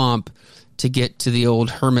the swamp to get to the old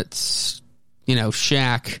hermit's,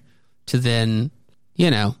 shack to then,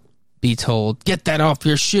 be told, get that off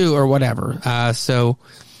your shoe or whatever. So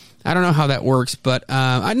I don't know how that works, but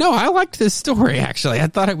I liked this story, actually. I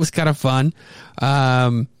thought it was kind of fun.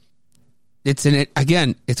 It's in it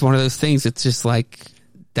again. It's one of those things. It's just like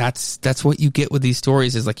that's what you get with these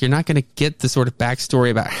stories is like you're not going to get the sort of backstory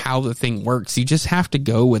about how the thing works. You just have to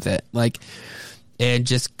go with it, and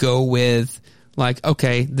just go with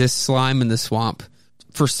okay, this slime in the swamp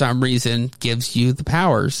for some reason gives you the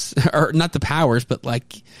powers, or not the powers, but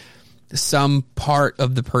some part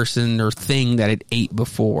of the person or thing that it ate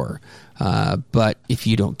before. But if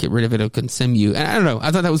you don't get rid of it, it'll consume you. And I don't know. I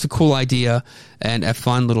thought that was a cool idea and a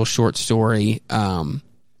fun little short story.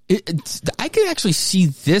 I could actually see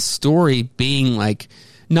this story being like,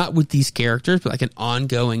 not with these characters, but like an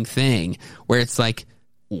ongoing thing where it's like,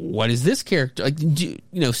 what is this character? Like,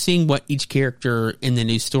 seeing what each character in the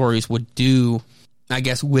new stories would do, I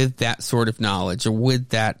guess, with that sort of knowledge or with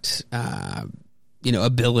that,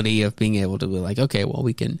 ability of being able to be like, okay, well,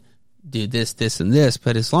 we can do this, this, and this,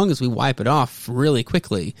 but as long as we wipe it off really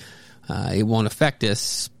quickly, it won't affect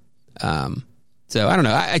us. So I don't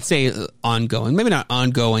know. I'd say ongoing, maybe not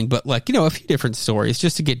ongoing, but like, a few different stories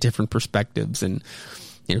just to get different perspectives and,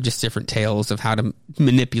 just different tales of how to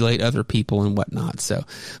manipulate other people and whatnot. So,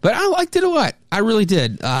 but I liked it a lot. I really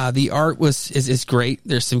did. The art is great.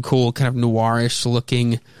 There's some cool kind of noirish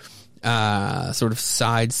looking, sort of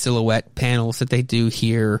side silhouette panels that they do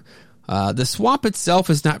here. The swamp itself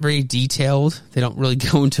is not very detailed. They don't really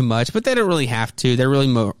go into much, but they don't really have to. They're really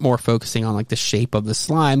more focusing on like the shape of the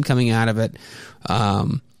slime coming out of it.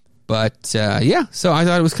 Yeah, so I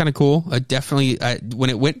thought it was kind of cool. Definitely, when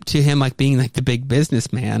it went to him like being like the big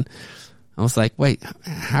businessman, I was like, wait,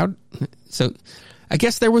 how? So I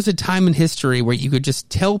guess there was a time in history where you could just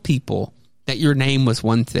tell people that your name was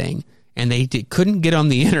one thing and they couldn't get on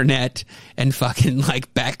the internet and fucking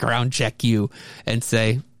like background check you and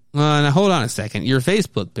say, well, now hold on a second, your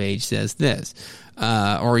Facebook page says this,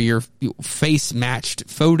 or your face matched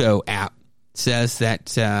photo app says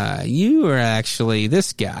that you are actually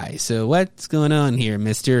this guy. So what's going on here,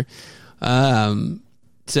 mister? So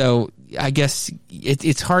I guess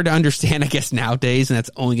it's hard to understand, I guess, nowadays, and that's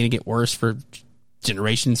only going to get worse for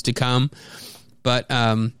generations to come. But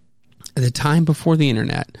at the time before the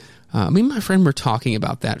internet, me and my friend were talking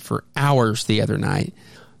about that for hours the other night.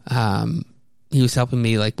 He was helping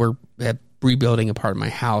me, like, we're rebuilding a part of my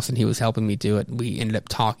house, and he was helping me do it. And we ended up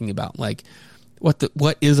talking about, like,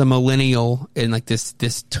 what is a millennial, and like this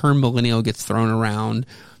term millennial gets thrown around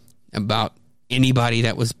about anybody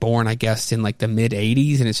that was born, I guess, in like the mid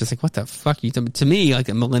 80s, and it's just like, what the fuck are you talking? To me, like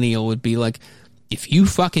a millennial would be like if you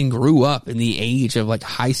fucking grew up in the age of like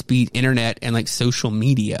high speed internet and like social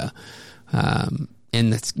media. And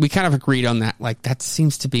we kind of agreed on that. Like that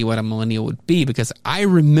seems to be what a millennial would be, because I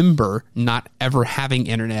remember not ever having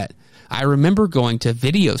internet. I remember going to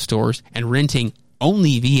video stores and renting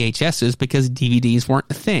only VHSs because DVDs weren't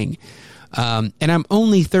a thing. And I'm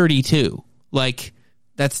only 32. Like,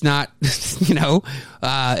 that's not,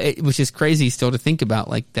 which is crazy still to think about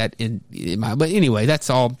like that in my, but anyway,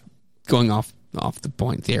 that's all going off the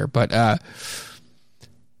point there. But, I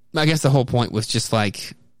guess the whole point was just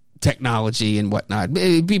like technology and whatnot.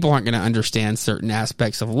 People aren't going to understand certain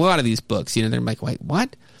aspects of a lot of these books. They're like, wait,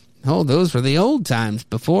 what? Oh, those were the old times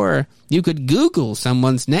before you could Google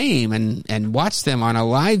someone's name and watch them on a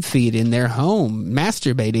live feed in their home,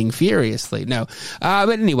 masturbating furiously. No.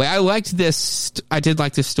 But anyway, I liked this. I did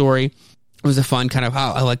like this story. It was a fun kind of,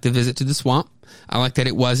 I liked the visit to the swamp. I liked that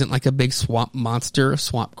it wasn't like a big swamp monster,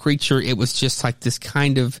 swamp creature. It was just like this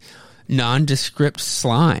kind of nondescript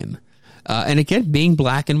slime. And again, being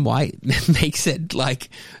black and white makes it like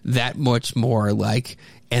that much more like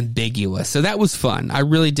ambiguous. So that was fun. I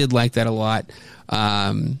really did like that a lot.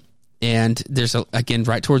 And there's again,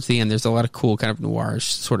 right towards the end, there's a lot of cool kind of noirish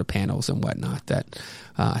sort of panels and whatnot that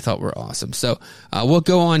I thought were awesome. So we'll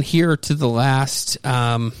go on here to the last.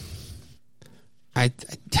 I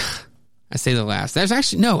say the last. There's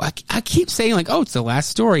actually no. I keep saying like, oh, it's the last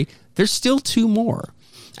story. There's still two more.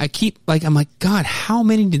 I'm like, God, how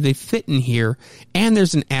many did they fit in here? And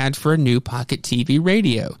there's an ad for a new Pocket TV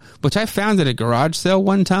radio, which I found at a garage sale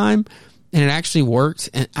one time, and it actually worked,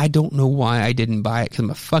 and I don't know why I didn't buy it, because I'm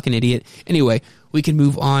a fucking idiot. Anyway, we can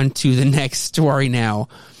move on to the next story now.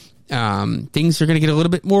 Things are going to get a little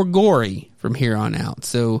bit more gory from here on out.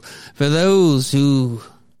 So for those who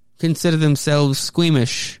consider themselves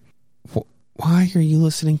squeamish, why are you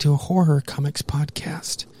listening to a horror comics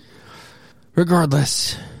podcast?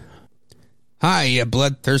 Regardless. Hi, you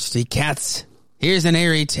bloodthirsty cats. Here's an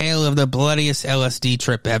airy tale of the bloodiest LSD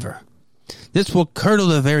trip ever. This will curdle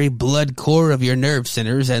the very blood core of your nerve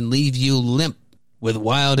centers and leave you limp with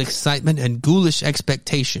wild excitement and ghoulish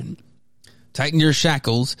expectation. Tighten your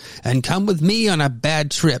shackles and come with me on a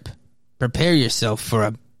bad trip. Prepare yourself for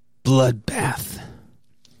a bloodbath.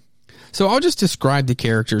 So I'll just describe the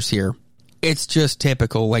characters here. It's just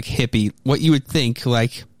typical, like hippie, what you would think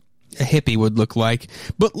like a hippie would look like,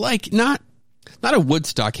 but like not a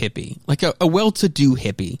Woodstock hippie, like a well-to-do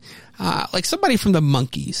hippie, like somebody from the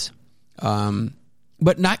Monkees,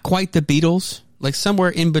 but not quite the Beatles, like somewhere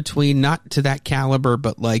in between, not to that caliber,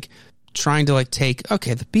 but like trying to like take,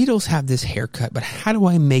 okay, the Beatles have this haircut, but how do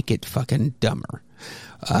I make it fucking dumber?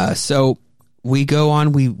 So we go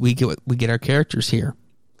on, we get our characters here.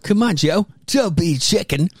 Come on, Joe. Don't be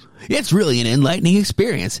chicken. It's really an enlightening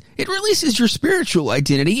experience. It releases your spiritual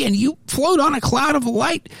identity and you float on a cloud of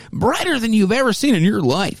light brighter than you've ever seen in your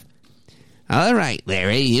life. All right,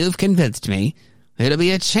 Larry, you've convinced me. It'll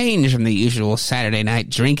be a change from the usual Saturday night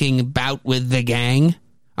drinking bout with the gang.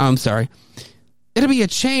 Oh, I'm sorry. It'll be a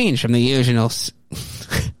change from the usual...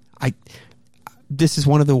 This is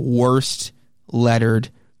one of the worst lettered,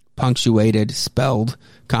 punctuated, spelled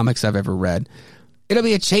comics I've ever read. It'll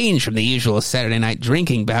be a change from the usual Saturday night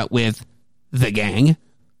drinking bout with the gang.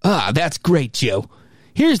 Ah, that's great, Joe.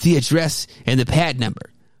 Here's the address and the pad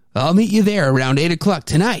number. I'll meet you there around 8 o'clock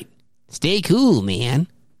tonight. Stay cool, man.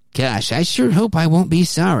 Gosh, I sure hope I won't be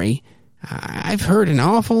sorry. I've heard an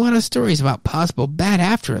awful lot of stories about possible bad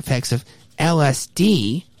after effects of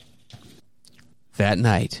LSD. That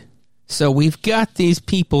night. So we've got these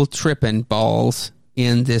people tripping balls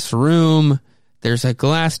in this room. There's a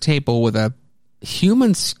glass table with a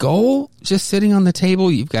human skull just sitting on the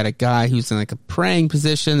table. You've got a guy who's in like a praying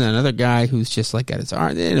position, another guy who's just like got his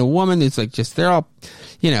arm, and a woman who's like just, they're all,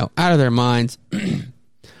 out of their minds.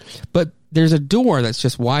 But there's a door that's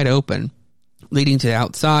just wide open leading to the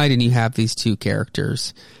outside, and you have these two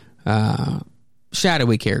characters,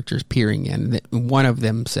 shadowy characters peering in. One of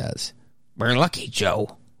them says, "We're lucky,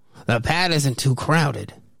 Joe. The pad isn't too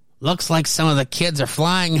crowded. Looks like some of the kids are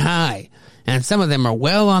flying high, and some of them are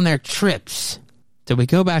well on their trips." So we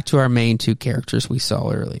go back to our main two characters we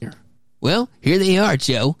saw earlier. Well, here they are,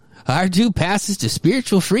 Joe. Our two passes to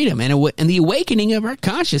spiritual freedom and the awakening of our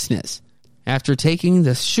consciousness. After taking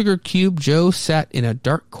the sugar cube, Joe sat in a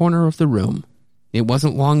dark corner of the room. It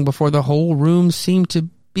wasn't long before the whole room seemed to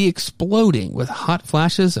be exploding with hot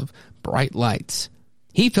flashes of bright lights.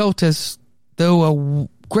 He felt as though a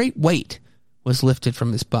great weight was lifted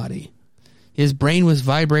from his body. His brain was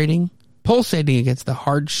vibrating, pulsating against the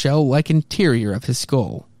hard shell-like interior of his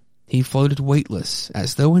skull. He floated weightless,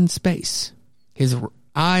 as though in space. His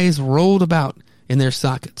eyes rolled about in their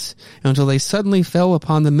sockets until they suddenly fell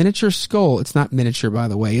upon the miniature skull. It's not miniature, by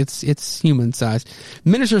the way. It's human size.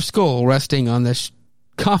 Miniature skull resting on the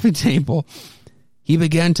coffee table. He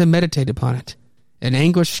began to meditate upon it. An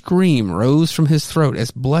anguished scream rose from his throat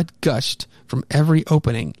as blood gushed from every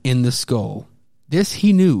opening in the skull. This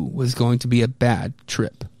he knew was going to be a bad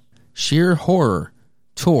trip. Sheer horror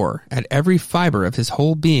tore at every fiber of his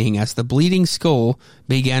whole being as the bleeding skull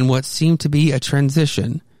began what seemed to be a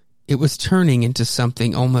transition. It was turning into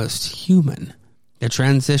something almost human. The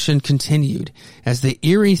transition continued as the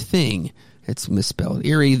eerie thing, it's misspelled,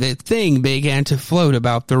 eerie, the thing began to float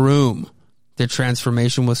about the room. The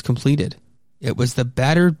transformation was completed. It was the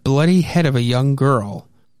battered, bloody head of a young girl.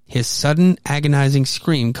 His sudden, agonizing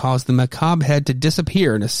scream caused the macabre head to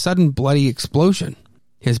disappear in a sudden bloody explosion.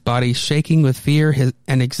 His body shaking with fear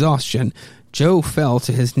and exhaustion, Joe fell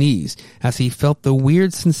to his knees as he felt the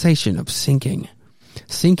weird sensation of sinking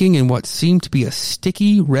in what seemed to be a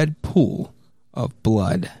sticky red pool of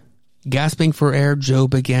blood. Gasping for air, Joe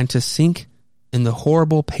began to sink in the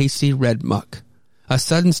horrible pasty red muck. A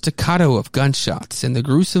sudden staccato of gunshots and the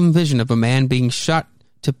gruesome vision of a man being shot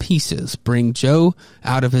to pieces bring Joe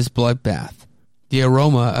out of his bloodbath. The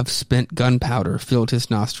aroma of spent gunpowder filled his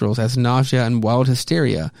nostrils as nausea and wild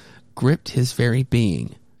hysteria gripped his very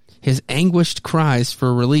being. His anguished cries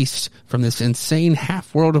for release from this insane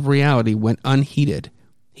half-world of reality went unheeded.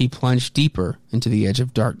 He plunged deeper into the edge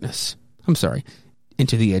of darkness.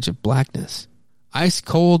 Into the edge of blackness.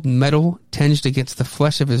 Ice-cold metal tinged against the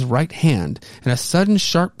flesh of his right hand, and a sudden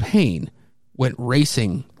sharp pain went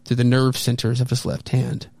racing through the nerve centers of his left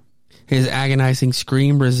hand. His agonizing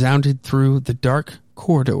scream resounded through the dark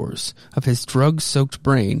corridors of his drug-soaked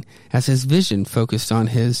brain as his vision focused on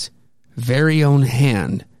his very own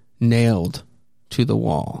hand nailed to the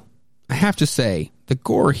wall. I have to say, the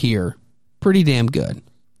gore here, pretty damn good.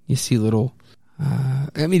 You see little,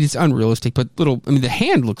 it's unrealistic, but the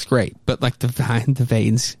hand looks great, but like the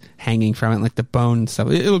veins hanging from it, like the bone and stuff,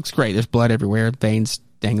 it looks great. There's blood everywhere, veins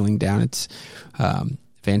dangling down. It's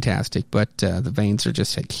fantastic, but the veins are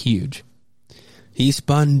just like huge. He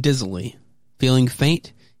spun dizzily. Feeling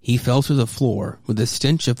faint, he fell to the floor with the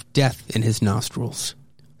stench of death in his nostrils.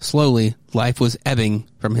 Slowly, life was ebbing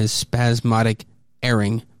from his spasmodic,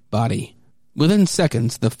 erring body. Within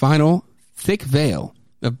seconds, the final, thick veil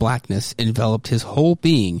of blackness enveloped his whole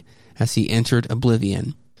being as he entered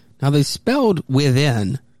oblivion. Now, they spelled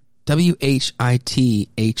within W-H-I-T-H-I-N.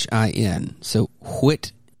 So,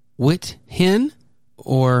 within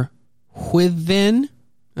or within?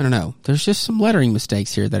 I don't know. There's just some lettering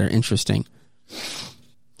mistakes here that are interesting.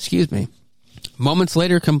 Excuse me. Moments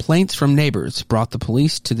later, complaints from neighbors brought the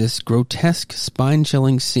police to this grotesque,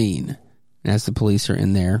 spine-chilling scene. As the police are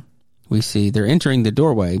in there, we see they're entering the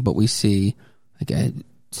doorway, but we see like a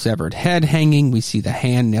severed head hanging. We see the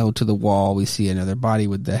hand nailed to the wall. We see another body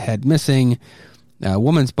with the head missing, a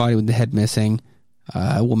woman's body with the head missing,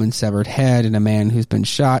 a woman's severed head, and a man who's been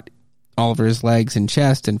shot all over his legs and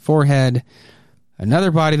chest and forehead.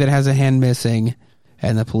 Another body that has a hand missing,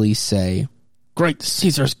 and the police say, "Great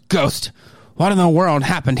Caesar's ghost! What in the world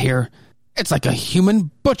happened here? It's like a human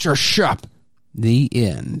butcher shop." The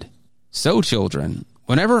end. So, children,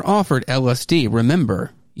 whenever offered LSD,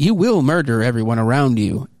 remember, you will murder everyone around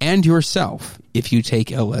you and yourself if you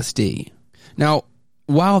take LSD. Now,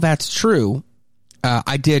 while that's true,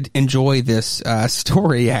 I did enjoy this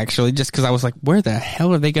story, actually, just because I was like, where the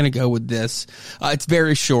hell are they going to go with this? It's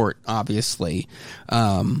very short, obviously.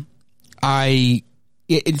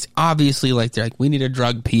 It's obviously like they're like, we need a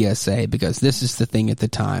drug PSA because this is the thing at the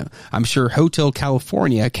time. I'm sure Hotel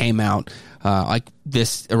California came out like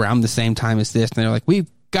this around the same time as this, and they're like, we've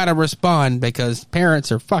got to respond because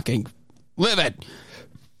parents are fucking livid.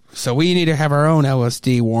 So we need to have our own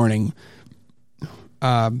LSD warning.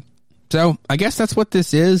 So I guess that's what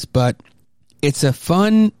this is, but it's a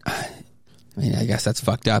fun... I mean, I guess that's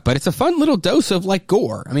fucked up, but it's a fun little dose of like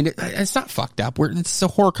gore. I mean, it's not fucked up. It's a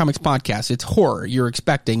horror comics podcast. It's horror. You're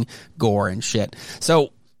expecting gore and shit.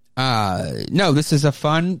 So, no, this is a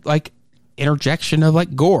fun like interjection of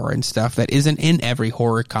like gore and stuff that isn't in every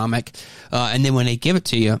horror comic. And then when they give it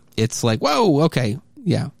to you, it's like, whoa, okay,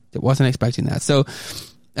 yeah, it wasn't expecting that. So,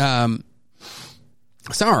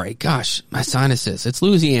 sorry, gosh, my sinuses. It's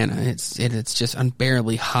Louisiana. It's just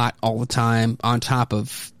unbearably hot all the time on top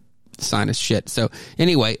of sinus shit. So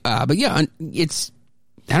anyway, but yeah, it's,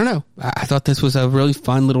 I don't know. I thought this was a really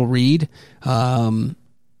fun little read. The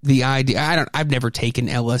idea, I've never taken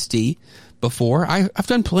LSD before. I've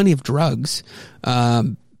done plenty of drugs.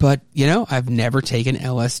 But you know, I've never taken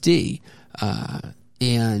LSD.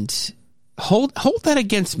 And hold that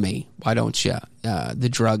against me. Why don't you? The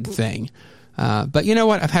drug thing. But you know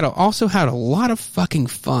what? I've also had a lot of fucking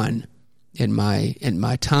fun in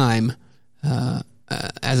my time,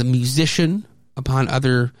 as a musician upon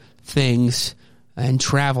other things and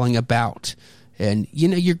traveling about. And, you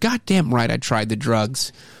know, you're goddamn right I tried the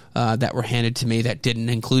drugs that were handed to me that didn't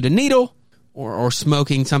include a needle or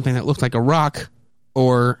smoking something that looked like a rock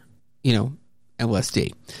or, you know,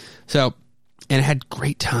 LSD. So, and I had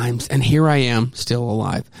great times. And here I am still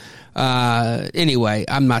alive. Anyway,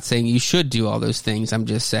 I'm not saying you should do all those things. I'm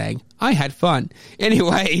just saying I had fun.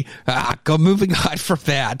 Anyway, go moving on from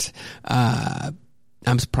that.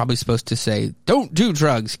 I'm probably supposed to say, don't do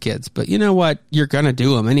drugs, kids. But you know what? You're going to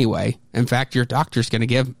do them anyway. In fact, your doctor's going to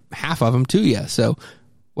give half of them to you. So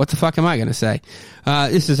what the fuck am I going to say?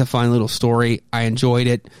 This is a fun little story. I enjoyed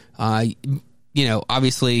it. You know,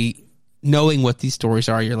 obviously, knowing what these stories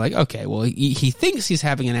are, you're like, okay, well, he thinks he's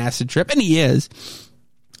having an acid trip, and he is.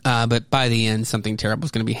 But by the end, something terrible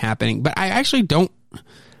is going to be happening. But I actually don't.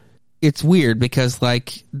 It's weird because,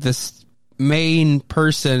 like, this main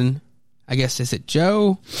person, I guess, is it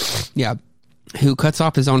Joe? Yeah. Who cuts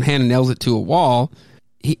off his own hand and nails it to a wall.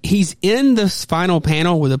 He's in this final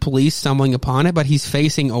panel with the police stumbling upon it, but he's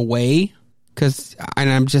facing away. And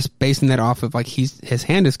I'm just basing that off of, like, his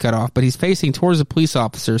hand is cut off, but he's facing towards the police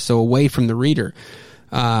officer, so away from the reader.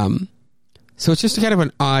 So it's just kind of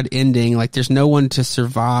an odd ending. Like, there's no one to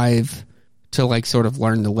survive to, like, sort of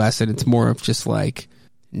learn the lesson. It's more of just like,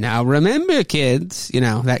 now remember, kids, you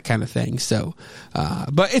know, that kind of thing. So,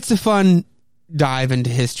 but it's a fun dive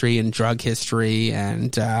into history and drug history,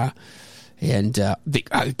 and the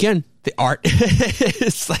art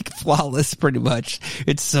is like flawless, pretty much.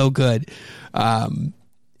 It's so good. I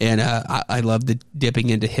love the dipping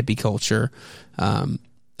into hippie culture.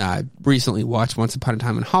 I recently watched Once Upon a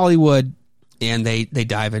Time in Hollywood, and they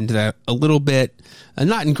dive into that a little bit,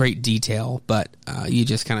 not in great detail, but you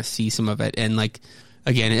just kind of see some of it. And like,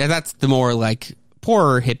 again, that's the more like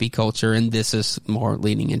poorer hippie culture, and this is more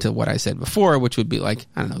leaning into what I said before, which would be like,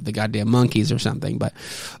 I don't know, the goddamn monkeys or something. But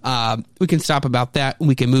we can stop about that.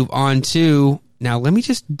 We can move on to, now let me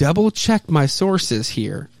just double check my sources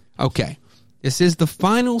here. Okay, this is the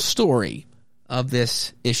final story of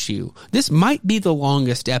this issue. This might be the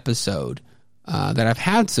longest episode that I've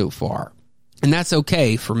had so far, and that's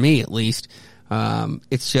okay for me, at least.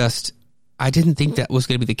 It's just, I didn't think that was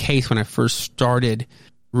going to be the case when I first started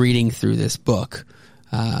reading through this book.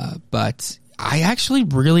 But I actually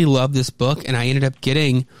really love this book, and I ended up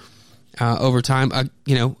getting, over time,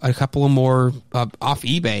 a couple of more off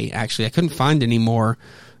eBay, actually. I couldn't find any more,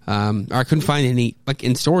 or I couldn't find any like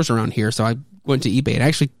in stores around here, so I went to eBay and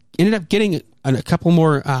actually ended up getting a couple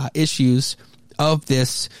more issues of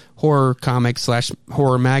this horror comic /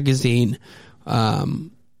 horror magazine. I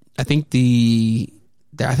think this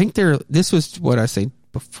was what I say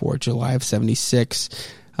before July of 76.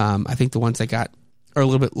 I think the ones I got are a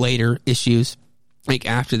little bit later issues, like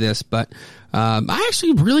after this, but I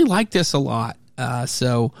actually really like this a lot.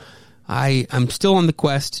 So I'm still on the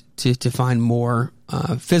quest to find more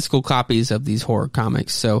physical copies of these horror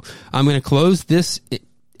comics. So I'm going to close this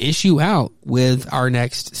issue out with our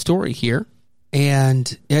next story here,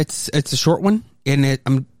 and it's a short one, and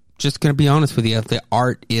I'm just going to be honest with you. The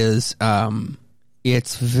art is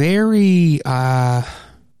it's very I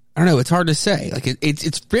don't know. It's hard to say. Like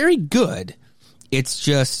it's very good. It's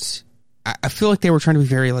just I feel like they were trying to be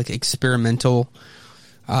very like experimental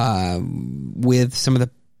with some of the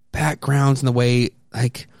backgrounds and the way,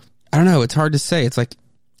 like, I don't know. It's hard to say. It's like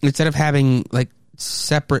instead of having like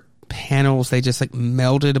separate panels, they just like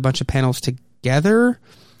melded a bunch of panels together,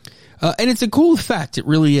 and it's a cool effect. It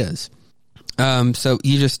really is. So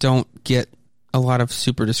you just don't get a lot of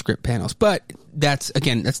super descript panels, but that's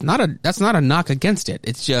not a knock against it.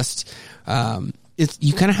 It's just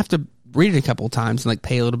you kind of have to read it a couple of times and like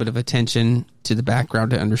pay a little bit of attention to the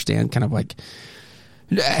background to understand kind of like,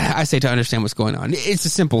 I say to understand what's going on. It's a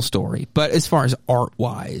simple story, but as far as art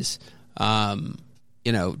wise, to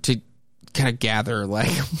kind of gather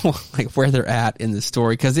like where they're at in the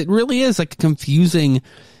story, because it really is like confusing.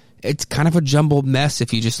 It's kind of a jumbled mess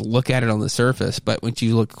if you just look at it on the surface, but when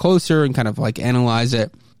you look closer and kind of like analyze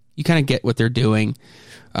it, you kind of get what they're doing.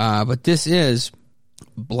 But this is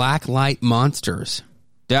Black Light Monsters.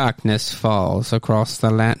 Darkness falls across the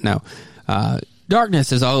land. No.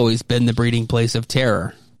 Darkness has always been the breeding place of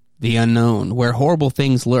terror, the unknown, where horrible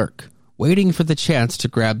things lurk, waiting for the chance to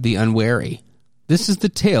grab the unwary. This is the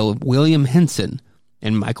tale of William Henson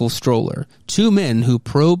and Michael Stroller, two men who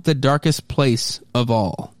probe the darkest place of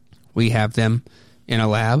all. We have them in a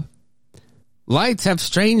lab. Lights have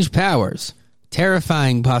strange powers,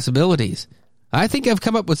 terrifying possibilities. I think I've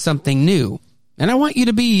come up with something new, and I want you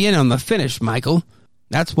to be in on the finish, Michael.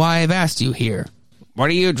 That's why I've asked you here. What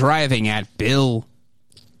are you driving at, Bill?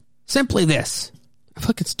 Simply this. I feel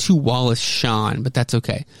like it's too Wallace Shawn, but that's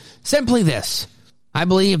okay. Simply this. I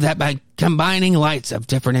believe that by combining lights of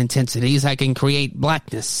different intensities, I can create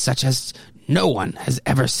blackness such as no one has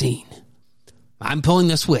ever seen. I'm pulling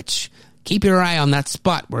the switch. Keep your eye on that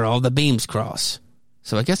spot where all the beams cross.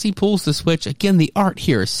 So I guess he pulls the switch. Again, the art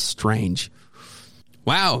here is strange.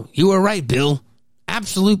 Wow, you were right, Bill.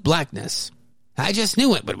 Absolute blackness. I just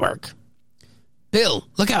knew it would work. Bill,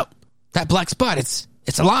 look out. That black spot, it's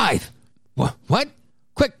alive. What?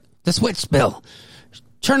 Quick, the switch, Bill.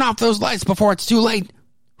 Turn off those lights before it's too late.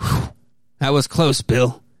 Whew. That was close,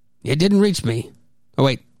 Bill. It didn't reach me. Oh,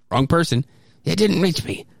 wait, wrong person. It didn't reach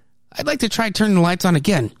me. I'd like to try turning the lights on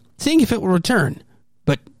again, seeing if it will return.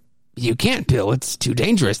 But you can't, Bill. It's too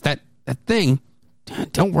dangerous. That thing.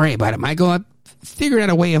 Don't worry about it, Michael. I've figured out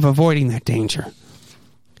a way of avoiding that danger.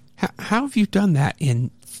 How have you done that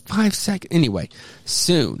in 5 seconds? Anyway,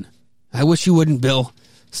 soon. I wish you wouldn't, Bill.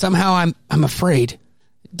 Somehow I'm afraid.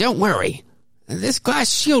 Don't worry. This glass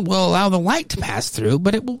shield will allow the light to pass through,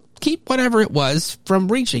 but it will keep whatever it was from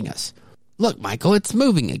reaching us. Look, Michael, it's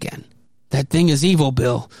moving again. That thing is evil,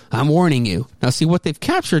 Bill. I'm warning you. Now, see, what they've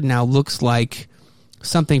captured now looks like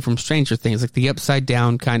something from Stranger Things, like the upside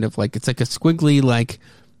down kind of like, it's like a squiggly, like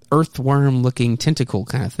earthworm-looking tentacle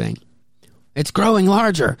kind of thing. It's growing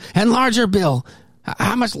larger and larger, Bill.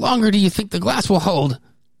 How much longer do you think the glass will hold?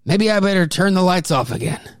 Maybe I better turn the lights off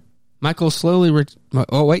again. Michael slowly...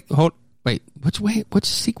 Wait, which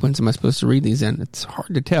sequence am I supposed to read these in? It's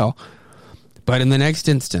hard to tell. But in the next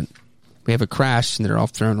instant, we have a crash and they're all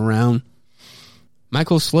thrown around.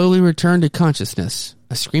 Michael slowly returned to consciousness,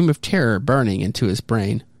 a scream of terror burning into his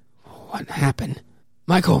brain. What happened?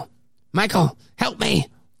 Michael, help me!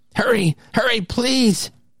 Hurry,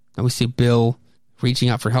 please! And we see Bill reaching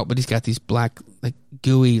out for help, but he's got these black, like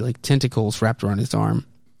gooey, like tentacles wrapped around his arm.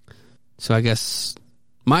 So I guess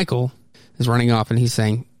Michael is running off and he's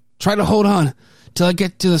saying, try to hold on till I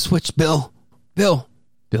get to the switch, Bill.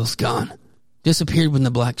 Bill's gone. Disappeared when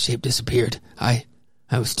the black shape disappeared. I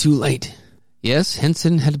was too late. Yes,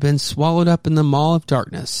 Henson had been swallowed up in the maw of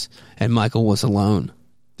darkness, and Michael was alone.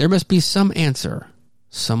 There must be some answer,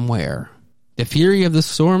 somewhere. The fury of the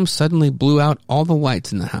storm suddenly blew out all the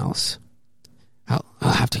lights in the house. I'll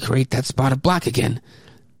have to create that spot of black again.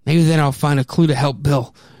 Maybe then I'll find a clue to help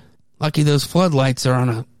Bill. Lucky those floodlights are on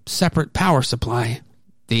a separate power supply.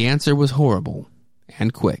 The answer was horrible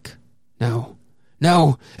and quick. No,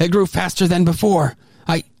 it grew faster than before.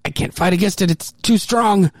 I can't fight against it. It's too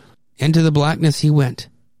strong. Into the blackness he went,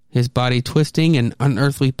 his body twisting in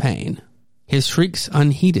unearthly pain. his shrieks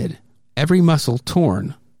unheeded, every muscle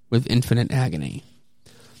torn with infinite agony.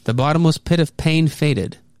 The bottomless pit of pain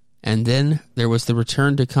faded, and then there was the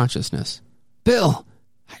return to consciousness. Bill,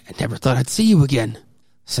 I never thought I'd see you again.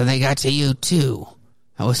 So they got to you, too.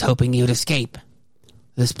 I was hoping you'd escape.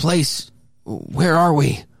 This place, where are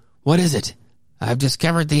we? What is it? I've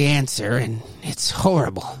discovered the answer, and it's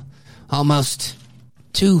horrible. Almost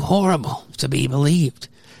too horrible to be believed.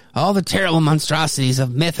 All the terrible monstrosities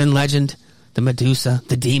of myth and legend, the Medusa,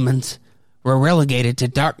 the demons, were relegated to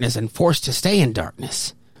darkness and forced to stay in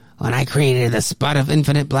darkness. When I created the spot of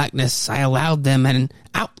infinite blackness, I allowed them an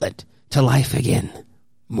outlet to life again.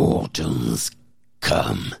 Mortals,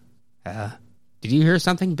 come. Did you hear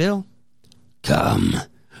something, Bill? Come.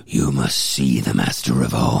 You must see the master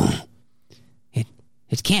of all.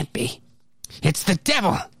 It can't be. It's the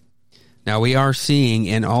devil. Now we are seeing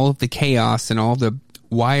in all of the chaos and all the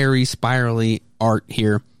wiry, spirally art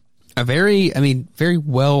here, a very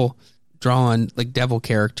well drawn like devil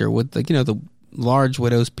character with like, the large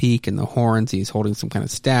widow's peak and the horns. He's holding some kind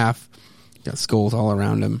of staff. Got skulls all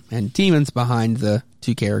around him and demons behind the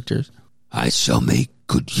two characters. I shall make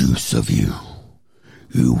good use of you.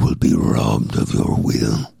 You will be robbed of your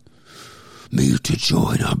will. Me to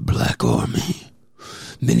join our black army.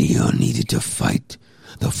 Many are needed to fight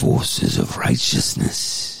the forces of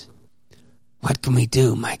righteousness. What can we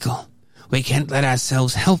do, Michael? We can't let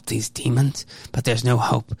ourselves help these demons, but there's no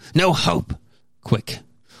hope. No hope! Quick,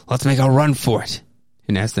 let's make a run for it.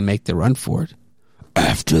 And as they make the run for it,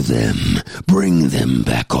 after them, bring them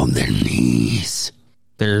back on their knees.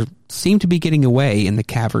 They seem to be getting away in the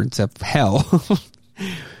caverns of hell.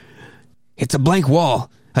 It's a blank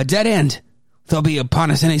wall, a dead end. They'll be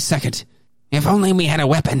upon us any second. If only we had a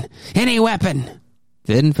weapon. Any weapon.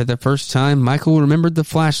 Then, for the first time, Michael remembered the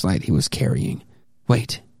flashlight he was carrying.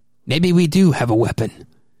 Wait, maybe we do have a weapon.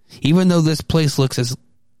 Even though this place looks as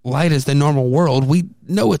light as the normal world, we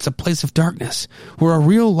know it's a place of darkness, where a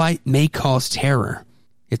real light may cause terror.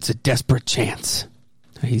 It's a desperate chance.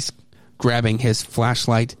 He's grabbing his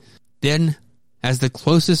flashlight. Then, as the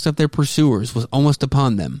closest of their pursuers was almost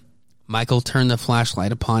upon them, Michael turned the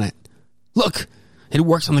flashlight upon it. Look, it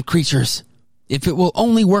works on the creatures. If it will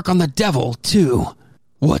only work on the devil, too.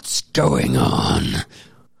 What's going on?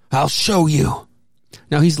 I'll show you.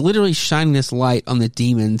 Now he's literally shining this light on the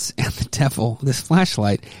demons and the devil, this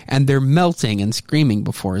flashlight, and they're melting and screaming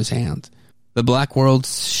before his hands. The black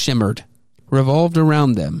worlds shimmered, revolved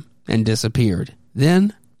around them, and disappeared.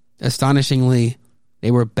 Then, astonishingly,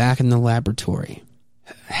 they were back in the laboratory.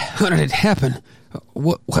 How did it happen?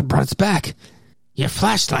 What brought us back? Your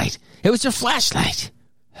flashlight. It was your flashlight.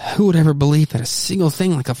 Who would ever believe that a single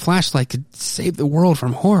thing like a flashlight could save the world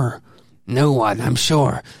from horror? No one, I'm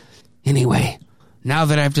sure. Anyway, now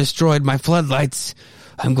that I've destroyed my floodlights,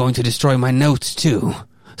 I'm going to destroy my notes too,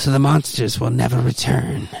 so the monsters will never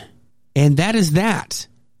return. And that is that.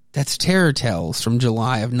 That's Terror Tales from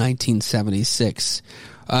July of 1976.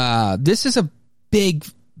 This is a big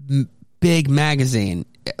magazine.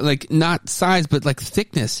 Like, not size, but like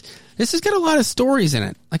thickness. This has got a lot of stories in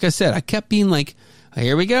it. Like I said, I kept being like,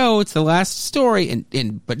 here we go, it's the last story.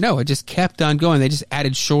 But no, it just kept on going. They just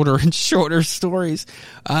added shorter and shorter stories.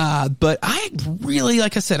 But I really,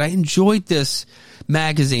 like I said, I enjoyed this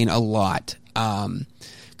magazine a lot.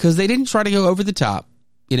 Because they didn't try to go over the top.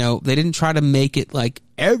 They didn't try to make it like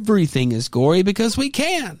everything is gory, because we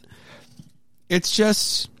can. It's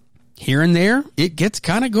just here and there, it gets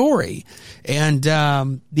kind of gory. And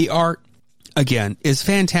the art, again, is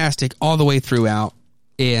fantastic all the way throughout.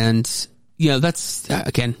 And that's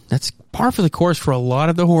par for the course for a lot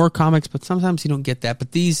of the horror comics, but sometimes you don't get that.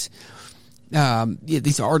 But these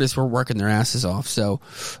artists were working their asses off. So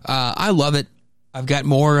I love it. I've got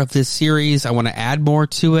more of this series. I want to add more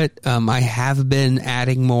to it. I have been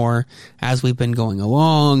adding more as we've been going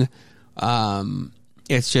along.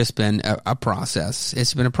 It's just been a process.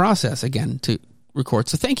 It's been a process, again, to record.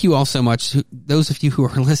 So thank you all so much. Those of you who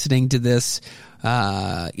are listening to this,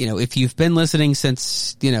 if you've been listening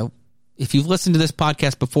since, if you've listened to this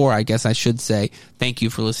podcast before, I guess I should say thank you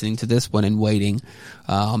for listening to this one and waiting.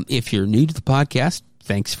 If you're new to the podcast,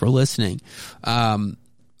 thanks for listening.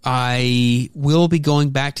 I will be going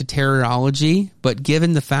back to Terrorology, but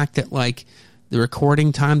given the fact that like the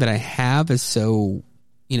recording time that I have is so,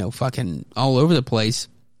 fucking all over the place,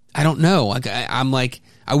 I don't know. Like I'm like,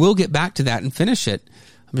 I will get back to that and finish it.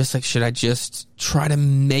 I'm just like, should I just try to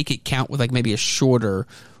make it count with like maybe a shorter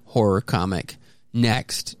horror comic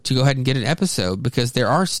next to go ahead and get an episode? Because there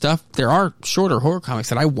are shorter horror comics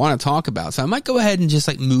that I want to talk about. So I might go ahead and just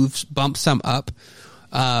like bump some up,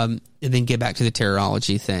 and then get back to the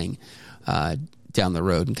Terrorology thing. down the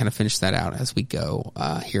road and kind of finish that out as we go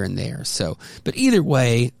here and there. So, but either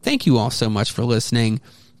way, thank you all so much for listening.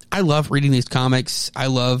 I love reading these comics. I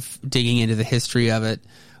love digging into the history of it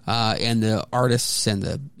and the artists and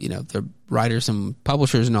the writers and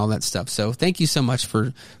publishers and all that stuff. So thank you so much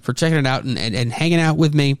for checking it out and hanging out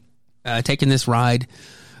with me, taking this ride.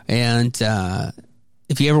 And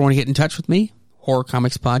if you ever want to get in touch with me,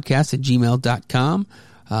 horrorcomicspodcast@gmail.com.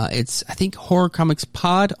 It's, I think, Horror Comics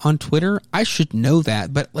Pod on Twitter. I should know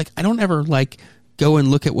that, but I don't ever go and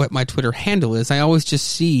look at what my Twitter handle is. I always just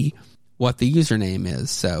see what the username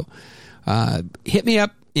is. So hit me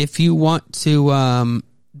up if you want to.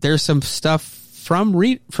 There's some stuff from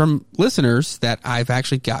listeners that I've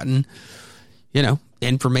actually gotten,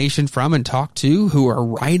 information from and talked to who are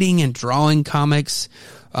writing and drawing comics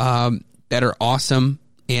that are awesome.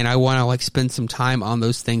 And I want to spend some time on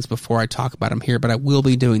those things before I talk about them here, but I will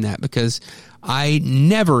be doing that because I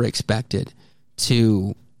never expected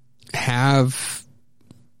to have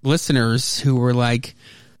listeners who were well,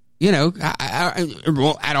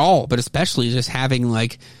 at all, but especially just having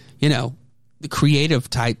the creative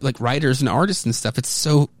type, writers and artists and stuff. It's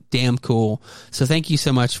so damn cool. So thank you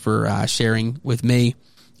so much for sharing with me.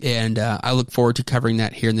 And I look forward to covering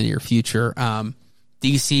that here in the near future.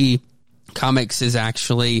 DC Comics is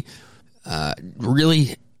actually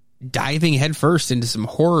really diving headfirst into some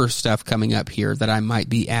horror stuff coming up here that I might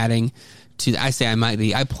be adding to. I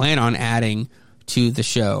plan on adding to the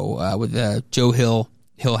show with Joe Hill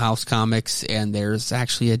House Comics, and there's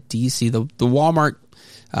actually a DC the Walmart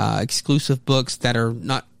exclusive books that are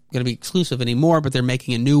not going to be exclusive anymore, but they're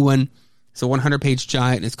making a new one. It's a 100-page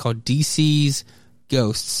giant, and it's called DC's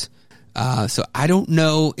Ghosts. So I don't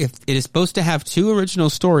know if it is supposed to have 2 original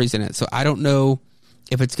stories in it. So I don't know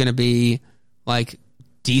if it's going to be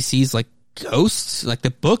DC's Ghosts,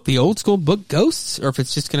 the old school book Ghosts, or if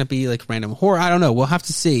it's just going to be random horror. I don't know. We'll have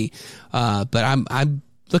to see. But I'm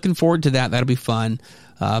looking forward to that. That'll be fun.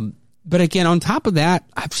 But again, on top of that,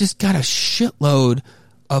 I've just got a shitload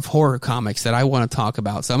of horror comics that I want to talk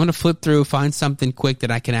about. So I'm going to flip through, find something quick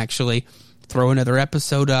that I can actually throw another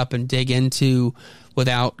episode up and dig into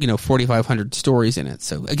without 4,500 stories in it.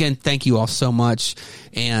 So again, thank you all so much,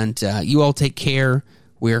 and you all take care.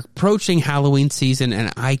 We're approaching Halloween season,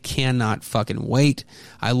 and I cannot fucking wait.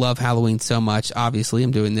 I love Halloween so much. Obviously,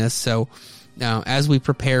 I'm doing this, so now as we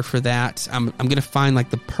prepare for that, I'm going to find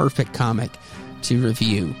the perfect comic to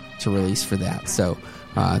review to release for that. So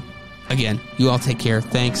again, you all take care.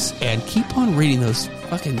 Thanks, and keep on reading those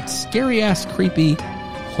fucking scary ass, creepy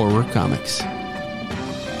horror comics.